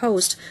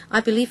host. I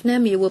believe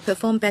NEMI will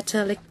perform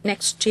better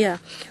next year.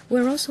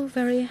 We're also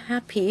very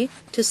happy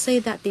to say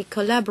that the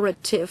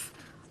collaborative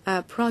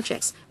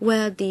projects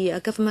where the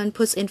government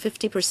puts in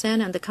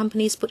 50% and the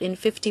companies put in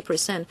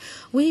 50%,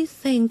 we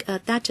think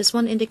that is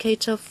one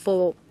indicator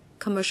for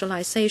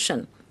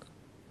commercialization.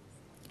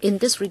 In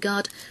this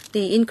regard,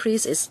 the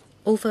increase is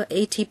over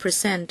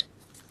 80%.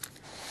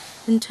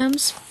 In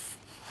terms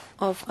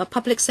of a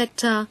public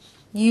sector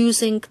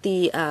using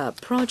the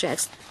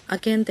projects,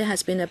 again, there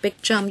has been a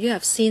big jump. You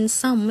have seen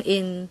some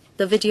in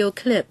the video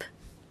clip.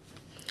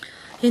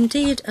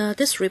 Indeed,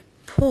 this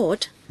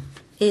report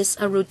is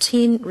a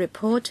routine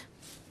report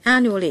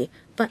annually,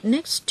 but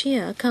next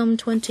year, come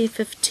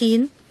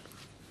 2015,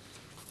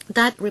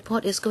 that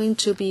report is going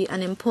to be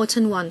an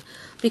important one,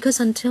 because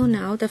until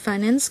now, the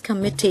Finance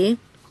Committee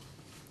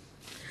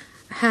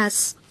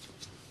has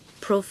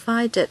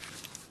provided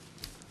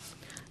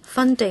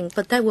funding,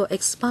 but that will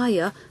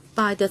expire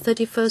by the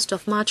 31st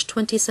of March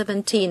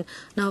 2017.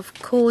 Now, of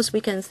course,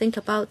 we can think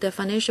about the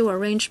financial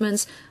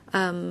arrangements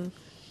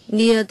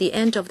near the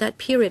end of that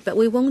period, but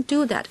we won't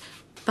do that.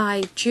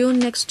 By June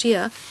next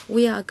year,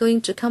 we are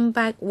going to come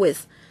back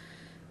with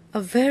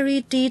a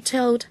very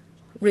detailed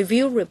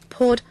review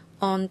report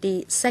on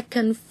the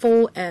second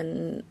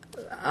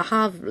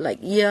 4.5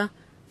 year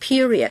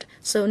period.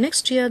 So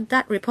next year,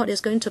 that report is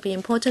going to be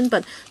important,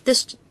 but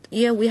this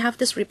year we have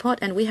this report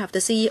and we have the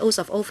CEOs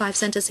of all 5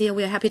 centers here.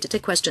 We are happy to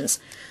take questions.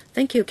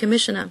 Thank you,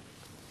 Commissioner.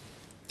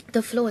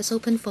 The floor is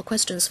open for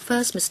questions.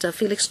 First, Mr.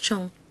 Felix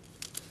Chung.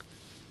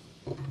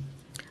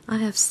 I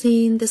have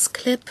seen this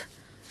clip,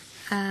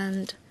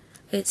 and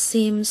it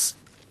seems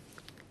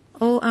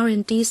all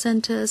R&D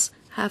centers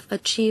have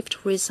achieved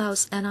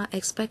results, and I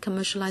expect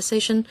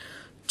commercialization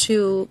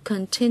to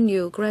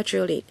continue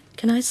gradually.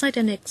 Can I cite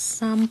an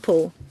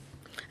example?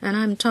 And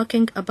I'm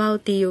talking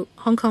about the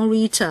Hong Kong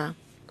Rita.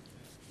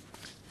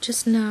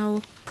 Just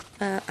now,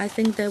 I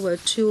think there were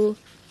 2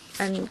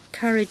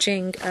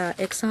 encouraging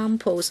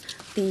examples.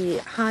 The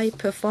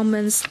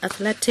high-performance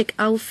athletic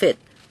outfit.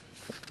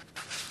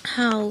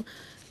 How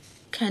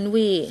can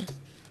we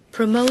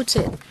promote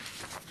it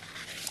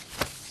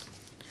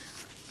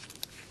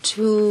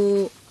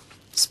to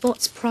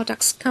sports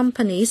products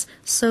companies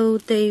so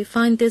they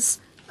find this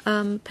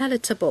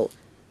palatable?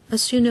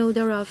 As you know,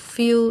 there are a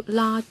few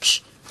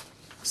large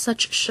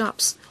such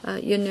shops.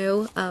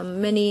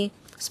 Many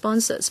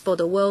sponsors for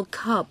the World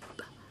Cup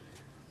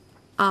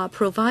are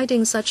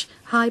providing such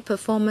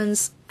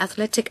high-performance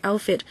athletic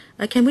outfit.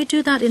 Can we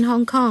do that in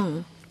Hong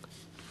Kong?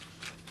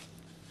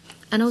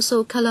 And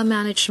also color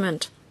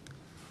management.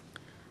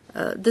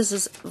 This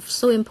is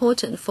so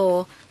important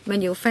for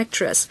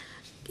manufacturers.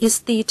 Is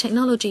the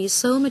technology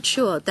so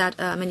mature that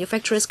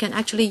manufacturers can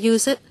actually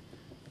use it?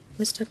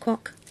 Mr.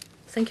 Kwok,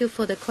 thank you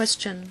for the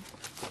question.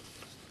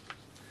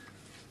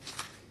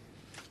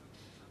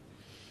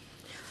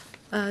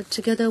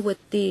 Together with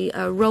the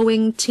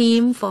rowing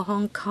team for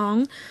Hong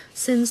Kong,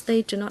 since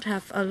they do not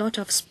have a lot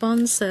of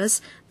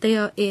sponsors, they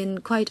are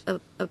in quite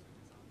a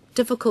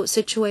difficult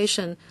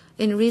situation.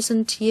 In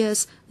recent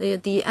years,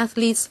 the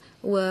athletes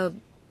were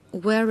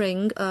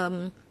wearing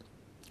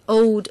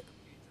old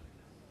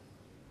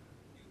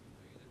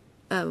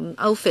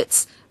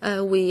outfits.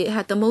 We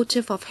had the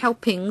motive of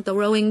helping the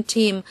rowing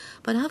team,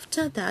 but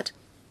after that,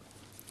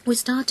 we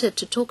started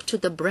to talk to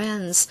the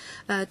brands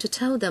to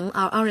tell them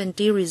our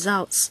R&D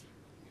results.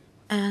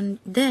 And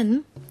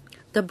then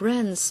the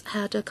brands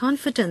had a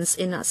confidence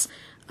in us.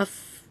 A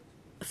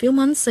few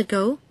months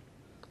ago,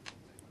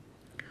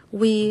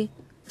 we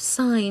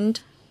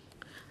signed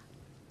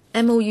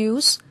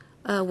MOUs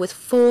with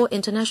 4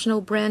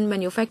 international brand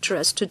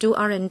manufacturers to do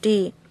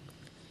R&D.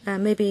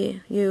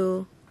 Maybe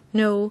you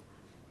know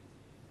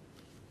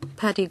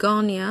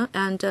Patagonia,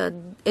 and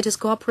it is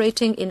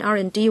cooperating in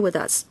R&D with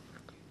us.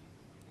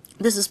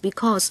 This is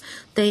because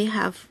they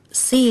have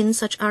seen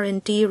such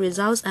R&D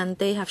results and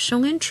they have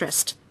shown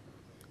interest.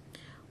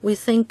 We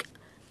think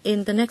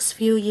in the next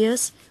few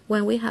years,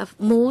 when we have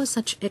more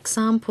such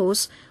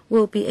examples,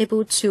 we'll be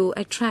able to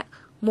attract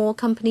more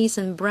companies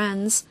and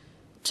brands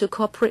to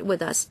cooperate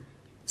with us,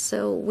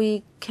 so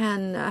we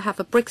can have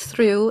a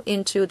breakthrough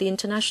into the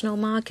international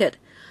market.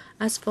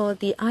 As for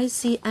the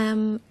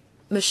ICM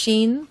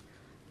machine,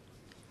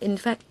 in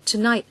fact,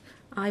 tonight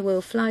I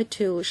will fly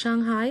to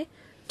Shanghai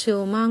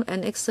to mount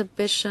an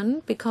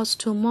exhibition, because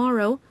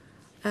tomorrow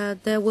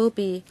there will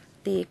be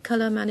the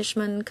color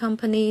management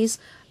companies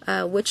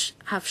which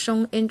have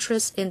shown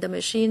interest in the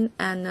machine,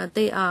 and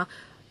they are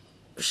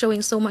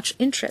showing so much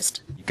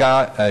interest.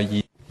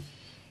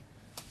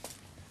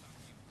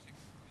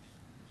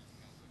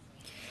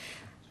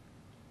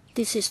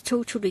 This is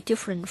totally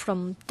different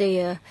from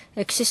their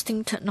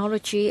existing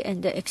technology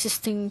and the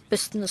existing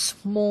business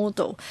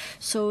model.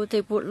 So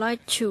they would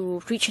like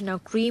to reach an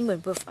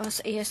agreement with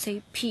us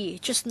ASAP.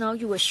 Just now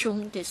you were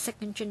showing the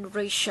 2nd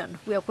generation.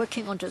 We are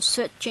working on the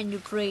 3rd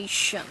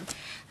generation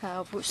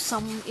with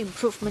some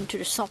improvement to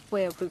the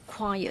software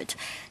required.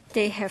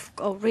 they have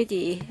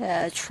already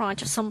tried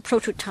some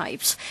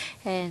prototypes,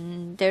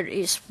 and there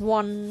is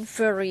one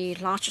very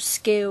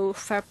large-scale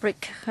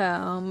fabric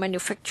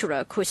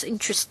manufacturer who is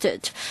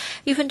interested.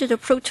 Even though the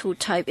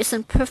prototype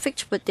isn't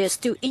perfect, but they're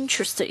still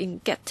interested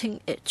in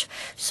getting it.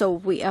 So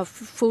we are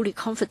fully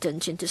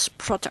confident in this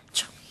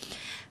product.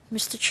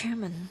 Mr.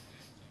 Chairman,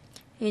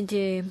 in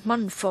the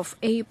month of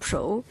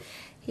April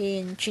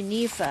in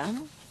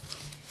Geneva,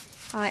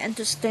 I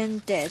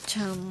understand that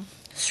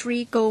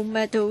 3 gold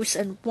medals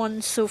and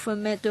 1 silver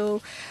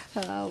medal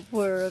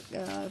were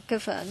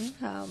given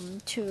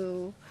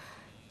to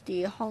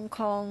the Hong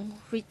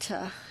Kong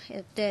RITA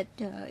at that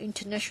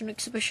International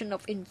Exhibition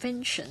of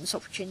Inventions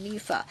of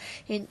Geneva.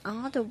 In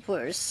other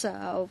words,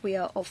 we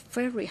are of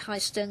very high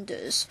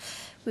standards.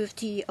 With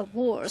the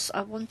awards,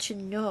 I want to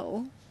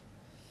know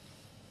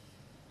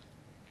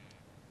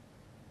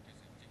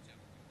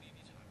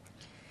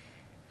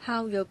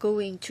how you're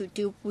going to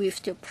deal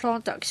with the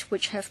products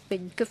which have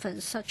been given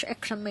such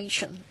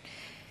acclamation.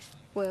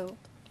 Well,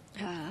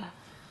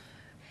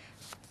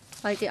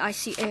 like the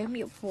ICM,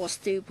 it was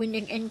the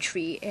winning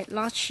entry at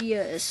last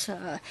year's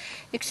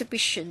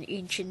exhibition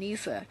in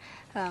Geneva.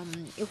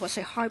 It was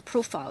a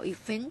high-profile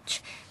event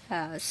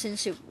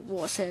since it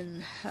was a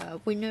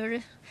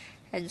winner,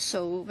 and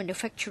so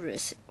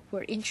manufacturers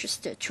were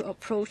interested to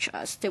approach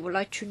us. They would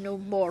like to know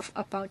more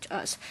about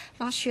us.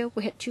 Last year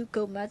we had 2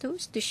 gold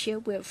medals. This year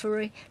we are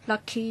very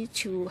lucky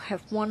to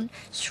have won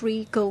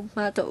 3 gold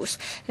medals.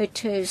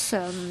 It is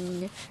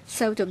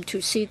seldom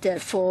to see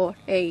that for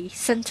a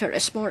center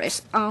as small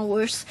as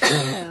ours,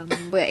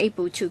 we're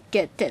able to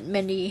get that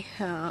many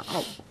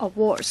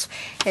awards.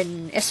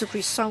 And as a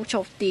result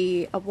of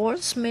the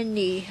awards,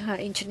 many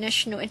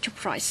international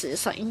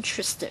enterprises are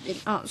interested in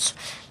us.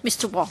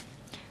 Mr. Wong.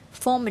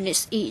 4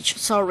 minutes each.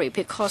 Sorry,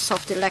 because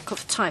of the lack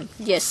of time.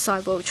 Yes,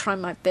 I will try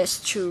my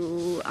best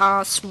to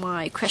ask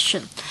my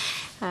question.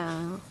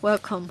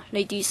 Welcome,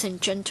 ladies and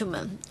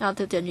gentlemen.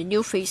 Other than the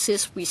new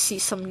faces, we see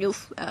some new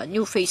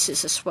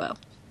faces as well.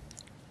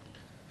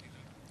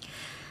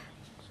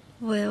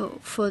 Well,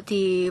 for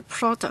the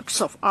products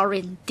of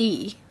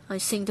R&D, I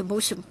think the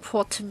most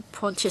important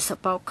point is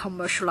about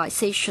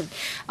commercialization.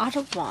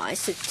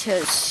 Otherwise, it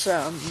is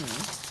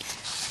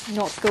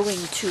not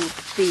going to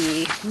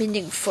be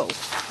meaningful.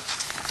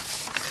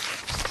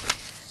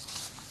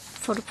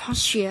 For the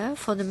past year,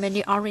 for the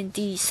many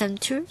R&D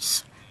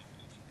centers,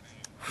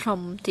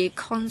 from the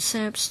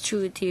concepts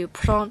to the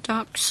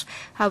products,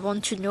 I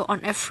want to know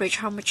on average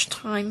how much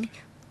time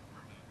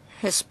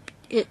has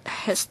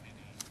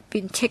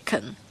been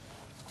taken.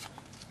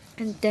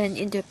 And then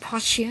in the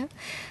past year,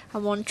 I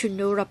want to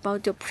know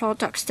about the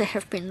products that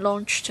have been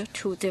launched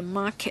to the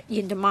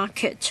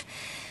market.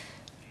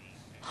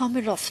 How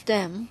many of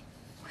them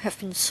have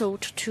been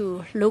sold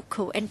to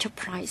local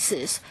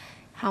enterprises?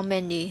 How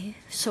many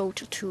sold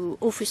to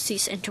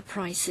overseas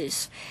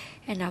enterprises?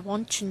 And I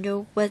want to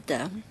know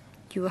whether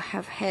you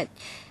have had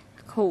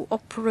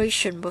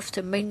cooperation with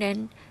the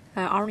mainland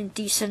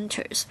R&D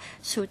centers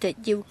so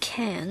that you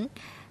can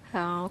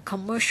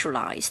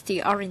commercialize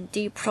the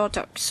R&D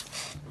products.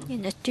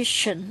 In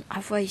addition, I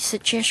have a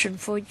suggestion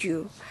for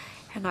you,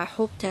 and I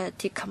hope that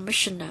the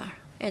Commissioner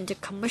and the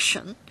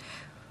Commission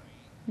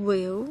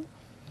will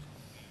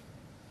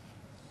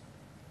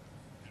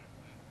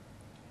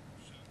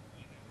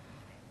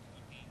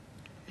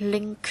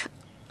link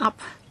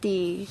up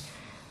the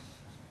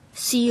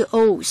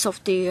CEOs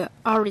of the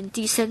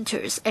R&D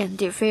centers and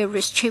the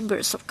various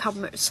chambers of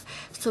commerce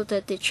so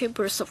that the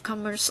chambers of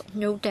commerce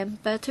know them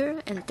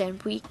better, and then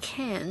we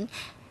can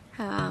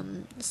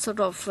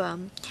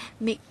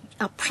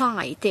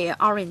apply their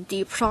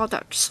R&D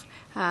products.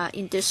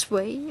 In this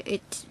way,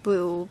 it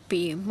will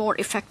be more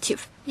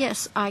effective.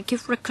 Yes, I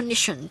give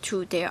recognition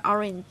to their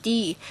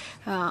R&D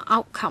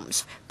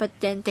outcomes, but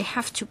then they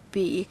have to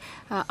be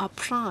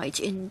applied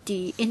in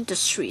the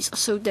industries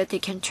so that they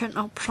can turn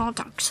out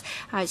products.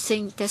 I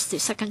think that's the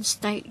second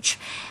stage.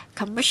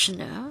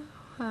 Commissioner,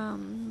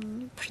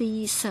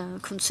 please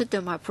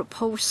consider my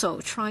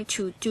proposal. Try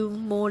to do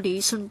more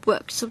liaison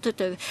work so that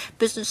the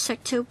business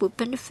sector will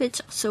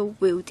benefit, so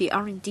will the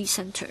R&D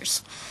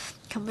centers.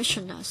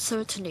 Commissioner,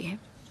 certainly.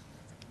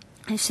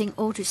 I think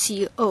all the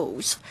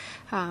CEOs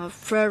are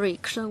very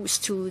close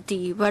to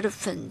the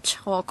relevant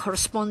or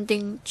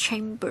corresponding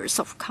chambers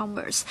of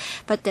commerce,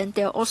 but then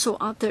there are also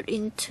other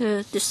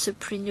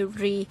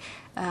interdisciplinary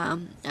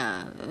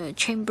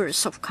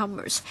chambers of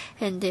commerce.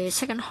 And the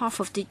second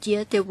half of the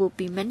year, there will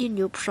be many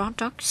new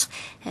products,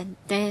 and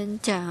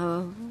then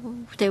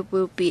there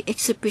will be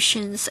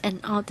exhibitions and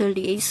other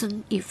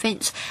liaison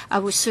events. I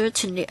will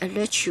certainly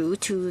alert you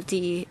to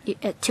the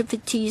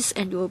activities,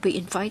 and you will be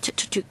invited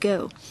to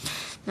go.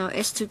 Now,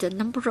 as to the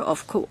number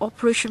of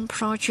cooperation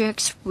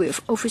projects with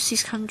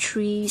overseas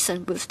countries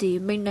and with the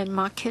mainland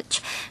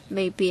market,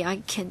 maybe I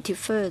can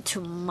defer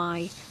to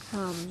my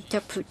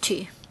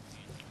deputy.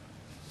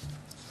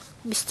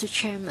 Mr.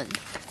 Chairman,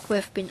 we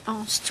have been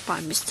asked by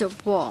Mr.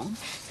 Wong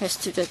as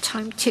to the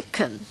time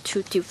taken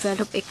to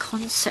develop a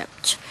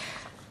concept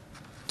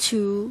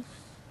to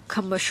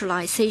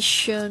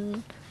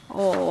commercialization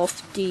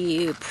of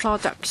the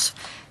products.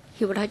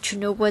 He would like to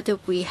know whether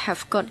we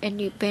have got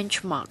any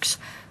benchmarks.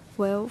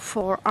 Well,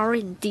 for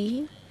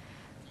R&D,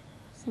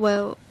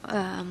 well,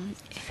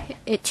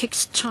 it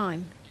takes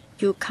time.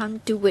 You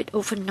can't do it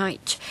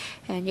overnight,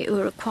 and it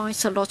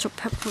requires a lot of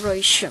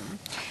preparation.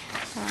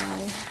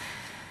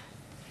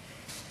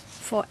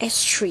 For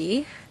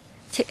S3,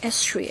 take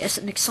S3 as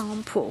an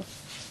example.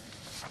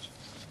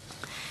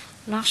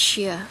 Last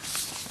year,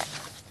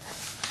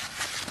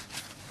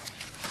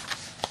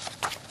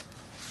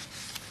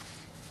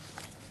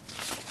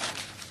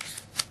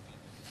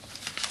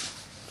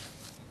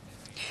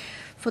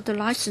 for the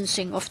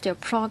licensing of their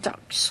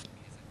products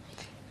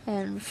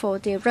and for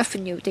their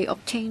revenue they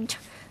obtained,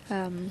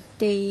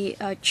 they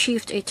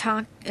achieved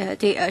 $8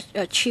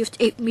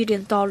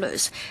 million,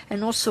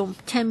 and also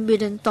 $10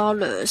 million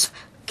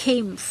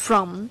came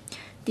from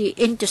the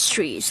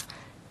industries.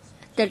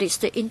 That is,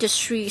 the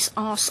industries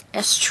asked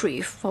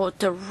S3 for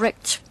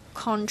direct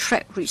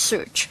contract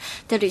research.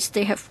 That is,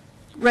 they have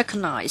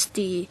recognized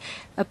the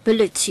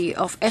ability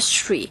of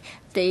S3.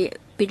 They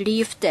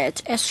believe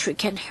that S3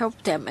 can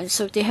help them, and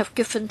so they have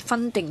given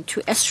funding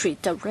to S3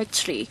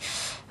 directly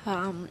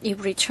in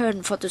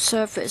return for the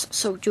service.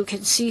 So you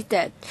can see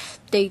that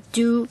they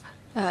do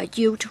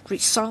yield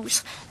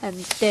results. And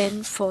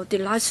then for the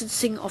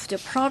licensing of the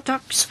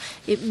products,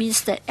 it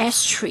means that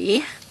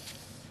S3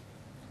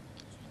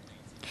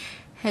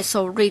 has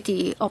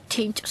already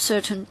obtained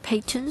certain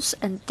patents,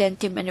 and then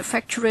the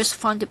manufacturers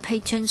found the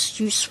patents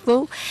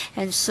useful,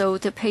 and so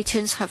the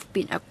patents have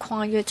been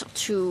acquired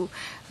to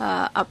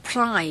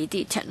apply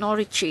the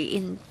technology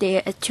in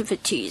their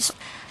activities.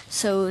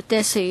 So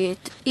there's an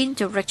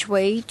indirect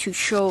way to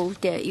show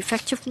their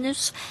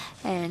effectiveness,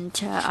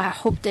 and I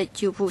hope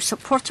that you will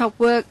support our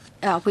work.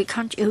 We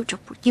can't yield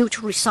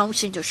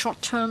results in the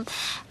short term,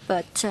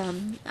 but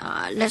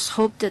let's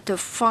hope that the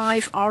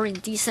 5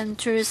 R&D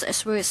centers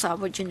as well as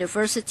our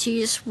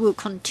universities will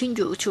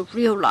continue to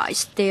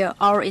realize their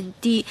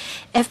R&D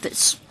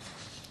efforts.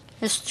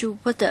 As to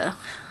whether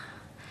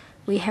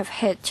we have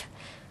had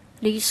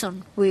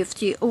liaison with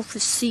the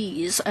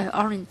overseas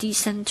R&D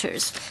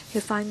centers,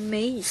 if I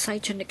may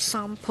cite an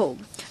example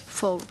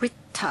for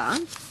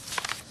Rita.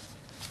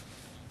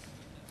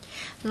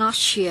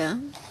 Last year,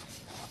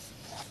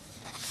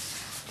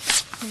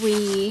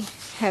 we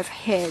have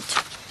had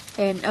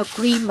an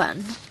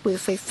agreement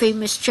with a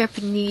famous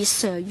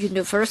Japanese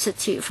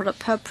university for the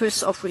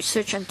purpose of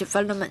research and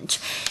development.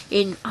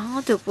 In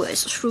other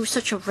words, through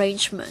such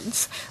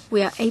arrangements,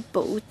 we are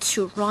able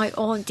to ride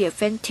on the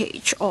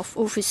advantage of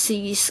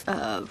overseas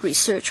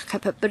research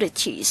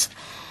capabilities.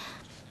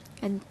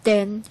 And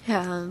then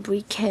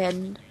we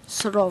can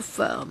sort of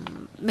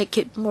make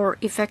it more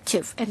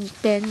effective. And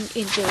then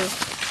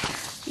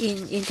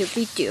in the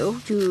video,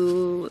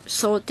 you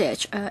saw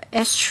that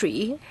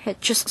S3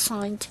 had just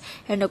signed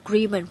an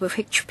agreement with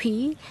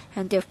HP,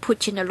 and they've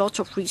put in a lot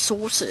of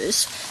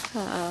resources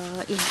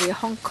in the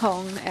Hong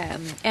Kong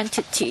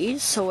entity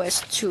so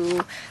as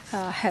to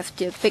have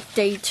the big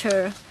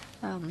data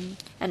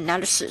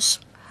analysis.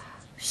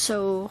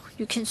 So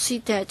you can see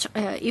that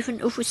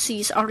even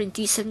overseas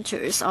R&D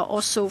centers are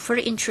also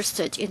very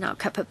interested in our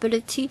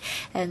capability,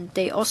 and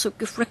they also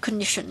give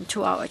recognition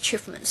to our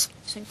achievements.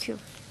 Thank you.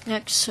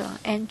 Next,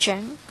 Anne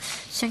Zhang.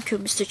 Thank you,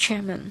 Mr.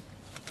 Chairman.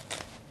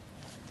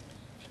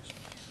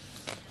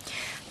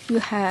 You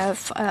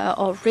have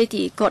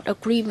already got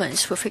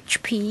agreements with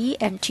HP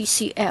and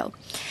TCL.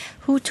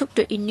 Who took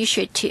the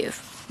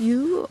initiative,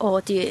 you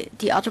or the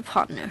other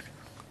partner?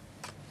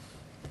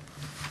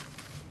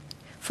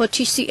 For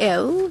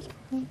TCL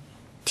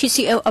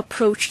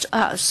approached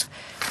us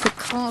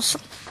because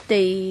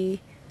they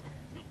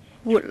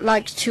would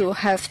like to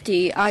have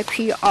the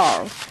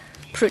IPR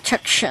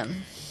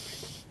protection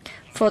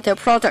for their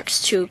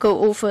products to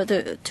go over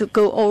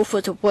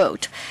the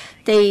world.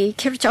 They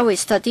carried out a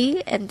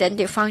study, and then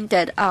they found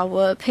that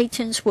our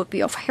patents would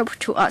be of help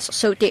to us,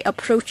 so they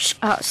approached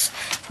us.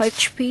 For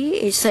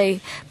HP, it's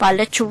a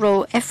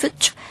bilateral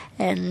effort,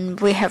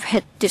 and we have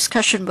had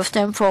discussion with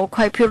them for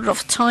quite a period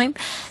of time.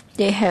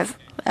 They have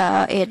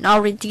an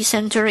R&D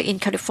center in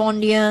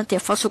California.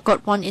 They've also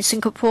got one in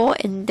Singapore,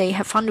 and they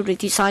have finally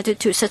decided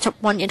to set up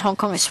one in Hong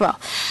Kong as well.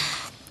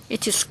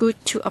 It is good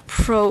to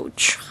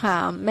approach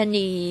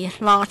many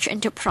large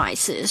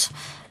enterprises.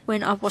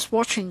 When I was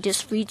watching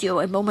this video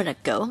a moment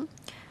ago,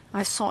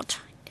 I thought,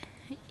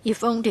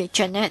 if only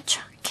Janet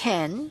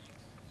can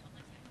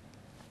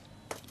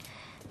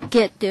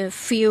get the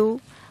few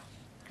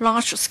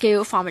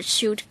large-scale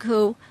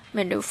pharmaceutical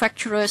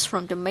manufacturers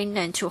from the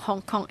mainland to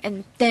Hong Kong,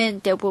 and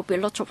then there will be a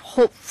lot of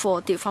hope for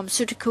the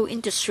pharmaceutical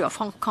industry of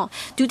Hong Kong.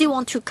 Do they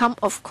want to come?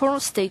 Of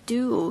course they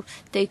do.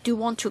 They do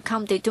want to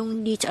come. They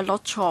don't need a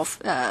lot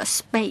of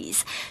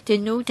space. They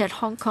know that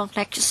Hong Kong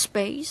lacks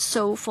space,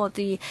 so for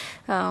the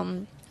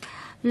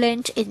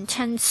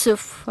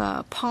land-intensive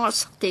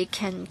parts, they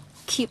can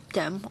keep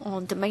them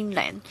on the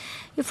mainland.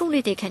 If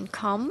only they can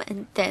come,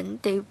 and then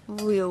they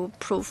will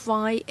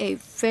provide a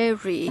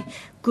very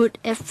good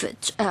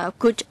effort,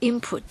 good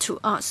input to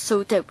us,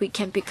 so that we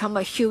can become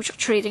a huge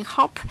trading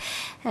hub,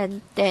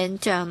 and then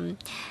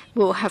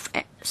we'll have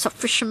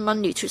sufficient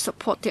money to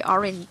support the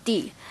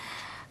R&D.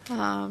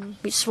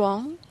 Ms.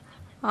 Wong,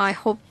 I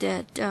hope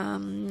that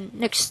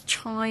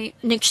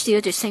next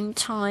year, the same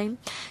time,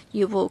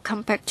 you will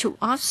come back to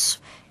us,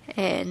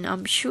 and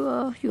I'm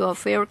sure you are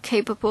very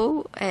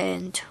capable,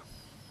 and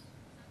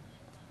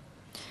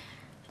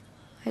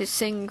I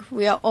think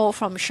we are all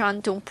from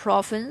Shandong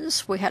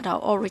province. We had our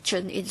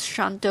origin in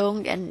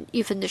Shandong, and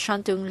even the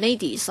Shandong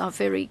ladies are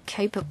very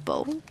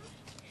capable.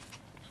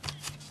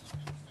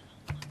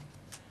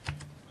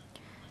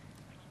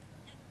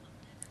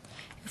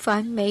 If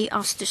I may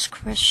ask this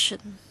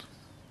question.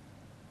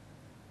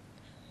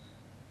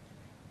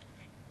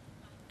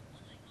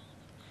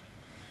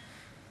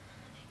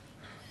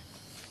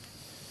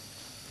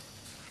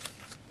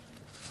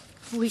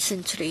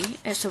 Recently,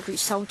 as a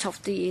result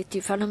of the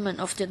development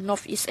of the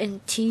Northeast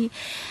NT,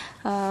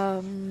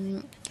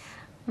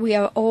 we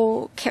are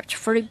all kept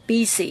very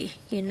busy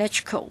in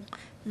LegCo.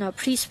 Now,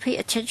 please pay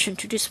attention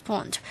to this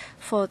point.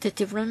 For the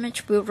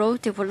Development Bureau,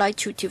 they would like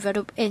to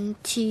develop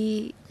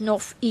NT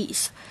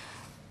Northeast.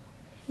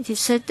 It is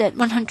said that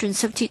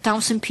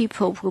 170,000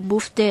 people will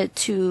move there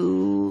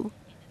to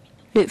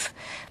live,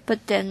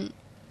 but then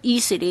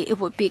easily it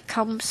would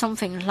become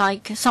something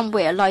like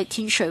somewhere like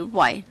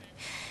Tinshui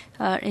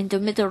in the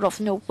middle of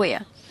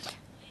nowhere.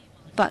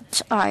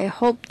 But I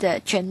hope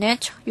that,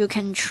 Janet, you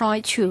can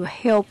try to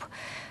help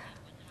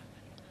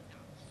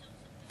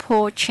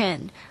Paul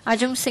Chen. I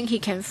don't think he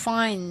can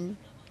find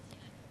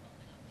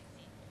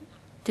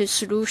the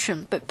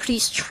solution, but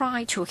please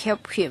try to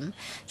help him.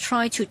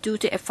 Try to do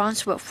the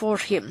advance work for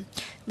him.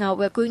 Now,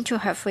 we're going to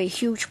have a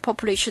huge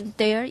population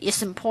there.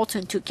 It's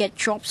important to get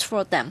jobs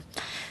for them.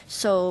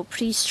 So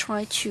please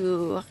try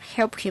to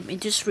help him in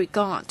this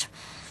regard.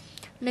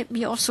 Let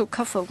me also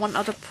cover one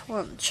other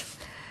point.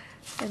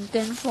 And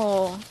then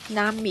for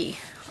NAMI,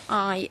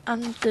 I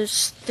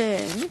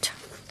understand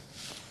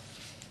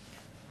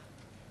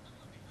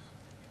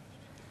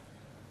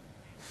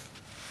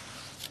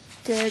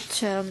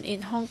that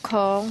in Hong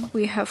Kong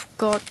we have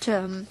got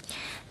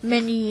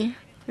many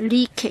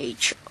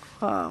leakage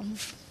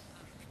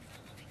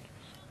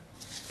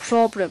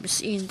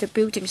problems in the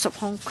buildings of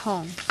Hong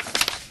Kong.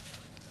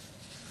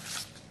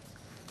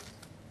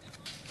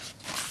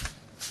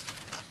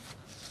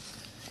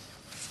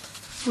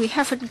 We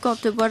haven't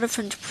got the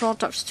relevant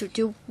products to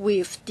deal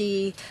with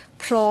the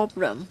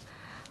problem,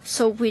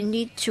 so we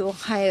need to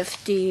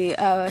have the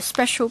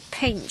special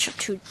paint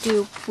to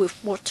deal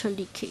with water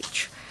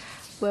leakage.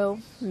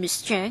 Well,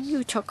 Ms. Zhang,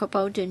 you talk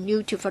about the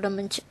new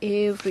development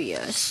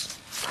areas.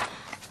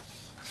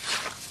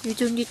 You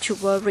don't need to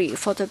worry.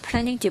 For the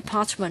planning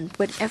department,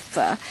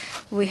 whenever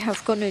we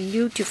have got a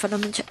new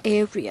development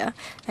area,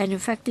 and in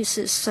fact this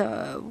is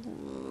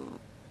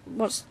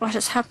what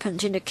has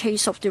happened in the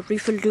case of the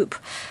River Loop.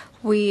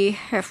 We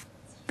have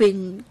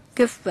been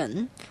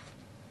given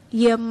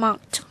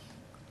earmarked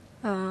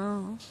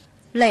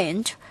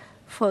land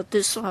for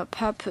this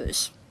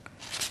purpose.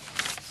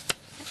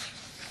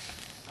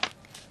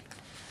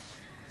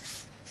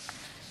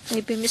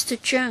 Maybe Mr.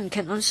 Zhang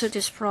can answer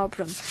this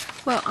problem.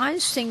 Well, I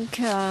think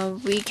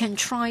we can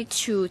try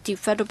to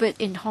develop it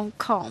in Hong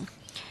Kong.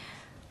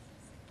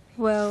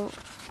 Well,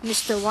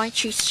 Mr. Wai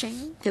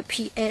Chi-sing, the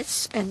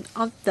PS, and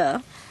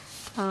other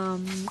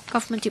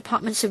government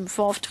departments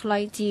involved,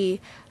 like the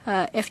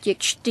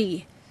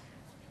FEHD,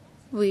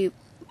 we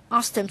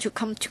asked them to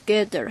come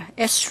together.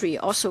 S3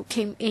 also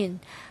came in.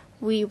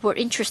 We were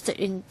interested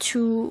in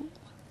two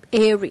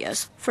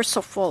areas. First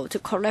of all, the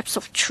collapse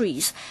of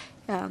trees.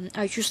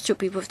 I used to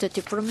be with the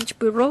Development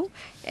Bureau,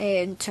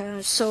 and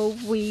so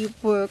we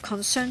were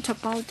concerned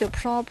about the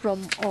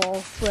problem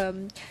of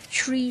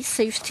tree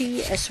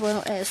safety as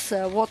well as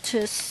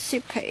water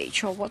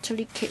seepage or water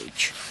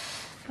leakage.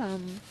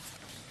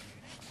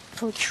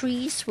 For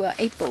trees, we are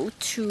able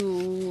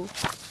to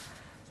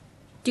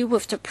deal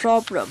with the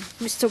problem.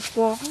 Mr.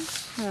 Wong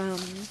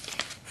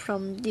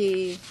from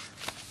the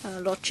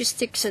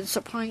logistics and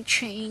supply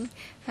chain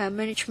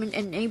management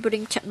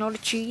enabling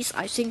technologies,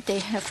 I think they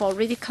have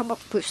already come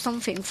up with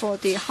something for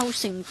the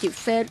housing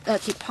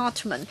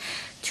department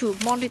to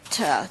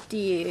monitor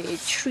the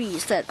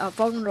trees that are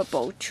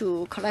vulnerable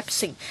to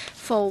collapsing.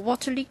 For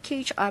water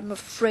leakage, I'm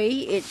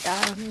afraid it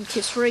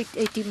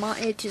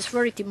is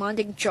very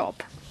demanding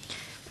job.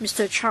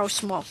 Mr.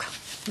 Charles Mock.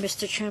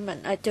 Mr.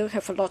 Chairman, I don't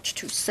have a lot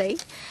to say,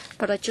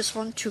 but I just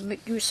want to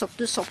make use of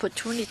this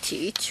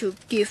opportunity to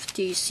give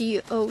the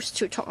CEOs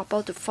to talk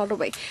about the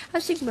following. I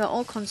think we're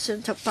all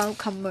concerned about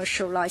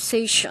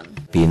commercialization.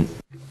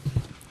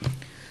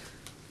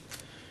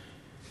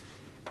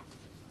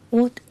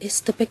 What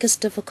is the biggest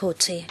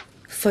difficulty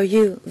for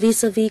you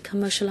vis-a-vis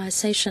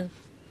commercialization?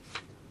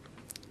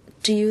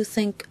 Do you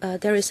think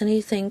there is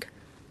anything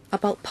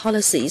about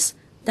policies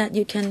that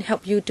you can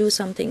help you do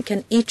something?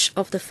 Can each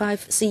of the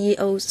 5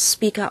 CEOs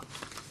speak up?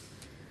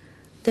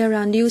 There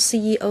are new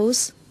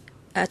CEOs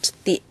at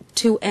the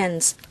two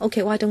ends.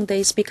 Okay, why don't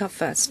they speak up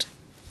first?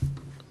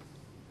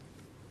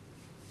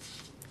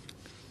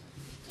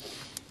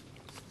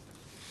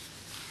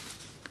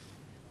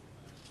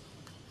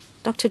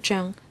 Dr.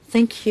 Zhang,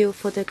 thank you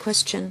for the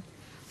question.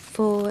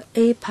 For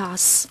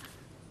APAS,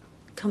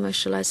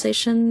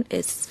 commercialization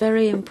is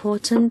very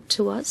important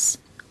to us.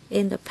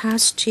 In the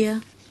past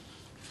year,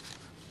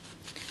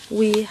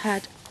 we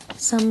had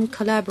some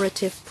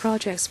collaborative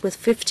projects with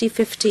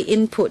 50-50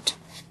 input.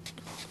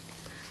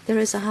 There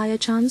is a higher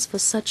chance for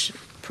such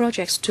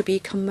projects to be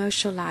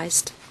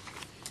commercialized.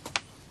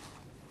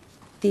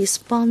 The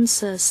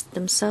sponsors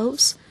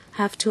themselves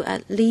have to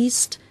at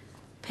least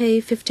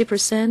pay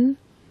 50%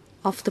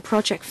 of the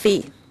project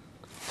fee.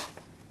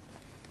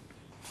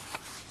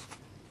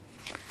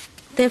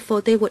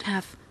 Therefore, they would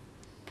have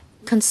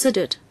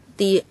considered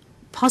the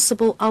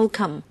possible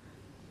outcome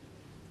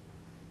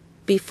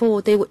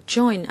before they would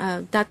join,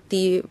 that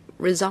the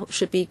result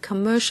should be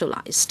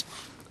commercialized.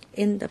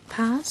 In the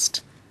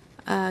past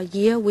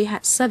year, we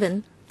had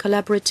 7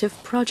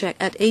 collaborative projects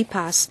at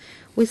APAS.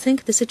 We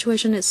think the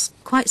situation is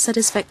quite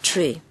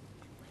satisfactory.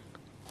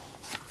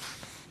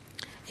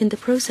 In the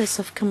process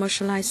of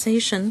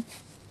commercialization,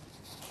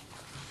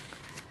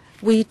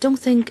 we don't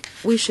think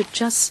we should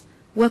just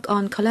work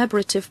on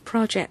collaborative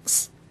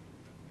projects,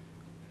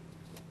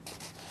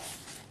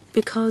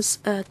 because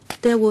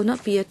there will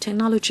not be a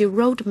technology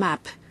roadmap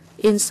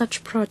in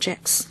such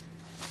projects.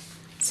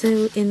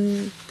 So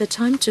in the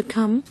time to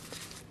come,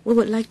 we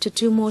would like to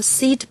do more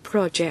seed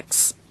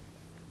projects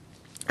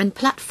and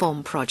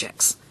platform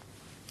projects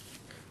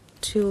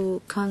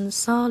to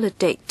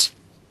consolidate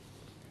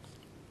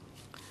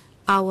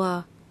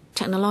our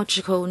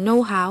technological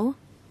know-how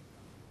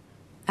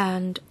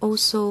and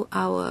also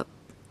our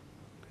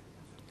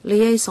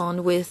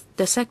liaison with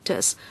the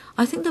sectors.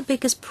 I think the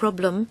biggest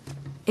problem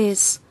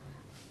is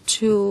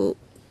to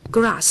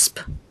grasp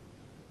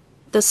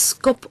the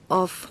scope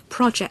of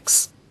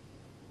projects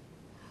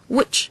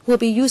which will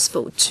be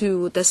useful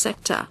to the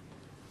sector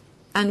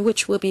and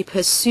which will be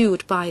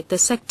pursued by the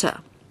sector.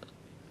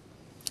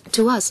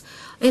 To us,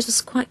 it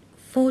is quite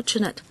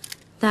fortunate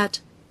that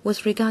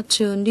with regard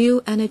to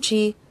new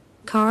energy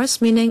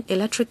cars, meaning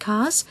electric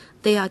cars,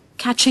 they are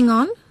catching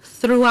on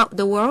throughout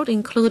the world,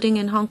 including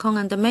in Hong Kong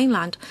and the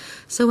mainland.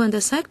 So when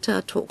the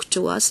sector talked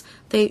to us,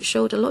 they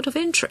showed a lot of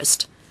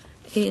interest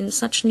in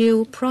such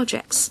new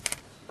projects.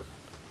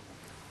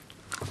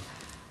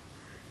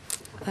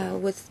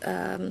 With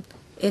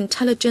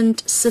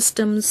intelligent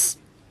systems,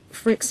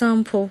 for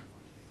example,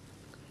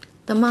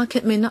 the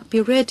market may not be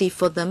ready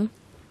for them.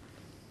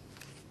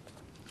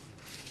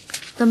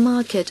 The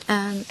market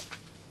and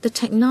the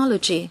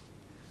technology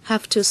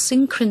have to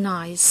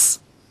synchronize.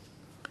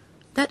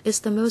 That is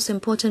the most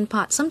important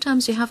part.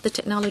 Sometimes you have the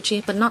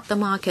technology but not the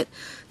market.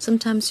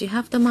 Sometimes you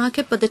have the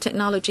market but the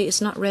technology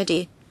is not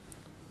ready.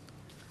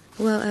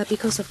 Well,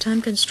 because of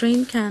time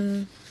constraint,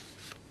 can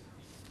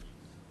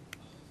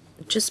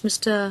just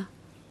Mr.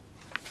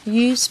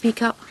 Yu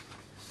speak up?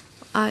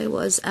 I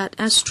was at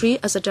S3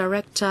 as a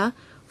director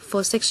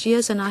for 6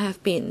 years, and I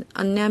have been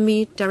a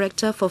NAMI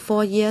director for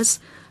 4 years,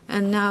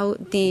 and now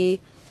the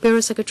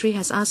Bureau Secretary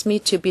has asked me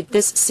to be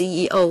this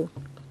CEO.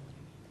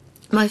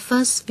 My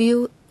first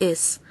view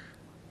is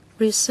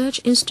research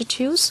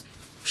institutes.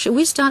 Should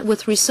we start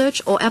with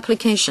research or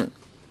application?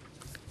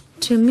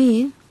 To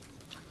me,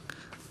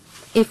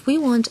 if we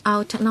want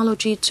our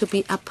technology to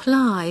be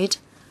applied,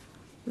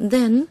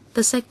 then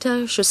the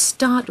sector should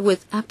start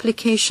with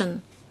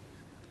application.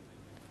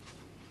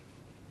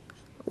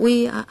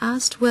 We are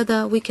asked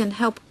whether we can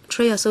help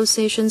trade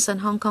associations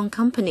and Hong Kong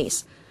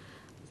companies.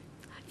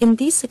 In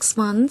these 6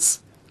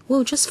 months,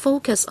 we'll just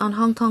focus on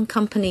Hong Kong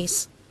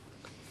companies.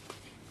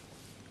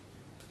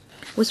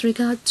 With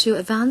regard to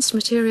advanced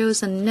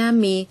materials and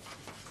NAMI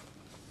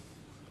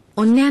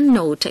or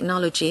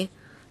nanotechnology,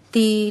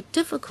 the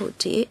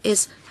difficulty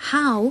is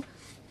how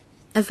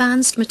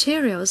advanced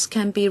materials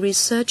can be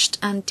researched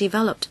and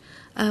developed.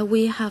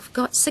 We have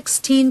got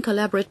 16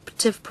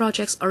 collaborative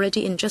projects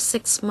already in just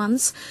 6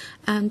 months,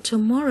 and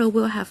tomorrow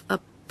we'll have a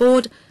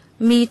board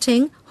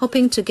meeting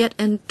hoping to get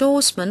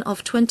endorsement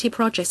of 20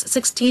 projects,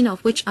 16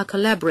 of which are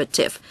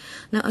collaborative.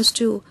 Now, as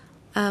to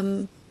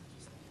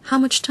how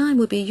much time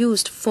will be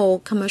used for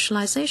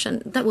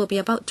commercialization, that will be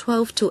about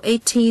 12 to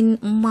 18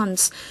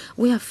 months.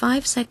 We have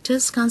 5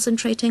 sectors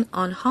concentrating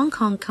on Hong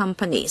Kong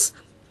companies.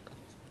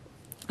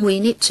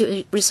 We need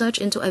to research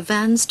into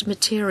advanced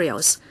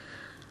materials,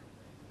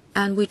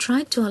 and we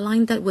try to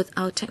align that with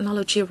our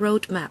technology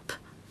roadmap.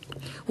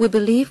 We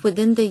believe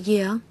within the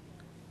year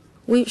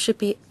we should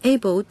be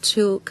able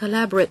to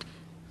collaborate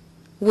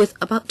with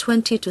about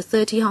 20 to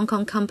 30 Hong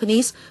Kong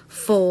companies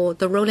for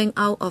the rolling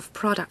out of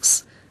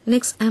products.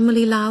 Next,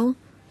 Emily Lau.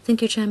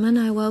 Thank you, Chairman.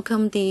 I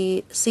welcome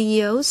the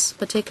CEOs,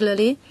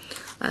 particularly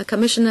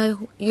Commissioner.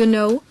 You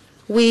know,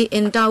 we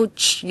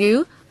indulge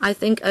you. I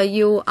think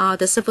you are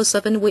the civil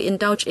servant we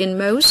indulge in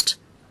most.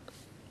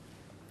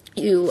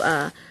 You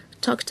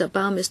talked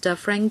about Mr.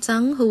 Frank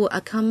Zhang, who will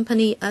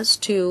accompany us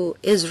to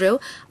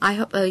Israel. I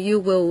hope you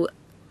will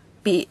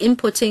be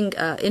inputting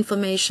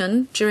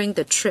information during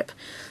the trip.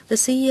 The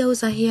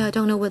CEOs are here. I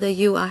don't know whether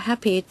you are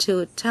happy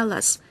to tell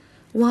us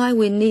why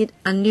we need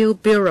a new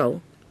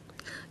bureau.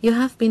 You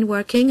have been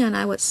working, and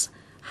I was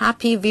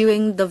happy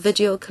viewing the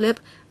video clip.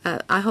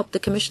 I hope the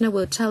Commissioner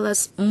will tell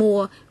us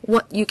more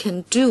what you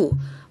can do.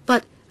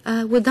 But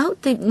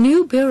without the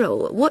new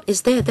bureau, what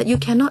is there that you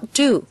cannot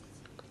do?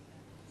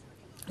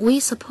 We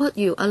support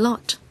you a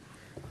lot.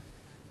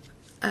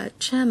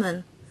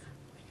 Chairman,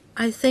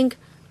 I think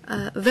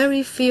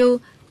very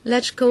few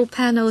legislative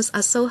panels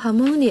are so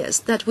harmonious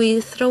that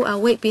we throw our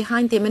weight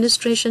behind the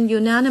administration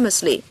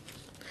unanimously.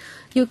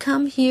 You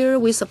come here,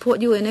 we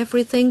support you in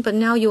everything, but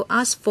now you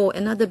ask for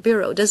another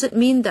bureau. Does it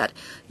mean that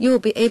you will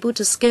be able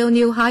to scale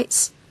new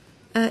heights?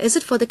 Is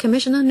it for the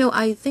Commissioner? No,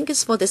 I think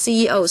it's for the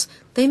CEOs.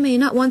 They may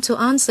not want to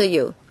answer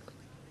you.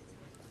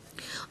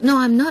 No,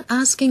 I'm not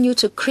asking you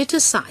to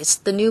criticize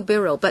the new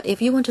bureau, but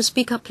if you want to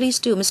speak up, please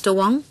do. Mr.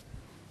 Wong?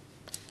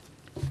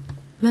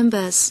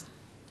 Members,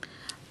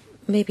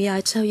 maybe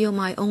I tell you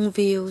my own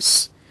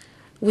views.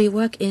 We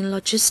work in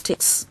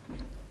logistics.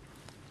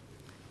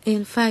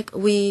 In fact,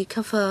 we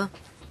cover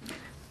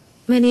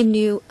many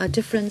new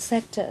different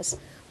sectors.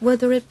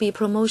 Whether it be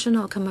promotion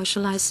or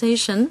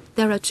commercialization,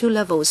 there are two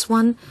levels.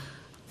 One,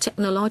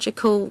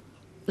 technological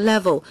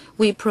level.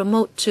 We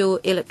promote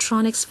to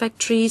electronics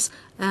factories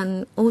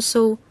and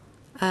also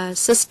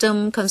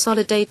system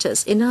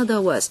consolidators. In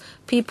other words,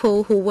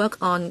 people who work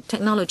on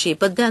technology.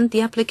 But then the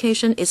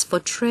application is for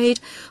trade,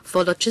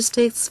 for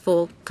logistics,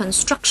 for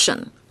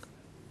construction.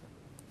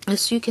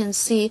 As you can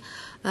see,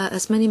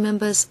 as many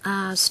members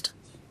asked,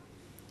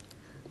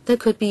 there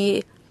could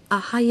be a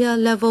higher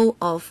level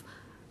of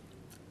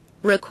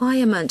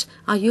requirement.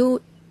 Are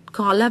you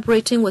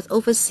collaborating with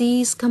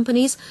overseas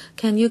companies?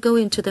 Can you go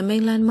into the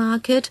mainland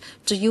market?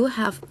 Do you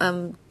have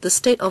the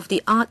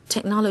state-of-the-art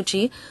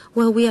technology?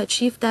 Well, we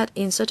achieve that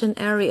in certain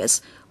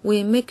areas.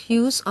 We make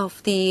use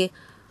of the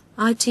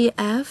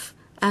ITF,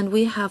 and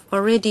we have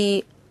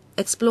already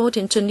explored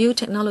into new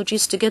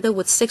technologies together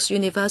with 6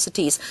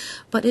 universities.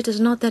 But it is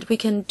not that we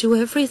can do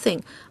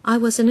everything. I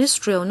was in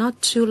Israel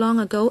not too long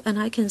ago, and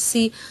I can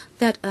see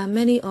that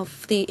many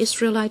of the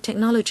Israelite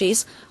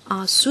technologies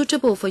are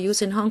suitable for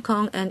use in Hong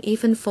Kong and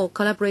even for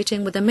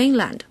collaborating with the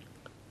mainland.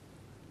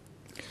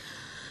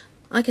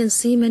 I can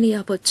see many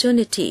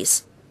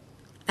opportunities,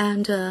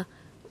 and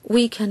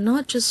we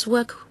cannot just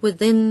work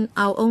within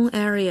our own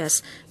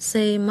areas.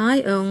 Say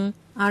my own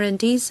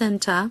R&D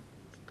center,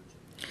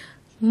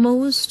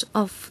 most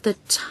of the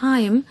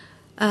time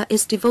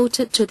is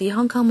devoted to the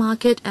Hong Kong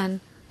market and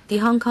the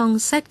Hong Kong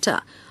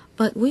sector.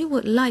 But we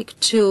would like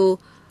to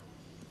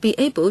be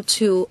able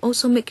to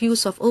also make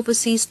use of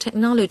overseas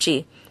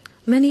technology.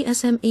 Many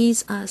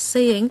SMEs are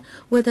saying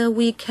whether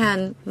we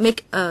can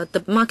make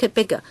the market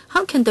bigger.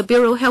 How can the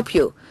Bureau help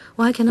you?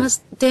 Well, I cannot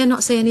dare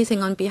not say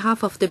anything on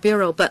behalf of the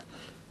Bureau, but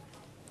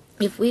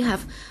if we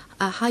have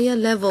a higher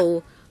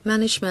level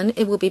management,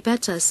 it will be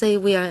better. Say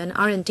we are an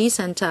R&D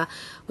center.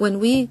 When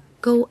we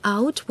go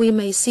out, we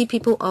may see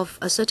people of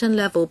a certain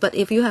level, but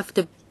if you have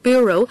the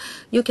Bureau,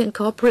 you can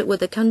cooperate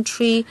with the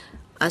country,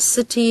 a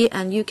city,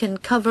 and you can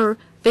cover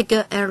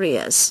bigger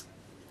areas.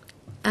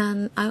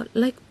 And I would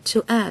like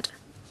to add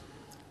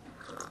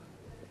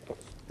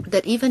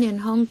that even in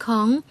Hong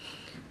Kong,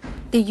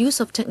 the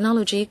use of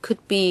technology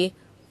could be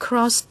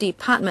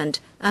cross-department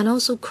and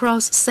also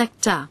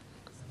cross-sector.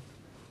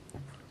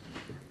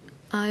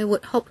 I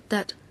would hope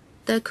that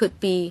there could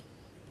be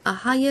a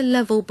higher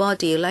level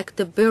body like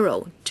the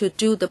Bureau to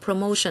do the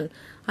promotion.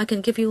 I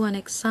can give you an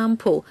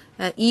example.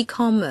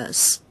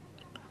 E-commerce.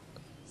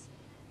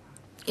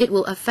 It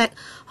will affect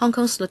Hong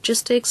Kong's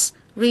logistics,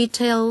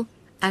 retail,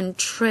 and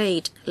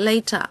trade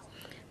later.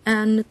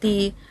 And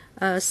the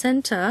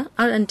center,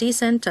 R&D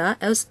center,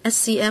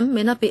 SCM,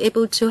 may not be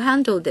able to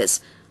handle this.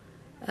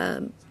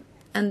 And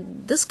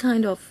this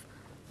kind of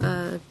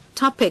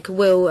topic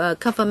will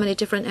cover many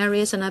different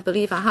areas, and I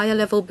believe a higher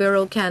level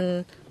bureau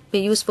can be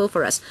useful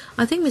for us.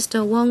 I think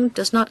Mr. Wong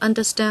does not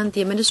understand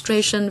the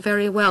administration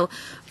very well.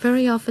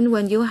 Very often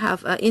when you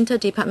have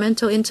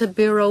interdepartmental,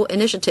 inter-bureau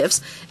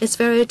initiatives, it's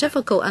very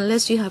difficult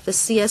unless you have the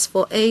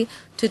CS4A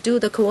to do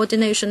the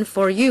coordination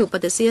for you.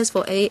 But the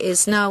CS4A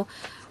is now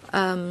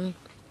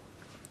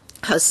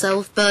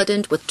herself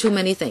burdened with too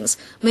many things.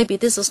 Maybe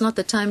this is not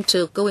the time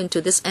to go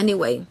into this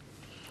anyway.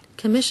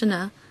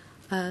 Commissioner,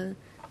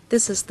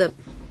 this is the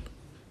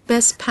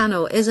best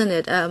panel, isn't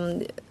it?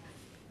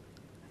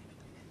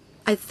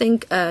 I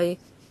think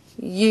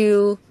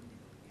you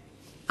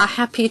are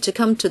happy to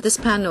come to this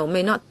panel.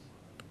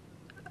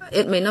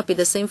 It may not be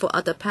the same for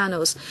other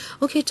panels.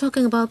 Okay,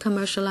 talking about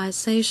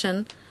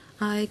commercialization,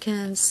 I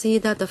can see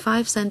that the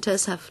 5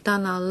 centers have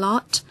done a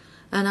lot,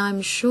 and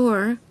I'm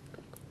sure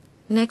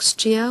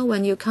next year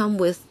when you come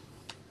with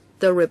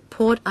the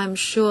report, I'm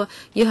sure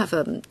you have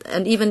an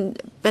even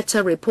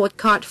better report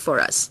card for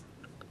us.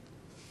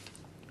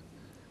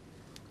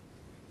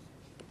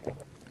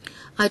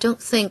 I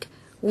don't think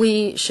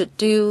we should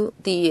do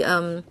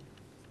the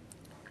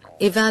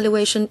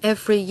evaluation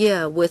every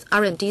year with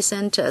R&D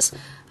centers.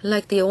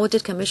 Like the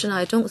Audit Commission,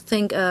 I don't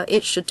think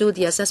it should do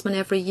the assessment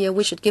every year.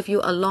 We should give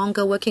you a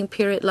longer working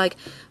period, like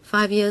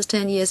 5 years,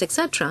 10 years,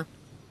 etc.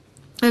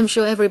 I'm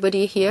sure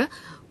everybody here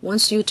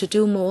wants you to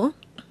do more.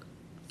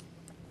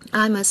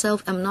 I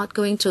myself am not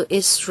going to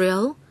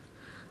Israel,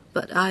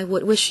 but I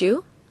would wish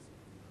you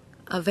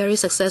a very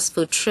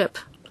successful trip.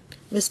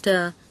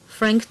 Mr.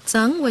 Frank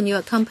Zhang, when you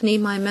accompany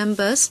my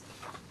members,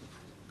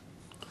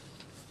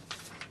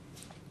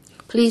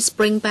 please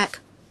bring back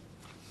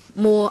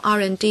more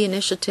R&D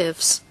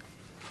initiatives.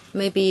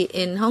 Maybe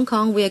in Hong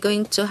Kong we are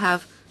going to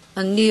have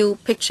a new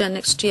picture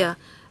next year.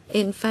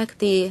 In fact,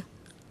 the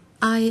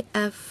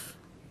IF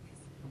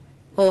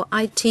or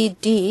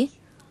ITD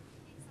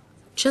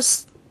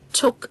just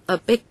took a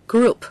big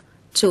group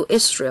to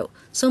Israel.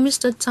 So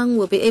Mr. Zhang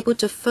will be able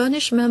to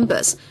furnish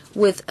members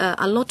with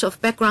a lot of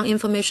background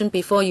information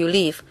before you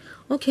leave.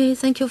 Okay,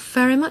 thank you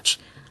very much.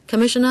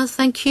 Commissioner,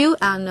 thank you,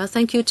 and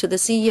thank you to the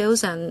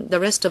CEOs and the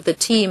rest of the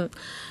team.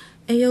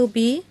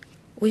 AOB,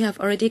 we have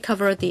already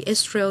covered the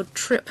Israel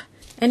trip.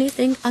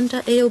 Anything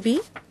under AOB?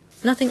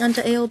 Nothing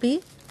under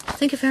AOB?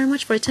 Thank you very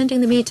much for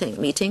attending the meeting.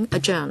 Meeting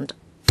adjourned.